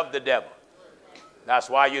know you're of the devil. That's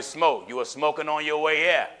why you smoke. You were smoking on your way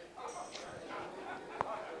here.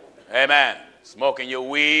 Amen. Smoking your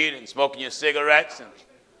weed and smoking your cigarettes and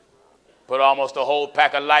put almost a whole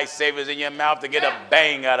pack of lifesavers in your mouth to get a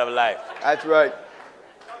bang out of life. That's right.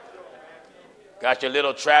 Got your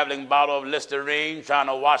little traveling bottle of Listerine trying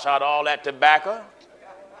to wash out all that tobacco.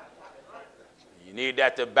 You need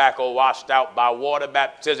that tobacco washed out by water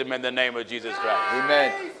baptism in the name of Jesus Christ.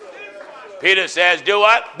 Amen. Peter says, do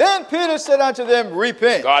what? Then Peter said unto them,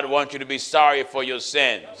 repent. God wants you to be sorry for your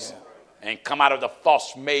sins and come out of the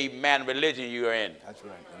false-made man religion you're in. That's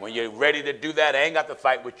right. When you're ready to do that, I ain't got to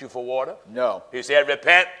fight with you for water. No. He said,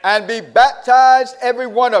 repent. And be baptized, every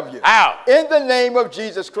one of you. How? In the name of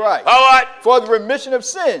Jesus Christ. For what? For the remission of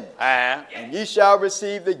sin. Uh-huh. And ye shall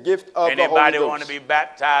receive the gift of the Holy Ghost. Anybody want to be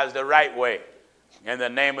baptized the right way? In the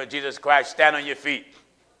name of Jesus Christ, stand on your feet.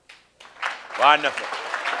 Wonderful.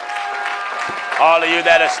 All of you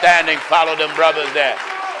that are standing, follow them brothers there.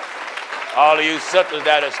 All of you sisters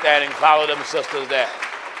that are standing, follow them sisters there.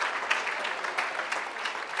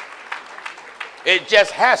 It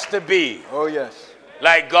just has to be. Oh, yes.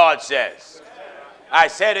 Like God says. I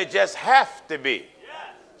said it just has to be.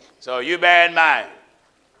 So you bear in mind,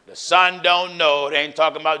 the Son don't know. It ain't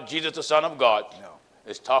talking about Jesus, the Son of God. No.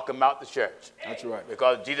 It's talking about the church. That's right.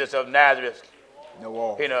 Because Jesus of Nazareth, No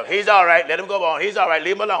all. you know, he's all right. Let him go on. He's all right.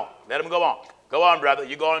 Leave him alone. Let him go on. Go on, brother.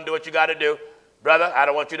 You go on and do what you got to do. Brother, I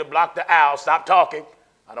don't want you to block the aisle. Stop talking.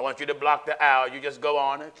 I don't want you to block the aisle. You just go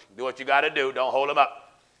on and do what you got to do. Don't hold them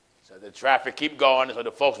up. So the traffic keep going so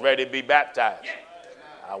the folks ready to be baptized.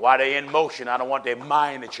 While they're in motion, I don't want their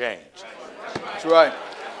mind to change. That's right.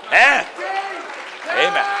 Yeah.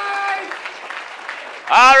 Amen.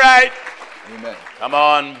 All right. Amen. Come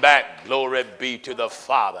on back. Glory be to the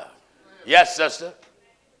Father. Yes, sister.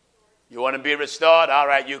 You want to be restored? All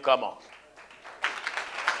right, you come on.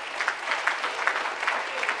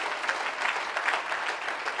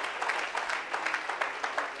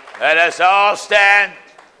 Let us all stand.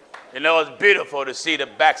 You know, it's beautiful to see the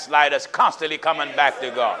backsliders constantly coming back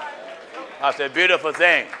to God. That's a beautiful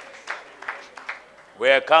thing.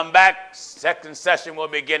 We'll come back. Second session will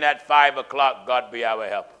begin at 5 o'clock. God be our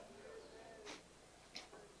helper.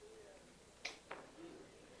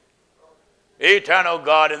 Eternal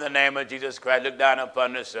God, in the name of Jesus Christ, look down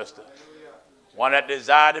upon this sister. One that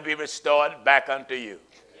desire to be restored back unto you.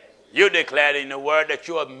 You declared in the word that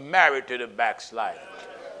you are married to the backslider.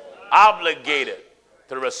 Obligated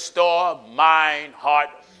to restore mind, heart,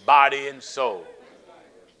 body, and soul.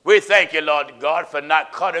 We thank you, Lord God, for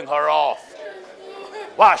not cutting her off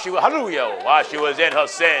while she was, hallelujah, while she was in her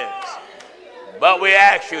sins. But we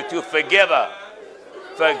ask you to forgive her.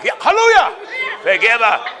 Hallelujah! Forgive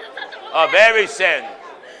her of every sin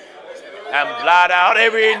and blot out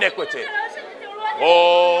every iniquity.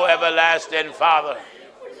 Oh, everlasting Father,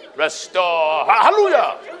 restore,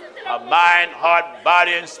 hallelujah, her mind, heart,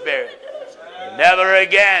 body, and spirit. Never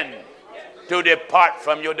again to depart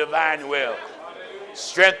from your divine will.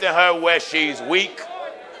 Strengthen her where she's weak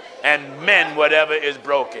and mend whatever is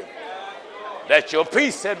broken. Let your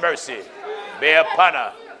peace and mercy be upon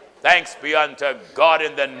her. Thanks be unto God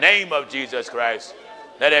in the name of Jesus Christ.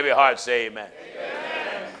 Let every heart say amen.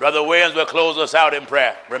 Amen. Brother Williams will close us out in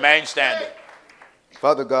prayer. Remain standing.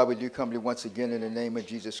 Father God, we do come to you once again in the name of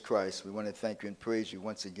Jesus Christ. We want to thank you and praise you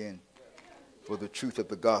once again for the truth of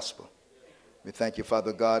the gospel. We thank you,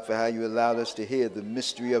 Father God, for how you allowed us to hear the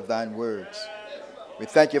mystery of thine words. We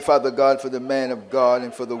thank you, Father God, for the man of God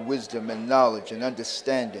and for the wisdom and knowledge and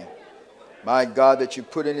understanding, my God, that you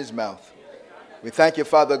put in his mouth. We thank you,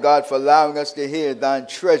 Father God, for allowing us to hear thine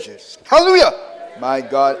treasures. Hallelujah! My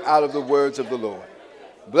God, out of the words of the Lord.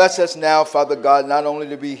 Bless us now, Father God, not only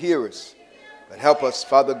to be hearers, but help us,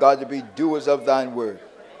 Father God, to be doers of thine word.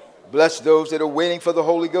 Bless those that are waiting for the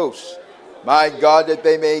Holy Ghost. My God, that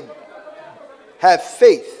they may have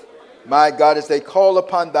faith, my God, as they call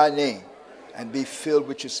upon thy name and be filled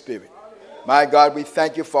with your spirit. My God, we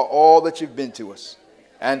thank you for all that you've been to us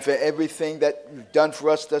and for everything that you've done for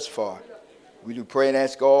us thus far. We do pray and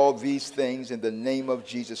ask all these things in the name of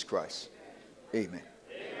Jesus Christ. Amen.